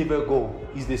and Nineveh go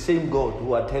is the same God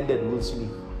who attended Will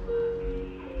Smith.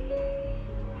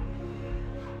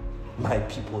 My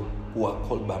people who are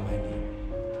called by my name.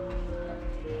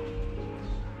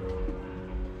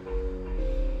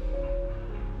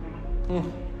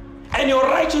 And your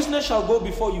righteousness shall go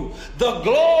before you. The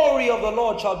glory of the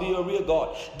Lord shall be your rear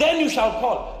guard. Then you shall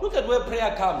call. Look at where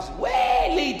prayer comes.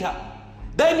 Way later.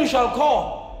 Then you shall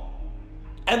call,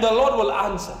 and the Lord will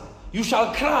answer. You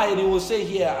shall cry, and he will say,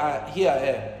 here I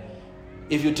am.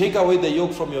 If you take away the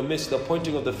yoke from your midst, the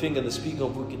pointing of the finger and the speaking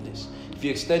of wickedness, if you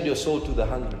extend your soul to the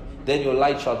hungry, then your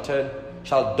light shall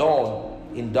dawn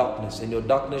in darkness, and your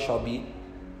darkness shall be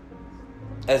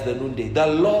as the noonday. The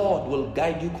Lord will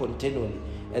guide you continually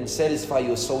and satisfy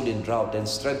your soul in drought and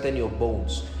strengthen your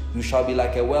bones. You shall be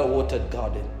like a well-watered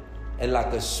garden and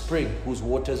like a spring whose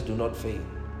waters do not fail.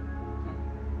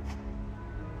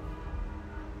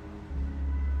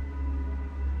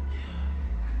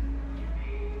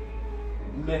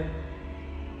 Amen.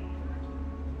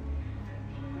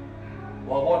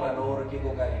 Wabona no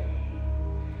rekiko kai.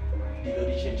 Dilo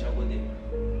di change with it.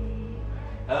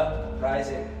 Rise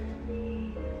it.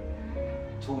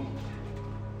 Two.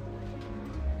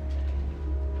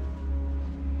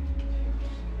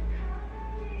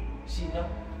 See now?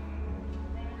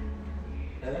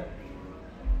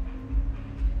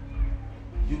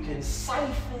 You can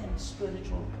siphon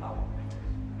spiritual power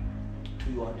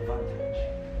to your advantage.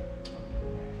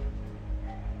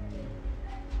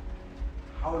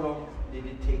 How long did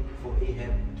it take for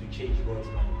Ahab to change God's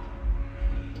mind?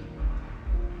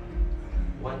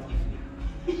 One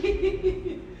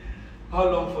evening. How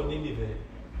long for Nineveh?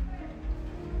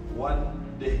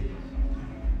 One day.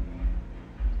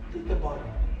 Think about it.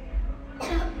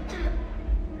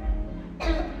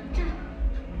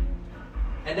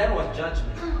 And that was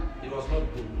judgment. It was not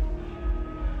good.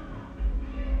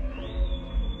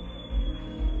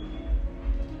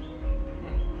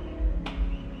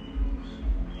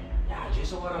 Yeah,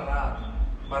 Jesus was around.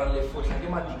 But le fought like a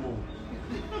demon.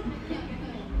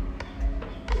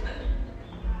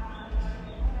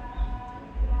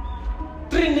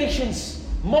 3 nations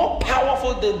more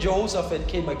powerful than Jehoshaphat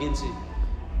came against him.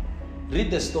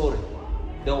 Read the story.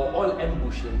 They were all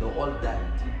ambushed and they all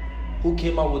died. Who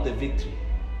came out with the victory?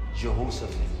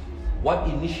 Jehoshaphat. What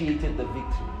initiated the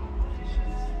victory?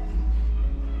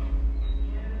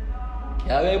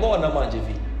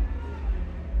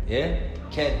 Yeah?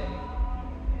 Ken.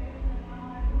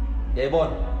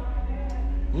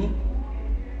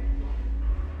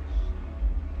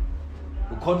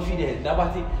 Confident.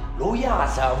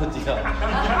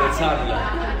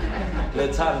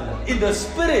 Let's handle. In the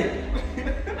spirit,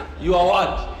 you are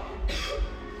what?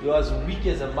 You are as weak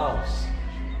as a mouse.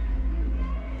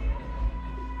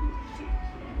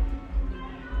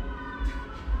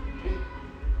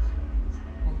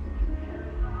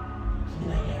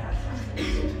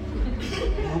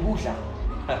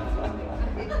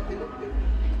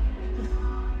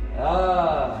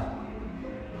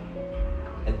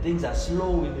 things are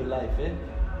slow in your life, eh?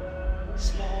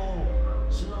 Slow.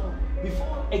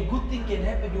 Before a good thing can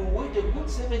happen, you wait a good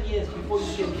 7 years before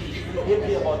you can be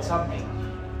happy about something.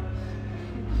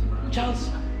 Charles,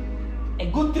 a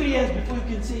good 3 years before you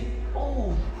can say,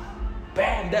 oh,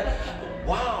 bam,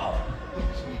 wow.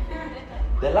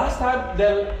 Let's talk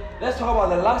about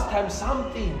the last time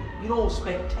something,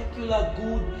 spectacular,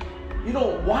 good,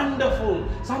 wonderful,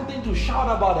 something to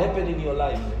shout about happened in your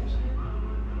life.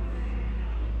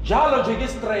 Jalo jege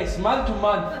stress, month to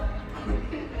month.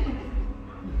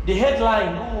 The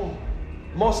headline,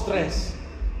 more stress.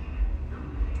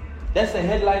 That's the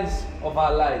headlines of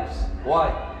our lives.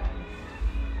 Why?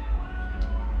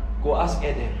 Go ask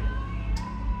Adam.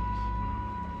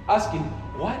 Ask him,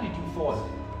 why did you fall?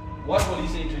 What will he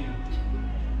say to you?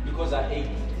 Because I ate.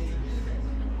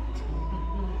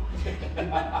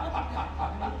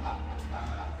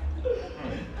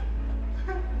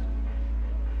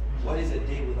 What is a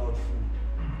day without food?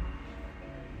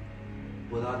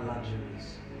 Without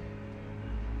luxuries?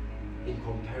 In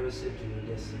comparison to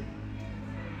your destiny?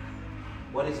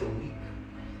 What is a week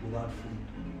without food?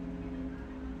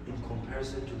 In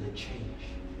comparison to the change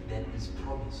that is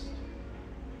promised?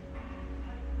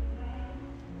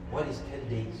 What is 10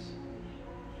 days?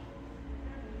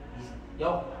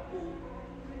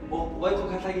 Why to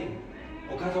cut again?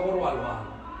 O cut over one.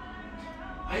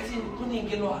 I think putting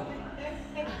in one.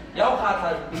 Yao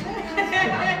cut.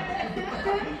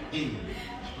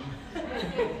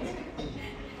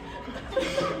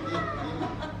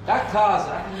 That cars, I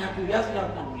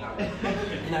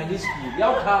this school.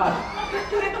 Yao car.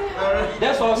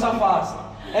 That's also fast.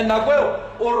 And now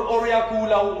or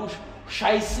yakula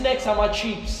shy snacks are my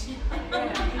chips.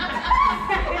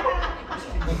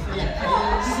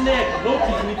 Snack, no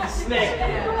kidding me, snack.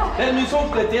 Then we saw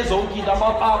the days on kid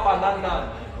about papa nan.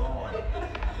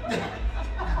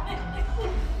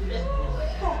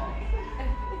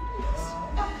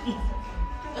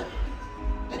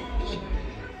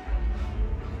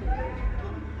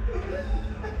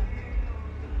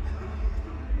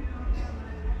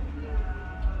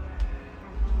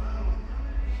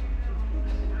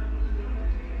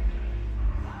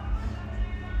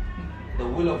 The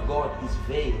will of God is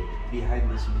veiled behind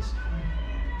this mystery.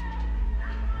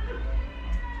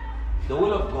 The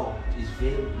will of God is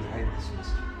veiled behind this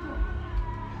mystery.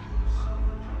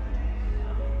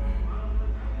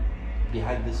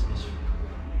 Behind this mystery.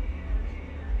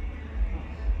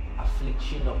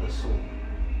 Affliction of the soul.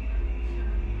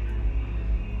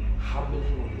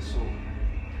 Humbling of the soul.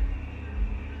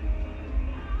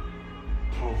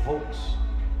 Provokes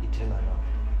eternal love.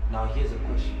 Now here's a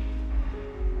question.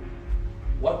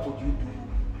 What would you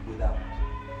do without?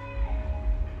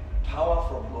 Power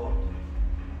from God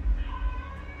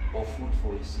or food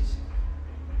for a season?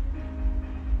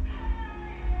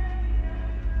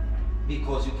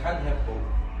 Because you can't have both.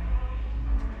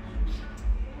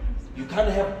 You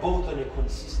can't have both on a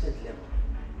consistent level.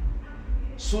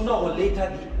 Sooner or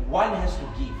later, one has to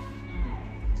give.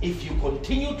 If you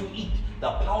continue to eat,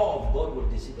 the power of God will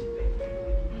disintegrate.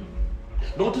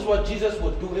 Notice what Jesus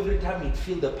would do every time he'd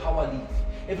feel the power leave.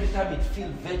 Every time he'd feel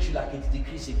virtue like it's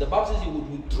decreasing. The Bible says he would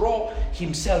withdraw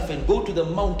himself and go to the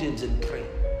mountains and pray.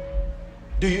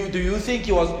 Do you think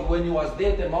when he was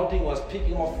there at the mountain, he was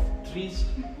picking off trees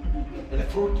and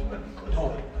fruit?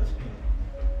 No.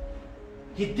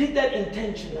 He did that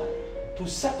intentionally to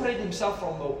separate himself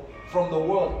from the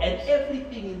world and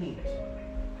everything in it.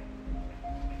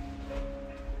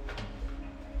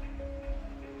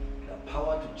 The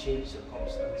power to change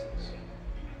circumstances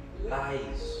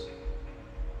lies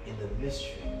in the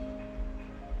mystery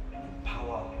and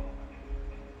power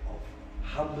of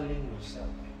humbling yourself,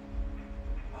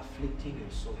 afflicting your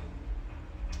soul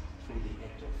through the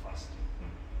act of fasting.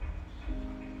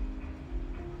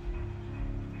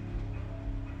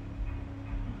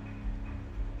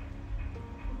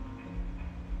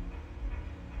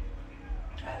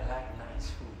 I like nice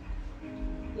food.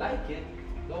 Like it?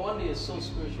 No wonder you're so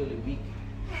spiritually weak.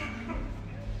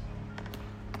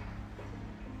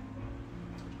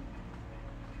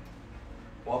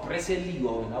 Or presently you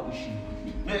are in Abushi.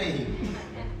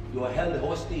 You are held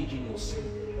hostage in your sin.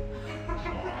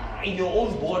 In your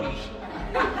own body.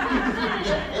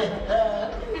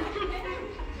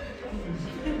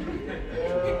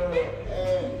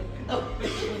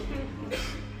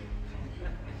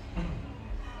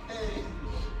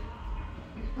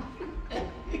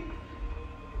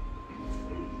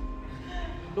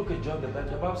 Look at John the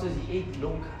Baptist. The Bible says he ate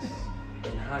locusts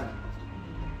and honey.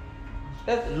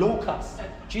 That's locusts.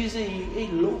 Jesus said he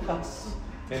ate locusts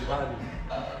and honey.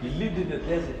 He lived in the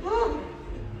desert.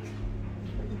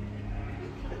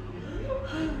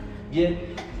 Yet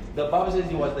the Bible says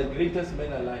he was the greatest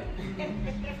man alive.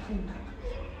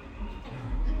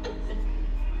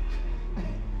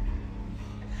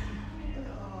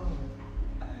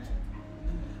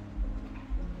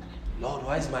 Lord,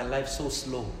 why is my life so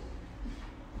slow?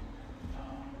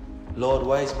 Lord,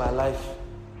 why is my life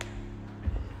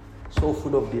so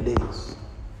full of delays?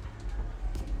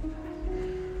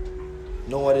 You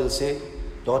know what he'll say?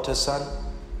 Daughter, son,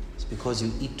 it's because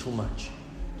you eat too much.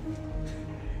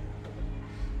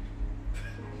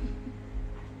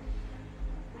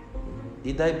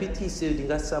 The diabetes is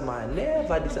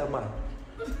never disama.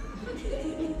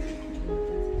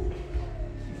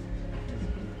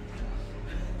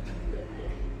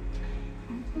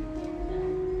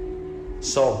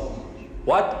 So,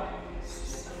 what?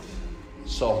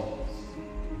 So,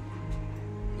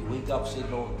 you wake up, say,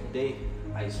 no, today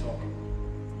I saw.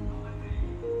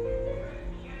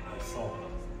 I saw.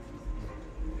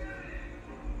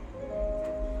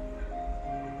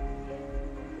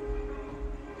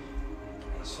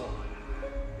 I saw.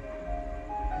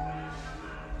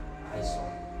 I saw.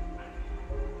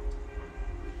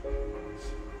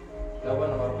 That one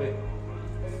of our way.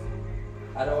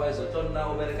 Otherwise, I don't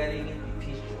know where getting it.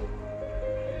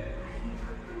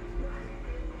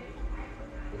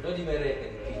 Don't even read the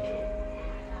picture.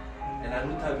 And I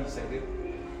look at this again.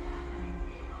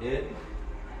 Yeah?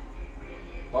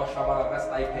 Wash about that's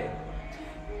iPad.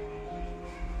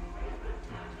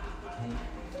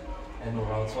 And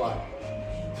around one.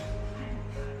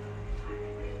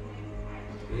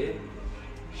 Yeah?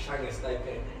 Shang is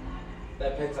iPad.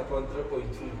 That pen's upon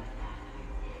 3.2.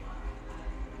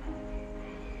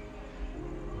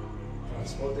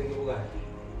 Transporting you guys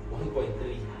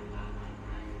 1.3.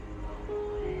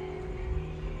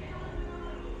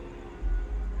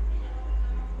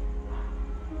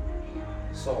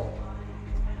 So,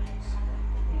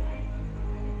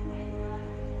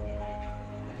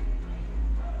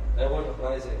 I want to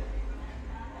prize it.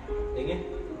 Again?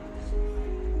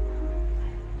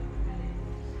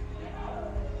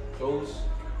 Close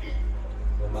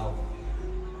the mouth.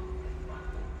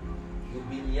 You've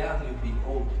been young, you've been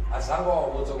old. As I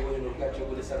go, what's going to look at you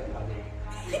with the sun?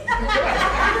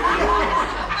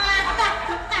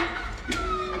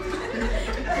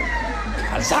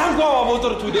 Azangwa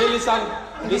motor today lisang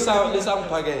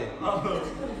page.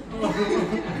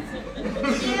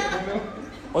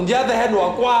 On the other hand,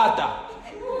 wakwata.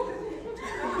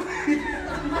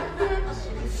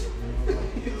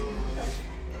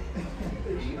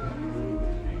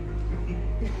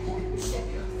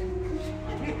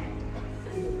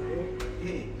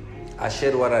 I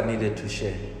shared what I needed to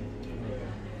share.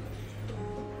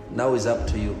 Now it's up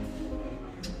to you.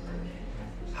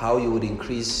 How you would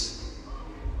increase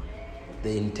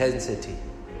the intensity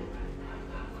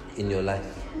in your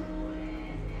life.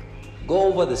 Go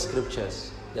over the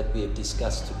scriptures that we have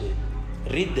discussed today.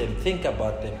 Read them, think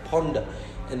about them, ponder,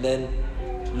 and then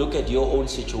look at your own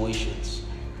situations.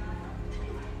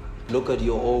 Look at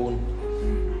your own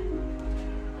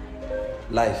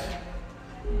life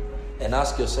and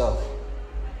ask yourself,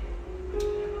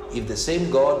 if the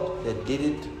same God that did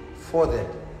it for them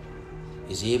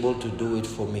is able to do it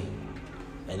for me,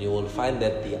 and you will find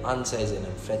that the answer is an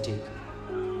emphatic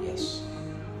yes.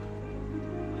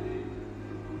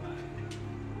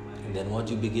 And then what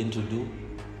you begin to do,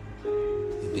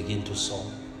 you begin to sow.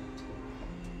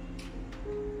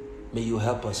 May you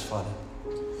help us, Father,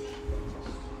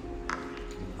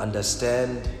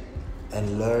 understand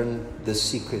and learn the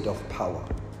secret of power,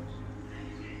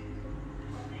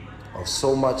 of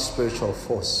so much spiritual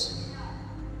force.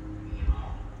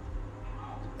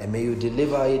 And may you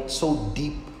deliver it so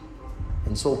deep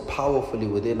and so powerfully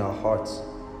within our hearts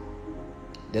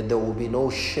that there will be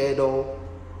no shadow,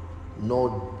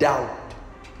 no doubt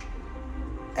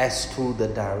as to the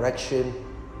direction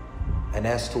and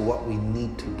as to what we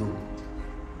need to do.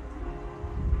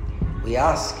 We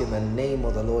ask in the name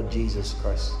of the Lord Jesus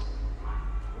Christ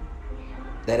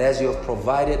that as you have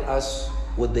provided us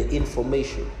with the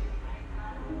information,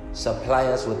 supply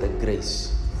us with the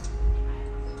grace.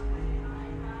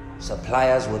 Supply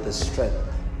us with the strength.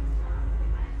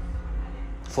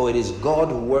 For it is God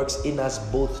who works in us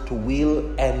both to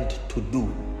will and to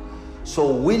do.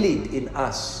 So will it in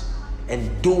us and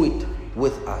do it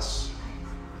with us.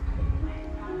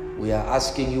 We are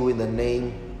asking you in the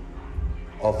name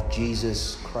of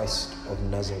Jesus Christ of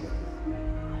Nazareth.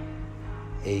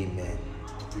 Amen.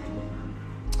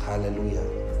 Hallelujah.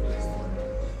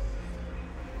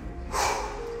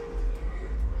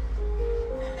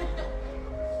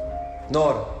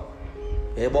 Nor,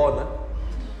 ebona.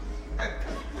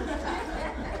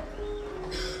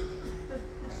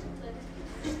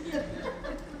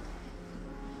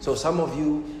 So some of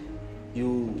you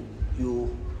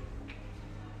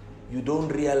don't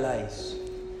realize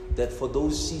that for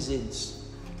those seasons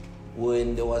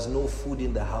when there was no food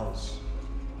in the house,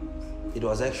 it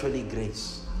was actually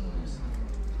grace.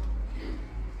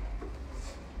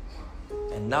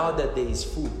 And now that there is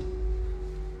food,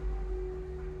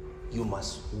 you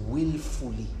must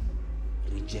willfully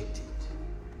reject it.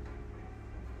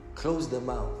 Close the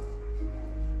mouth.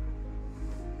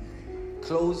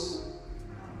 Close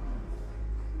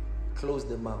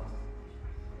the mouth.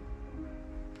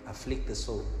 Afflict the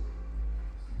soul.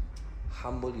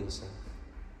 Humble yourself.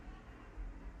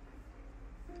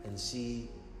 And see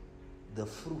the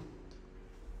fruit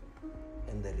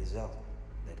and the result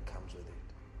that comes with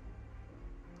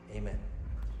it. Amen.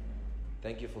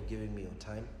 Thank you for giving me your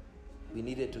time. We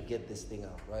needed to get this thing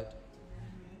out, right?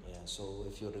 Yeah, so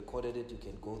if you recorded it, you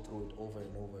can go through it over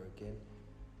and over again.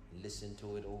 Listen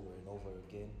to it over and over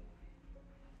again.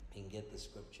 And get the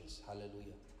scriptures.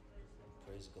 Hallelujah.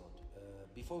 Praise God.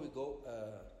 Before we go,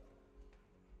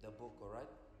 the book, all right?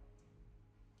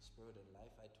 Spirit and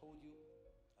Life. I told you